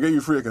 And I gave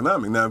you free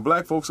economic. Now, if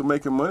black folks are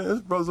making money.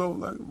 There's brothers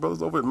over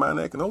at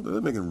Minac and Older.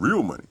 They're making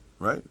real money.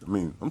 Right. I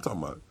mean, I'm talking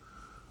about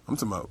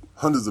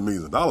hundreds of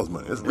millions of dollars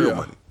money. That's real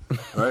money.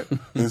 Right.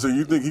 And so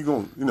you think he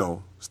gonna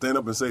stand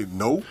up and say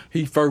no?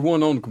 He first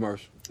one on the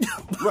commercial.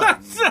 Right.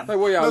 Like,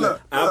 where y'all at?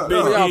 I've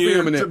been Where y'all here.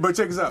 filming it? But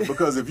check this out,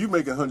 because if you're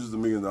making hundreds of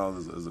millions of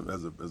dollars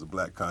as a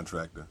black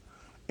contractor,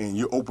 and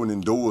you're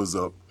opening doors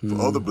up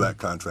for other black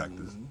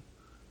contractors,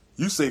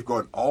 you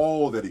safeguard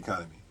all that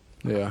economy.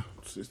 Yeah.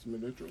 System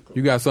of neutral code.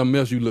 You got something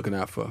else you looking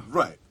out for.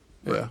 Right.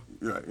 Yeah.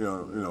 Right.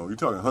 You're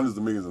talking hundreds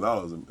of millions of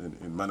dollars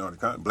in minority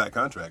black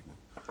contracting.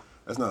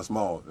 That's not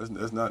small. That's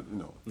not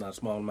Not a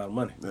small amount of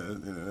money.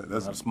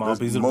 That's Not a small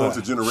piece of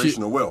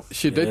multi-generational wealth.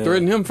 Shit, they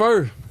threatened him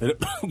first.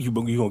 you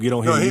gonna get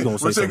on here and you gonna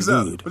say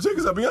something good. But check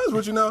this out. Be honest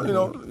with you now.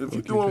 If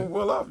you're doing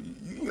well off,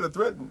 you can get a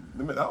threat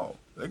them at all.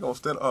 They're gonna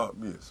stand up.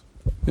 Yes.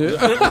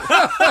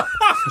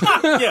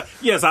 Yeah,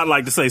 yes, I'd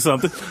like to say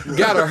something.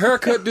 Got a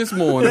haircut this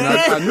morning.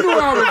 I knew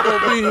I was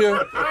gonna be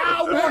here.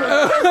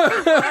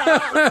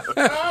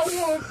 I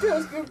want to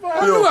testify.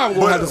 I knew I was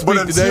gonna have to speak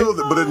today.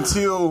 But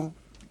until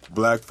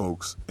black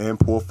folks and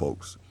poor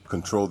folks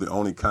control their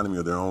own economy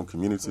of their own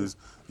communities,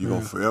 you're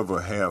going to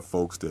forever have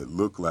folks that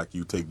look like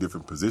you, take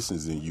different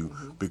positions than you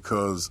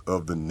because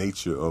of the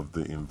nature of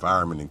the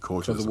environment and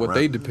culture. Because of what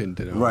they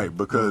depended on. Right,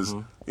 because,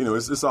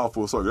 it's all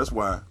full circle. That's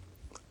why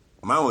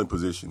my only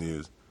position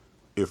is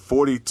if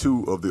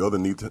 42 of the other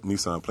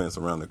Nissan plants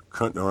around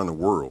the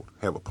world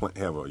have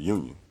a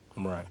union,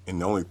 Right.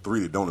 and the only 3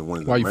 that don't, and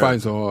one is Why you America. fighting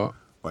so hard?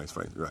 Why it's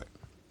fighting, right.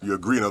 You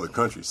agree in other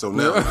countries. So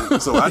now,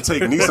 so I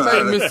take Nissan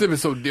out of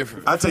Mississippi's so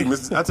different. I take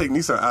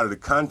Nissan out of the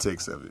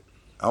context of it.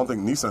 I don't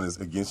think Nissan is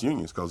against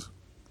unions because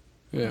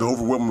the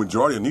overwhelming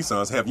majority of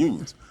Nissans have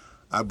unions.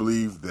 I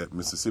believe that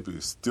Mississippi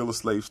is still a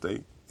slave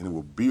state, and it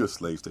will be a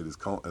slave state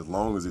as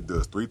long as it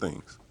does 3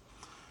 things.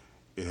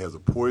 It has a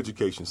poor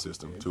education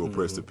system to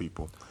oppress the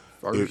people.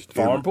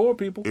 Farm poor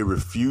people. It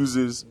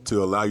refuses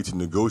to allow you to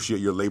negotiate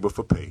your labor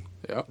for pay.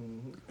 Yep.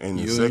 And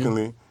Union.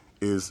 secondly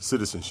is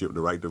citizenship,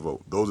 the right to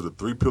vote. Those are the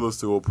 3 pillars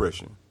to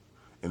oppression.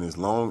 And as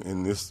long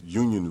as this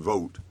union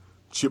vote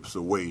chips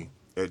away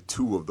at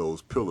 2 of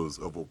those pillars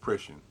of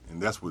oppression,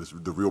 and that's what is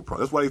the real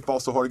problem. That's why they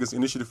fought so hard against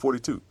Initiative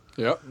 42.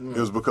 Yep. It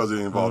was because it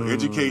involved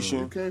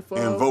education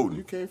and voting.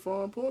 You can't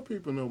farm poor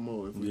people no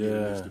more. If we Yeah. get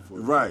arrested for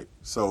it. Right.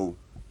 So,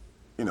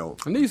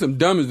 I need some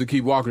dummies to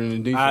keep walking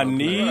in the I Nissan.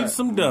 need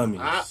some dummies.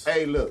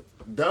 Hey, look,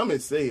 dumb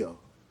as sell.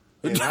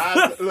 And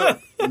look,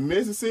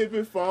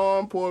 Mississippi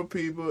farm poor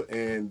people,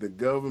 and the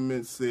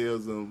government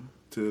sells them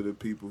to the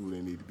people who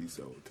they need to be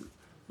sold to,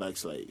 like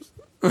slaves.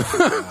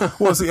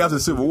 well, see, after the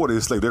Civil War, they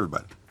enslaved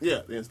everybody. Yeah,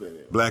 they enslaved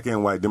them. Black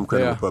and white,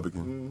 Democrat and Yeah.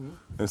 Republican.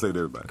 They enslaved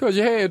everybody. Because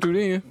you had to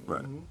then.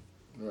 Right.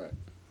 Right.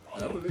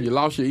 I believe You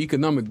lost your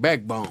economic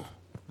backbone.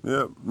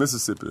 Yeah,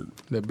 Mississippi,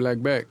 That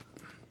black back.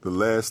 the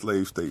last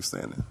slave state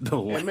standing. The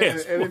And, man,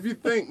 last and one. if you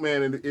think,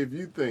 man, and if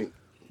you think,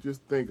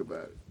 just think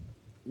about it.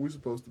 We're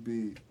supposed to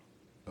be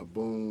a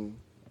boom.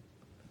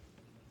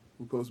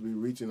 We're supposed to be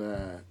reaching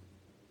our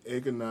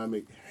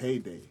economic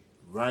heyday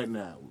right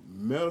now.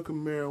 Medical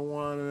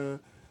marijuana,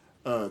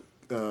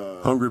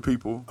 Hungry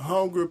people.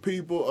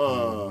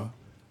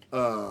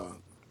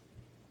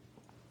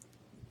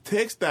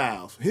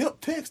 textiles, hemp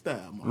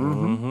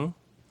textile.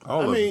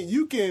 All I of mean,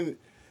 you can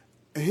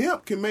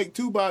hemp can make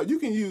you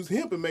can use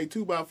hemp and make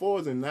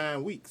 2x4s in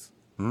 9 weeks.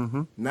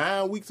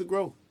 9 weeks of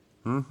growth.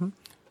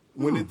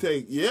 When it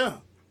take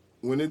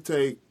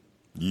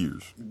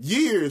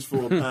years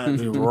for a pine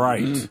to grow.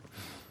 Right.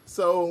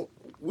 So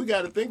we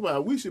got to think about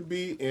it. We should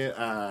be in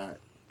our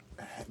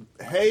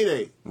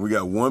heyday. We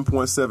got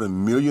 1.7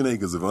 million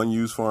acres of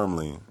unused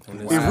farmland.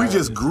 If we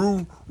just grew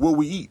what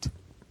we eat,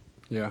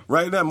 Yeah.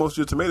 right now most of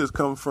your tomatoes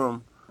come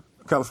from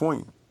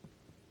California.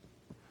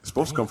 It's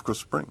supposed to come from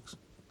Crystal Springs,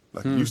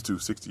 like it used to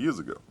 60 years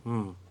ago.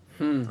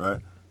 Right?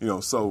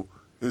 So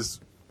it's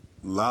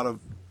a lot of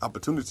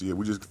opportunity here.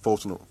 We just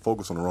focus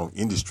on the wrong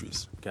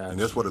industries. Gotcha. And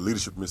that's why the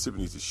leadership of Mississippi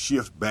needs to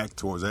shift back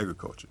towards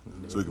agriculture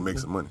so we can make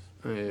some money.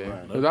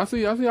 Yeah, cause I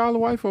see all the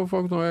white folks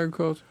focus on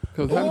agriculture.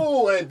 And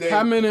they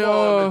how many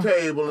farm the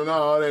table and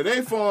all that.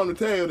 They farm the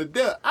table to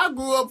death. I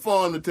grew up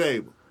farming the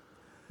table.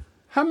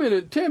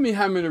 Tell me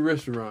how many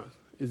restaurants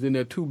is in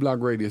that 2-block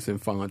radius in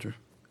Fondren?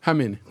 How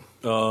many?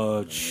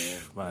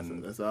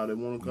 That's all they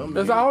want to come.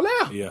 That's all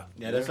there. Yeah.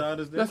 That's all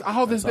that's there. That's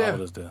all that's there.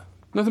 All is there.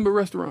 Nothing but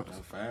restaurants.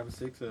 5 or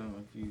 6 of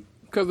them. If you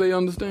Because they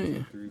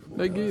understand. 3, 4,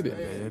 They get it.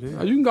 it is.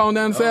 You can go on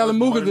down to Sally it's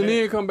more Mookas than and that.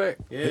 then come back.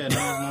 Yeah,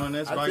 no,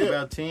 that's probably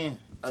about 10.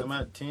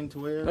 About 10,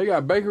 12. They got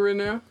a bakery in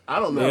there.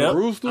 I don't know. Yep.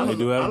 Rooster. They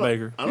do have a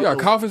baker. I You don't got a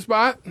know- coffee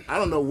spot. I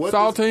don't know what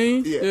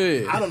Saltines?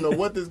 This, Yeah. I don't know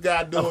what this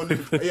guy doing.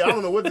 I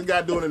don't know what this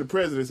guy doing in the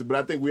presidency, but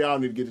I think we all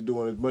need to get to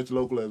doing as much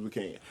local as we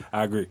can.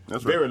 I agree.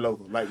 That's right. Very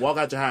local. Like walk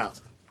out your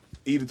house,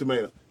 eat a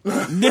tomato.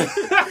 I'm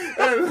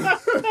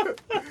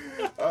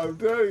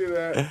telling you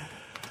that.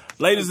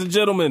 Ladies and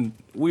gentlemen,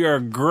 we are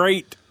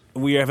great.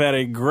 We have had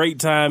a great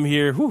time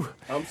here. Whew.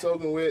 I'm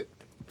soaking wet.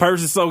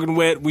 Purse is soaking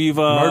wet. We've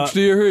Merch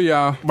still here,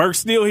 y'all. Merc's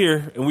still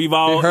here, and we've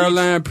all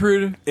Hairline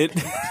pretty.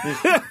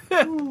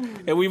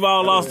 and we've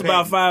all lost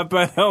about 5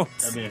 pounds.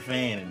 I've been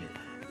fanning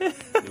it.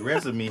 The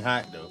rest of me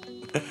hot, though.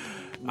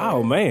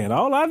 Oh man,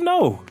 all I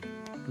know.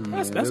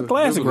 That's a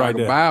classic It was right like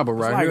there. a Bible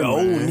It's right like here, an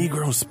old man.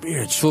 Negro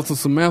spiritual. Sister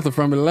Samantha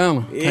from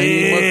Atlanta. Can't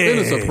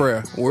even finish a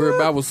prayer. Worry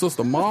about what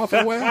Sister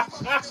Martha wear.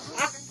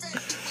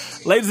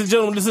 Ladies and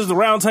gentlemen, this is the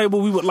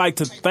Roundtable. We would like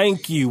to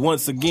thank you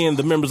once again,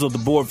 the members of the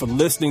board, for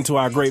listening to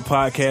our great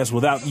podcast.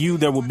 Without you,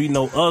 there would be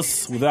no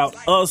us. Without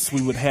us,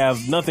 we would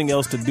have nothing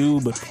else to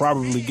do but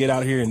probably get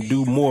out here and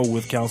do more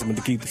with Councilman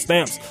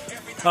Stamps.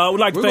 We'd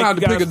like to We're thank gonna have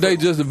you to guys pick a for- day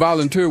just to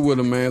volunteer with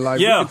him, man. Like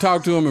Yeah. we can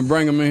talk to him and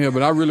bring him in here,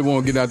 but I really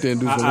want to get out there and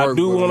do some I work.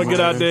 do with want him, to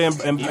get man. out there and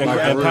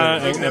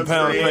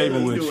pound the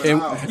pavement with you.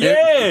 And,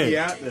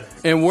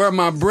 and wear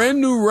my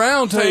brand new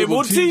Roundtable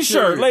Table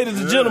t-shirt. Ladies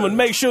and gentlemen,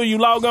 make sure you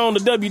log on to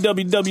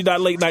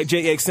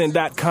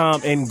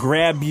www.latenightjxn.com and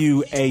grab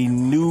you a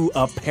new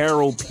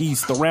apparel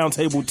piece. The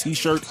Roundtable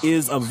t-shirt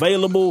is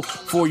available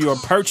for your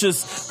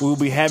purchase. We'll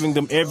be having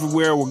them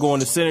everywhere. We're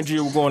going to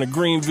Synergy. We're going to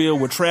Greenville.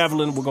 We're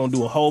traveling. We're going to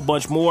do a whole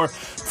bunch more.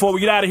 Before we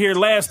get out of here,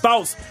 last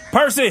thoughts.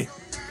 Percy.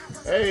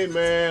 Hey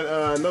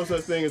man, no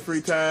such thing as free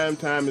time.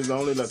 Time is the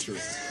only luxury.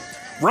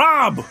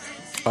 Rob.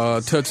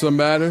 Touch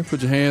somebody,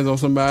 put your hands on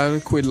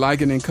somebody, quit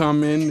liking and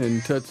commenting,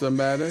 and touch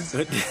somebody.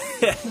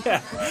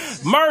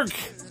 Merc.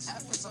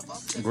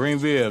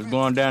 Greenville is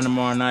going down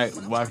tomorrow night,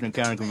 Washington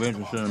County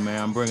Convention Center, man.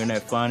 I'm bringing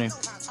that funny, a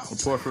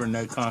portrait in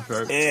that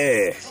concert.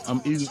 Yeah.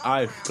 I'm eating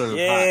ice because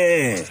it's hot.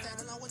 Yeah.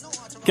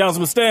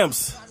 Councilman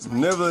Stamps.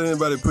 Never let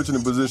anybody put you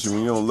in a position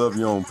when you don't love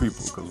your own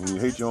people. Because when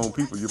you hate your own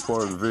people, you're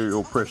part of the very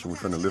oppression we're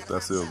trying to lift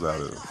ourselves out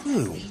of.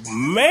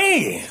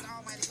 Man.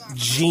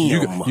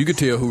 Jim. You could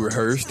tell who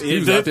rehearsed. He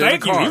was Yeah, out there in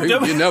the thank you. car. He He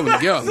was getting up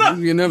together. He was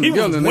getting up He was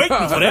together in the waiting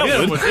car. for that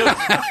one.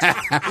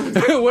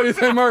 What do you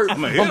say, Merc?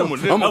 I'm hit him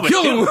with this. gonna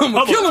kill him. I'm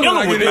gonna kill him when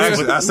I get in.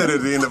 Actually, I said it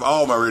at the end of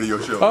all my radio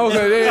shows.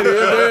 Okay, there it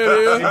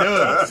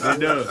is. It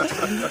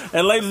does.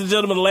 And ladies and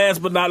gentlemen,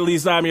 last but not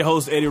least, I'm your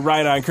host, Eddie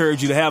Wright. I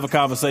encourage you to have a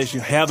conversation.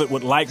 Have it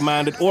with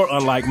like-minded or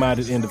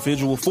unlike-minded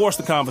individual. Force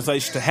the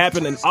conversation to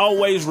happen. And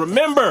always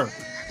remember,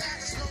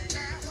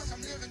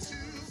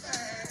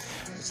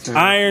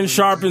 iron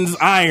sharpens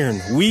iron.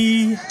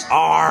 We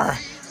are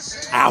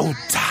out.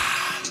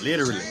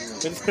 Literally.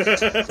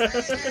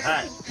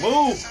 Hot.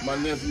 Move. My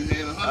nephew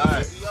had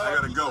 150 I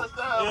gotta yards. go.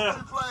 Touchdowns,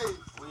 3 plays.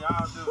 We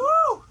all do.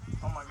 Woo.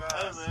 Oh my God.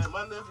 Hey man,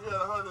 my nephew had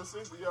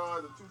 160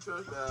 yards and 2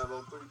 touchdowns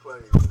on 3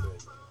 plays today, man.